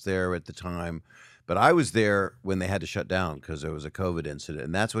Ross was there at the time. But I was there when they had to shut down because there was a COVID incident,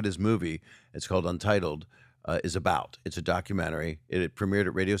 and that's what his movie, it's called Untitled, is about. It's a documentary. It premiered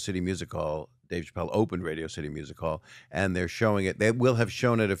at Radio City Music Hall. Dave Chappelle opened Radio City Music Hall, and they're showing it. They will have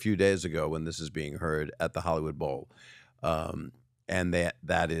shown it a few days ago when this is being heard at the Hollywood Bowl. And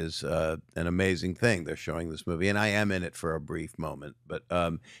that is an amazing thing. They're showing this movie, and I am in it for a brief moment. But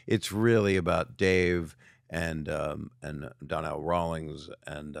it's really about Dave and Donnell Rawlings,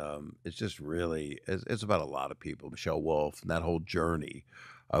 and it's just really it's about a lot of people. Michelle Wolf and that whole journey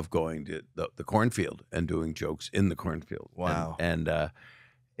of going to the cornfield and doing jokes in the cornfield. Wow. And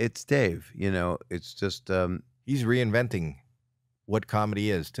it's Dave. It's just he's reinventing what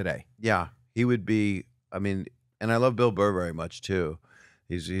comedy is today. Yeah, he would be. I mean, and I love Bill Burr very much too.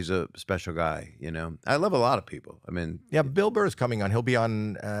 He's a special guy, I love a lot of people. I mean, yeah, Bill Burr is coming on. He'll be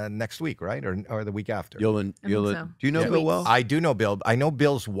on next week, right, or the week after. So. Do you know Bill well? I do know Bill. I know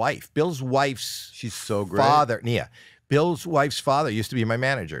Bill's wife. Bill's wife's she's so great. Father, yeah. Bill's wife's father used to be my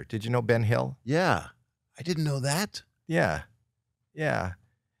manager. Did you know Ben Hill? Yeah, I didn't know that. Yeah,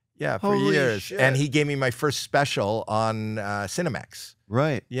 for Holy years. shit. And he gave me my first special on Cinemax.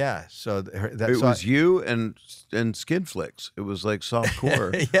 Right. Yeah. So it was you and Skinflix. It was like soft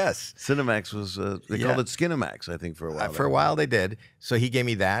core. Yes. Cinemax was they called it Skinemax, I think, for a while. For a while they did. So he gave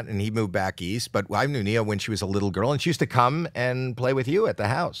me that, and he moved back east. But I knew Nia when she was a little girl, and she used to come and play with you at the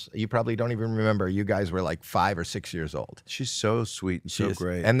house. You probably don't even remember. You guys were like 5 or 6 years old. She's so sweet and so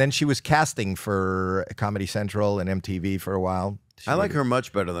great. And then she was casting for Comedy Central and MTV for a while. I like her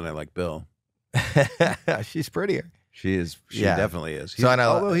much better than I like Bill. She's prettier. She is. She definitely is.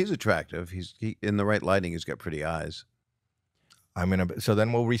 Although he's attractive, he in the right lighting, he's got pretty eyes. So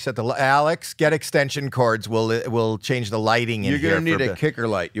then we'll reset the Alex. Get extension cords. We'll change the lighting. You're gonna need a kicker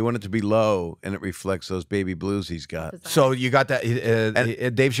light. You want it to be low, and it reflects those baby blues he's got. So you got that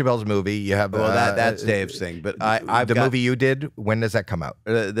Dave Chappelle's movie. You have that's Dave's thing. But I've the movie you did. When does that come out?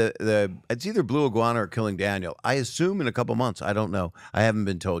 It's either Blue Iguana or Killing Daniel. I assume in a couple months. I don't know. I haven't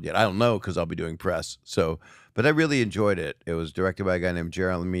been told yet. I don't know because I'll be doing press. But I really enjoyed it. It was directed by a guy named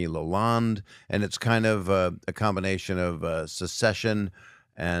Jeremy Lalonde, and it's kind of a combination of Secession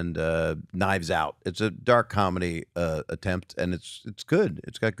and Knives Out. It's a dark comedy attempt, and it's good.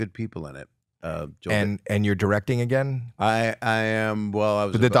 It's got good people in it. And you're directing again? I am. Well, I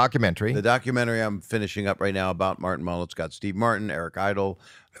was the documentary. The documentary I'm finishing up right now about Martin Mull. It's got Steve Martin, Eric Idle,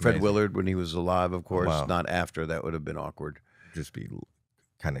 Fred Willard when he was alive, of course. Wow. Not after. That would have been awkward. Just be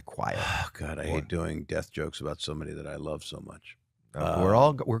kind of quiet. Oh God, I hate doing death jokes about somebody that I love so much.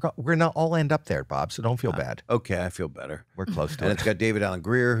 We're gonna all end up there, Bob. So don't feel bad. Okay, I feel better. We're close to and it. It's got David Allen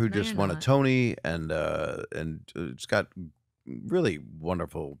Greer, who just won a Tony, and it's got really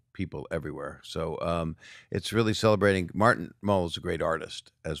wonderful people everywhere. So it's really celebrating. Martin Mull is a great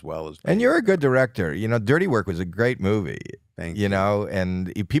artist as well as. And you're a good director. Dirty Work was a great movie. Thank you.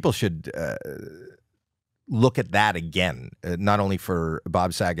 And people should. Look at that again, not only for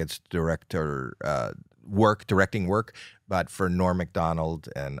Bob Saget's directing work, but for Norm Macdonald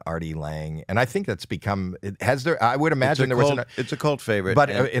and Artie Lang. And I think that's become, I would imagine it's a cult favorite. But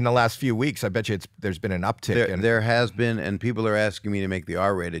in the last few weeks, I bet you there's been an uptick. There has been, and people are asking me to make the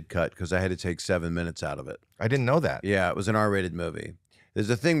R-rated cut because I had to take 7 minutes out of it. I didn't know that. Yeah, it was an R-rated movie. There's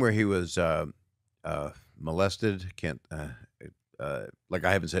a thing where he was molested, like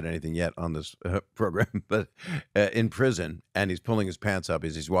I haven't said anything yet on this program, but in prison, and he's pulling his pants up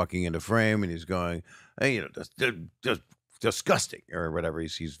as he's walking into frame, and he's going, just disgusting or whatever.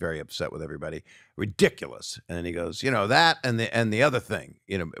 He's very upset with everybody, ridiculous. And he goes, that and the other thing,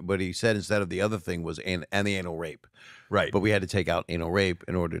 what he said instead of the other thing was and the anal rape. Right. But we had to take out anal rape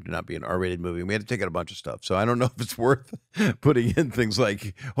in order to not be an R-rated movie. And we had to take out a bunch of stuff. So I don't know if it's worth putting in things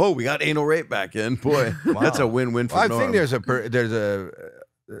like, oh, we got anal rape back in. Boy, that's a win-win for Norm. I think there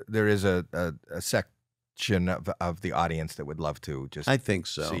is a section of the audience that would love to just I think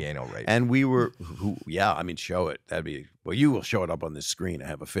so. see anal rape. And we were, show it. That'd be, you will show it up on this screen, I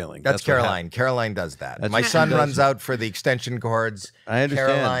have a feeling. That's Caroline. Caroline does that. My son runs out for the extension cords. I understand.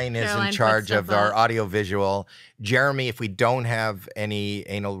 Caroline is in charge of our audio visual. Jeremy, if we don't have any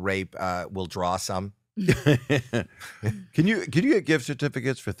anal rape, we'll draw some. Can you get gift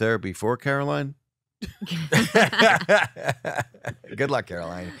certificates for therapy for Caroline? Good luck,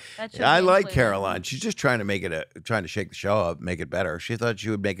 Caroline. I like Caroline. She's just trying to shake the show up, make it better. She thought she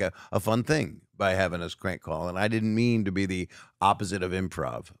would make a fun thing by having us crank call, and I didn't mean to be the opposite of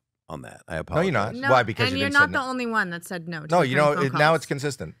improv on that. I apologize. No, you're not. No, Why? Because and you're not the only one that said no. No, now it's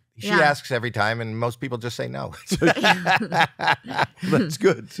consistent. She asks every time, and most people just say no. That's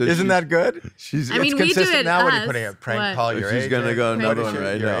good. So Isn't that good? We do it now. What are you putting a prank call your agent? She's going to go another one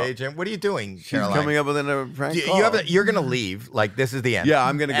right now. Agent. What are you doing, She's Caroline? coming up with a prank call. You're going to leave. Like, this is the end. Yeah,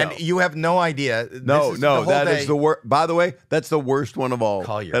 I'm going to go. And you have no idea. No, that is the worst. By the way, that's the worst one of all.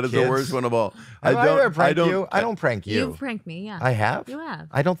 Call your That is kids. the worst one of all. I don't prank you. I don't prank you. You've pranked me, yeah. I have? You have.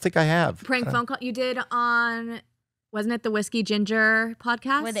 I don't think I have. Prank phone call you did on, wasn't it the Whiskey Ginger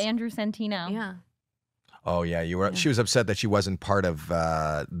podcast? With Andrew Santino. Yeah. Oh yeah, you were. She was upset that she wasn't part of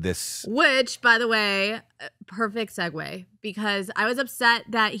this. Which, by the way, perfect segue, because I was upset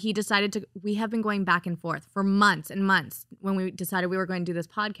that he decided to. We have been going back and forth for months and months when we decided we were going to do this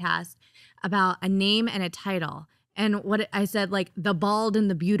podcast about a name and a title. And what I said, like the Bald and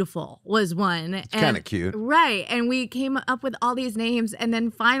the Beautiful was one. It's kind of cute, right? And we came up with all these names, and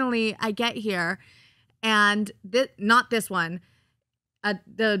then finally I get here, and not this one.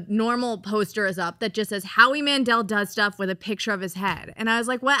 The normal poster is up that just says Howie Mandel does stuff with a picture of his head. And I was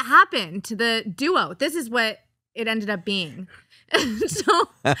like, what happened to the duo? This is what it ended up being. So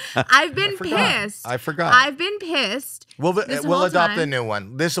I've been pissed. I forgot. I've been pissed. We'll adopt the time. new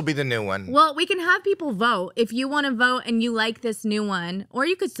one. This will be the new one. Well, we can have people vote if you want to vote and you like this new one, or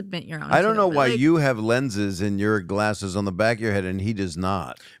you could submit your own. I don't know why like, you have lenses in your glasses on the back of your head and he does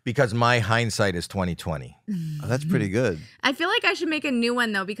not. Because my hindsight is 20/20. Oh, that's pretty good. I feel like I should make a new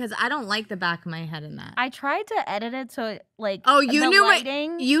one though, because I don't like the back of my head in that. I tried to edit it so it, like you the knew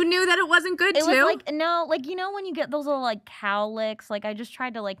lighting, you knew that it wasn't good it too. was like no, like you know when you get those little like cowlicks, like I just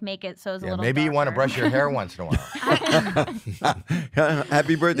tried to like make it so it's a little. Maybe you want to brush your hair once in a while.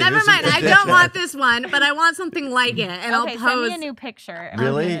 Happy birthday. Never mind. I don't want this one, but I want something like it, and okay, I'll pose. send me a new picture.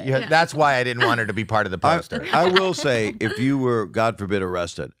 Really? That's why I didn't want her to be part of the poster. I will say, if you were, God forbid,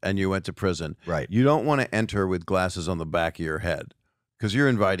 arrested and you went to prison, right? You don't want to enter with glasses on the back of your head because you're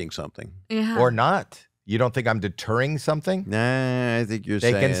inviting something. Yeah. Or not. You don't think I'm deterring something? Nah, I think you're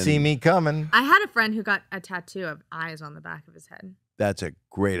saying. They can see me coming. I had a friend who got a tattoo of eyes on the back of his head. That's a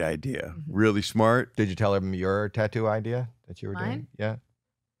great idea. Really smart. Did you tell him your tattoo idea that you were doing? Mine? Yeah.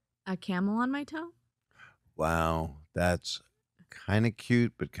 A camel on my toe? Wow. That's kind of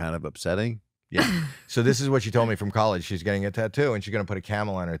cute, but kind of upsetting. Yeah. So this is what she told me from college. She's getting a tattoo and she's going to put a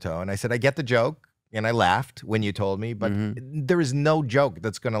camel on her toe. And I said, I get the joke. And I laughed when you told me, but there is no joke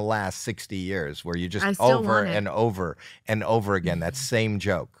that's going to last 60 years where you just over and over and over again, that same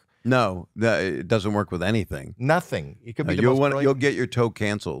joke. No, it doesn't work with anything. Nothing. You could be the most you'll get your toe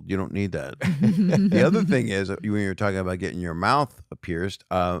canceled. You don't need that. The other thing is, when you were talking about getting your mouth pierced,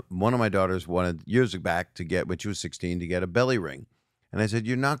 one of my daughters wanted years back to get, when she was 16, to get a belly ring. And I said,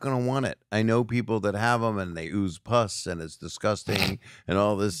 you're not going to want it. I know people that have them and they ooze pus and it's disgusting and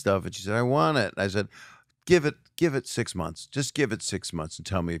all this stuff. And she said, I want it. And I said, give it 6 months. Just give it 6 months and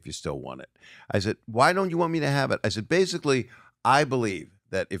tell me if you still want it. I said, why don't you want me to have it? I said, basically, I believe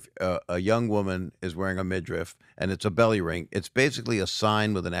that if a young woman is wearing a midriff and it's a belly ring, it's basically a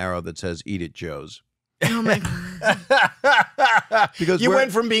sign with an arrow that says, eat it, Joe's. Oh my God. Because you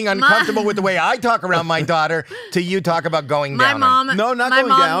went from being uncomfortable with the way I talk around my daughter to you talk about going down. No, not going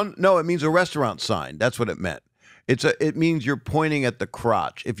down. No, it means a restaurant sign. That's what it meant. It means you're pointing at the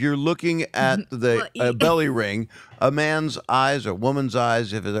crotch. If you're looking at the belly ring, a man's eyes or woman's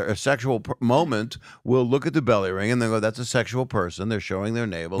eyes, if it's a sexual moment, will look at the belly ring and then go, that's a sexual person. They're showing their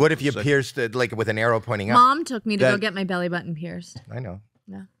navel. What if you pierced it like with an arrow pointing up? Mom took me to go get my belly button pierced. I know.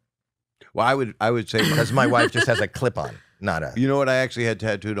 Yeah. Well, I would say because my wife just has a clip on, not a. You know what? I actually had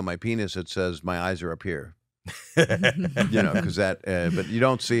tattooed on my penis. It says my eyes are up here. You know, because that. But you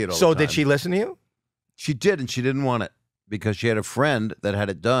don't see it all the time. So did she listen to you? She did, and she didn't want it because she had a friend that had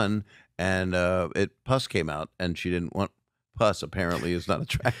it done, and pus came out, and she didn't want pus. Apparently, is not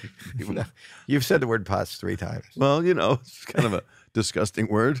attractive. No, you've said the word pus 3 times. Well, you know, it's kind of a disgusting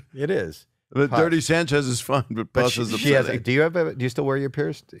word. It is. But Dirty Sanchez is fun, but pus is upsetting. Do you still wear your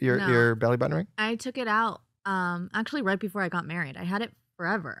pierced your belly button ring? I took it out actually right before I got married. I had it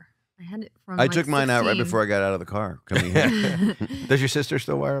forever. I had it from. I took mine out right before I got out of the car coming here. Does your sister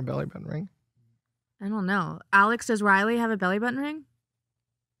still wear a belly button ring? I don't know. Alex, does Riley have a belly button ring?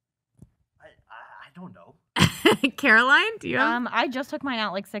 I don't know. Caroline, do you have? I just took mine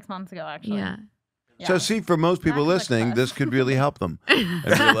out like 6 months ago, actually. Yeah. So see, for most people listening, this could really help them and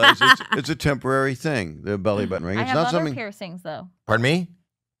realize it's a temporary thing, the belly button ring. I It's have not other something. piercings, though. Pardon me?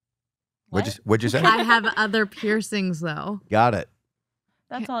 What'd you say? I have other piercings, though. Got it.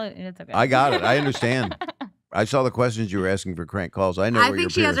 That's all. It's okay. I got it. I understand. I saw the questions you were asking for crank calls. I know I where think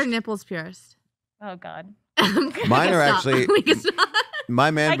she you're has her pierced. nipples pierced. Oh, God. Mine are actually. We can stop.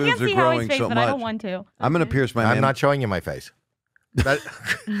 My man I can't boobs are see growing Howie's face, so but much. I don't want to. I'm going to pierce my man. I'm not showing you my face.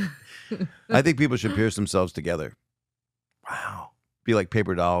 I think people should pierce themselves together. Wow. Be like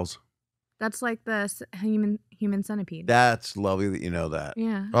paper dolls. That's like the human centipede. That's lovely that you know that.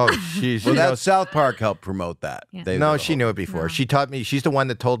 Yeah. Oh, she's. Well, that South Park helped promote that. Yeah. No, she knew it before. She taught me. She's the one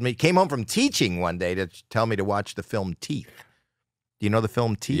that told me. Came home from teaching one day to tell me to watch the film Teeth. Do you know the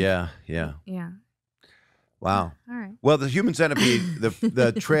film Teeth? Yeah. Yeah. Wow. All right. Well, the human centipede,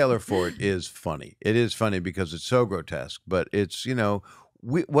 the trailer for it is funny. It is funny because it's so grotesque, but it's,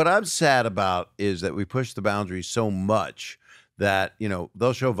 what I'm sad about is that we push the boundaries so much that,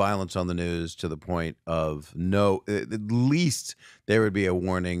 they'll show violence on the news to the point of at least there would be a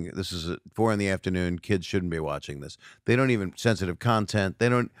warning. This is at 4 p.m. Kids shouldn't be watching this. They don't even sensitive content.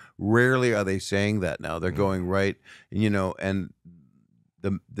 Rarely are they saying that now. They're going right, and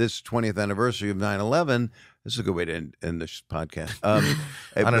this 20th anniversary of 9/11. This is a good way to end this podcast. On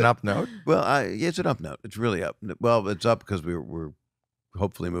an up note? Well, it's an up note. It's really up. Well, it's up because we're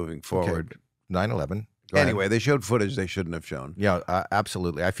hopefully moving forward. Okay. 9/11. Anyway, they showed footage they shouldn't have shown. Yeah,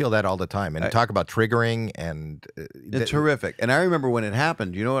 absolutely. I feel that all the time. And talk about triggering and... it's horrific. And I remember when it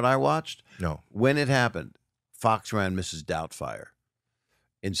happened. You know what I watched? No. When it happened, Fox ran Mrs. Doubtfire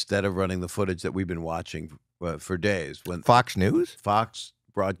instead of running the footage that we've been watching for days. Fox News? Fox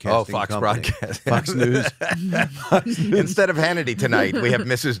Broadcasting Fox Company. Broadcast. Fox News. Instead of Hannity tonight, we have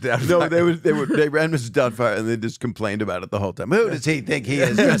Mrs. Doubtfire. No, they ran Mrs. Doubtfire and they just complained about it the whole time. Who does he think he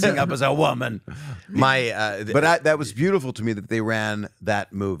is, dressing up as a woman? But that was beautiful to me that they ran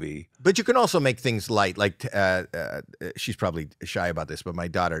that movie. But you can also make things light. Like she's probably shy about this, but my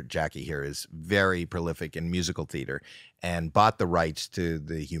daughter Jackie here is very prolific in musical theater and bought the rights to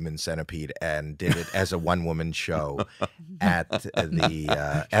the Human Centipede and did it as a one-woman show at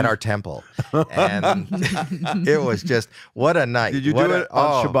our temple. And it was just what a night. Did you do it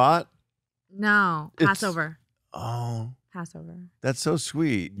on Shabbat? No, Passover. Passover. That's so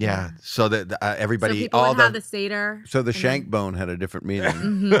sweet. Yeah. So that everybody, so people would have the Seder. So the shank bone had a different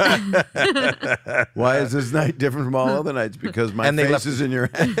meaning. Why is this night different from all other nights? Because my face is in your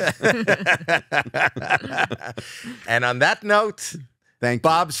head. And on that note, thank you.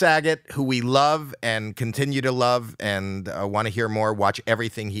 Bob Saget, who we love and continue to love and want to hear more, watch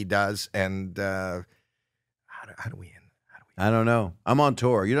everything he does. And how do we end? I don't know. I'm on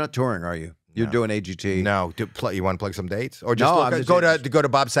tour. You're not touring, are you? You're doing AGT. No. You want to plug some dates? Or just go to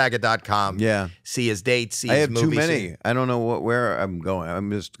bobsaget.com. Yeah. See his dates, see his movies. I have too many. I don't know where I'm going.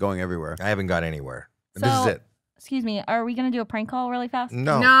 I'm just going everywhere. I haven't gone anywhere. So, this is it. Excuse me. Are we going to do a prank call really fast?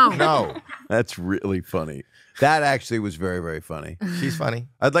 No. That's really funny. That actually was very, very funny. She's funny.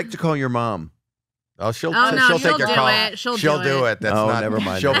 I'd like to call your mom. Oh, she'll take your call. She'll do it. That's not. Never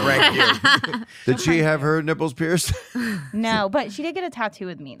mind. She'll prank you. Did she have her nipples pierced? No, but she did get a tattoo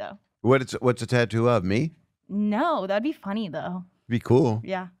with me though. What's a tattoo of me? No, that'd be funny though. Be cool.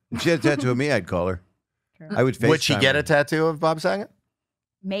 Yeah. If she had a tattato of me, I'd call her. True. I would. Would she get a tattoo of Bob Saget?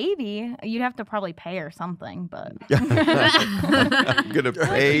 Maybe. You'd have to probably pay her something, but I'm gonna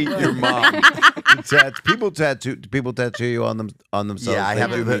pay your mom. People tattoo you on themselves. Yeah, I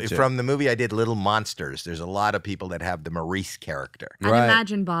have from the movie I did, Little Monsters. There's a lot of people that have the Maurice character. I'd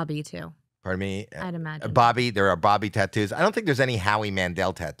imagine Bobby too. Pardon me? I'd imagine. Bobby, there are Bobby tattoos. I don't think there's any Howie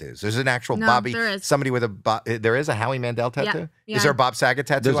Mandel tattoos. There's an actual Bobby. There is. Somebody with there is a Howie Mandel tattoo? Yeah. Is there a Bob Saget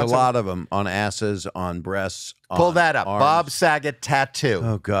tattoo? There's a lot of them on asses, on breasts. Pull that up. Arms. Bob Saget tattoo.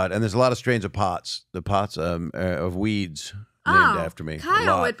 Oh, God. And there's a lot of strains of pots. The pots of weeds named after me.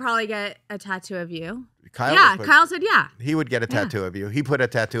 Kyle would probably get a tattoo of you. Kyle said yeah. He would get a tattoo of you. He put a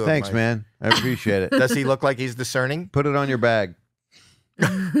tattoo of Thanks, man. I appreciate it. Does he look like he's discerning? Put it on your bag.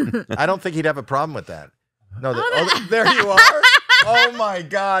 I don't think he'd have a problem with that. No, there you are. Oh my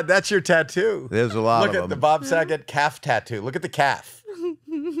God, that's your tattoo. There's a lot of them. Look at the Bob Saget calf tattoo. Look at the calf.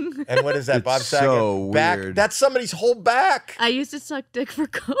 And what is that, Bob Saget? So back? weird. That's somebody's whole back. I used to suck dick for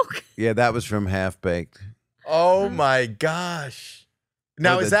coke. Yeah, that was from Half Baked. Oh my gosh.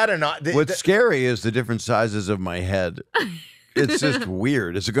 Now is that what's scary is the different sizes of my head. It's just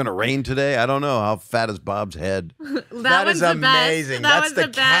weird. Is it going to rain today? I don't know. How fat is Bob's head? That is amazing. That's the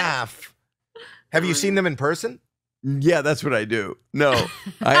calf. Have you seen them in person? Yeah, that's what I do. No,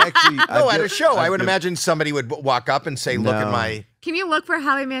 I actually. At a show, I would imagine somebody would walk up and say, "Look at my." Can you look for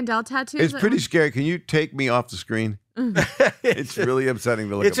Howie Mandel tattoos? It's pretty scary. Can you take me off the screen? It's really upsetting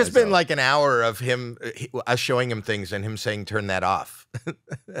to look. It's just been like an hour of us showing him things and him saying, "Turn that off."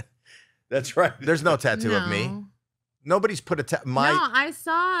 That's right. There's no tattoo of me. Nobody's put a No, I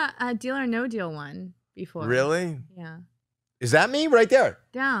saw a Deal or No Deal one before. Really? Yeah. Is that me right there?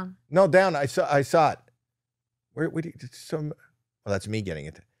 Down. No, down. I saw it. Where that's me getting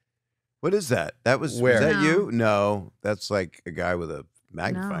it. What is that? Was that you? No, that's like a guy with a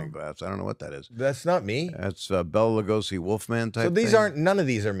magnifying glass. I don't know what that is. That's not me. That's Bela Lugosi Wolfman type. So these thing? none of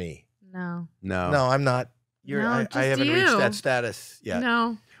these are me. No. No, I'm not. I haven't reached that status yet.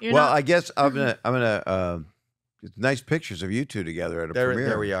 No. Well, I guess I'm gonna. Nice pictures of you two together at a premiere.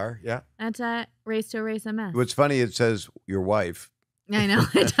 There we are. Yeah. That's at Race to Erase a Mess. What's funny, it says your wife. I know.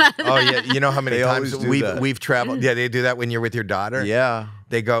 Oh yeah, you know how many times we've traveled. Yeah, they do that when you're with your daughter. Yeah.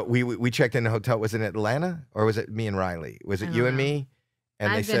 They go. We checked in a hotel. Was it in Atlanta or was it me and Riley? Was it you and me?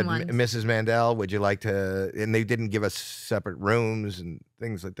 And they I've said, been once. Mrs. Mandel, would you like to? And they didn't give us separate rooms and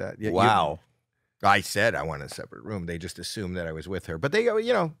things like that. Wow. I said I want a separate room. They just assumed that I was with her. But they go,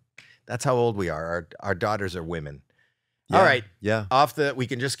 you know, that's how old we are. Our daughters are women. Yeah, All right. Yeah. We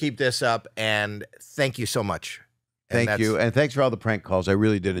can just keep this up. And thank you so much. Thank you. And thanks for all the prank calls. I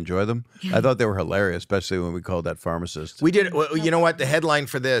really did enjoy them. I thought they were hilarious, especially when we called that pharmacist. We did. Well, you know what? The headline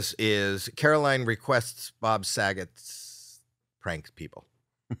for this is Caroline requests Bob Saget's prank people.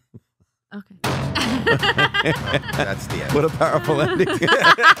 Okay. That's the end. What a powerful ending.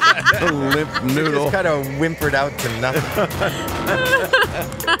 A limp noodle. Just kind of whimpered out to nothing.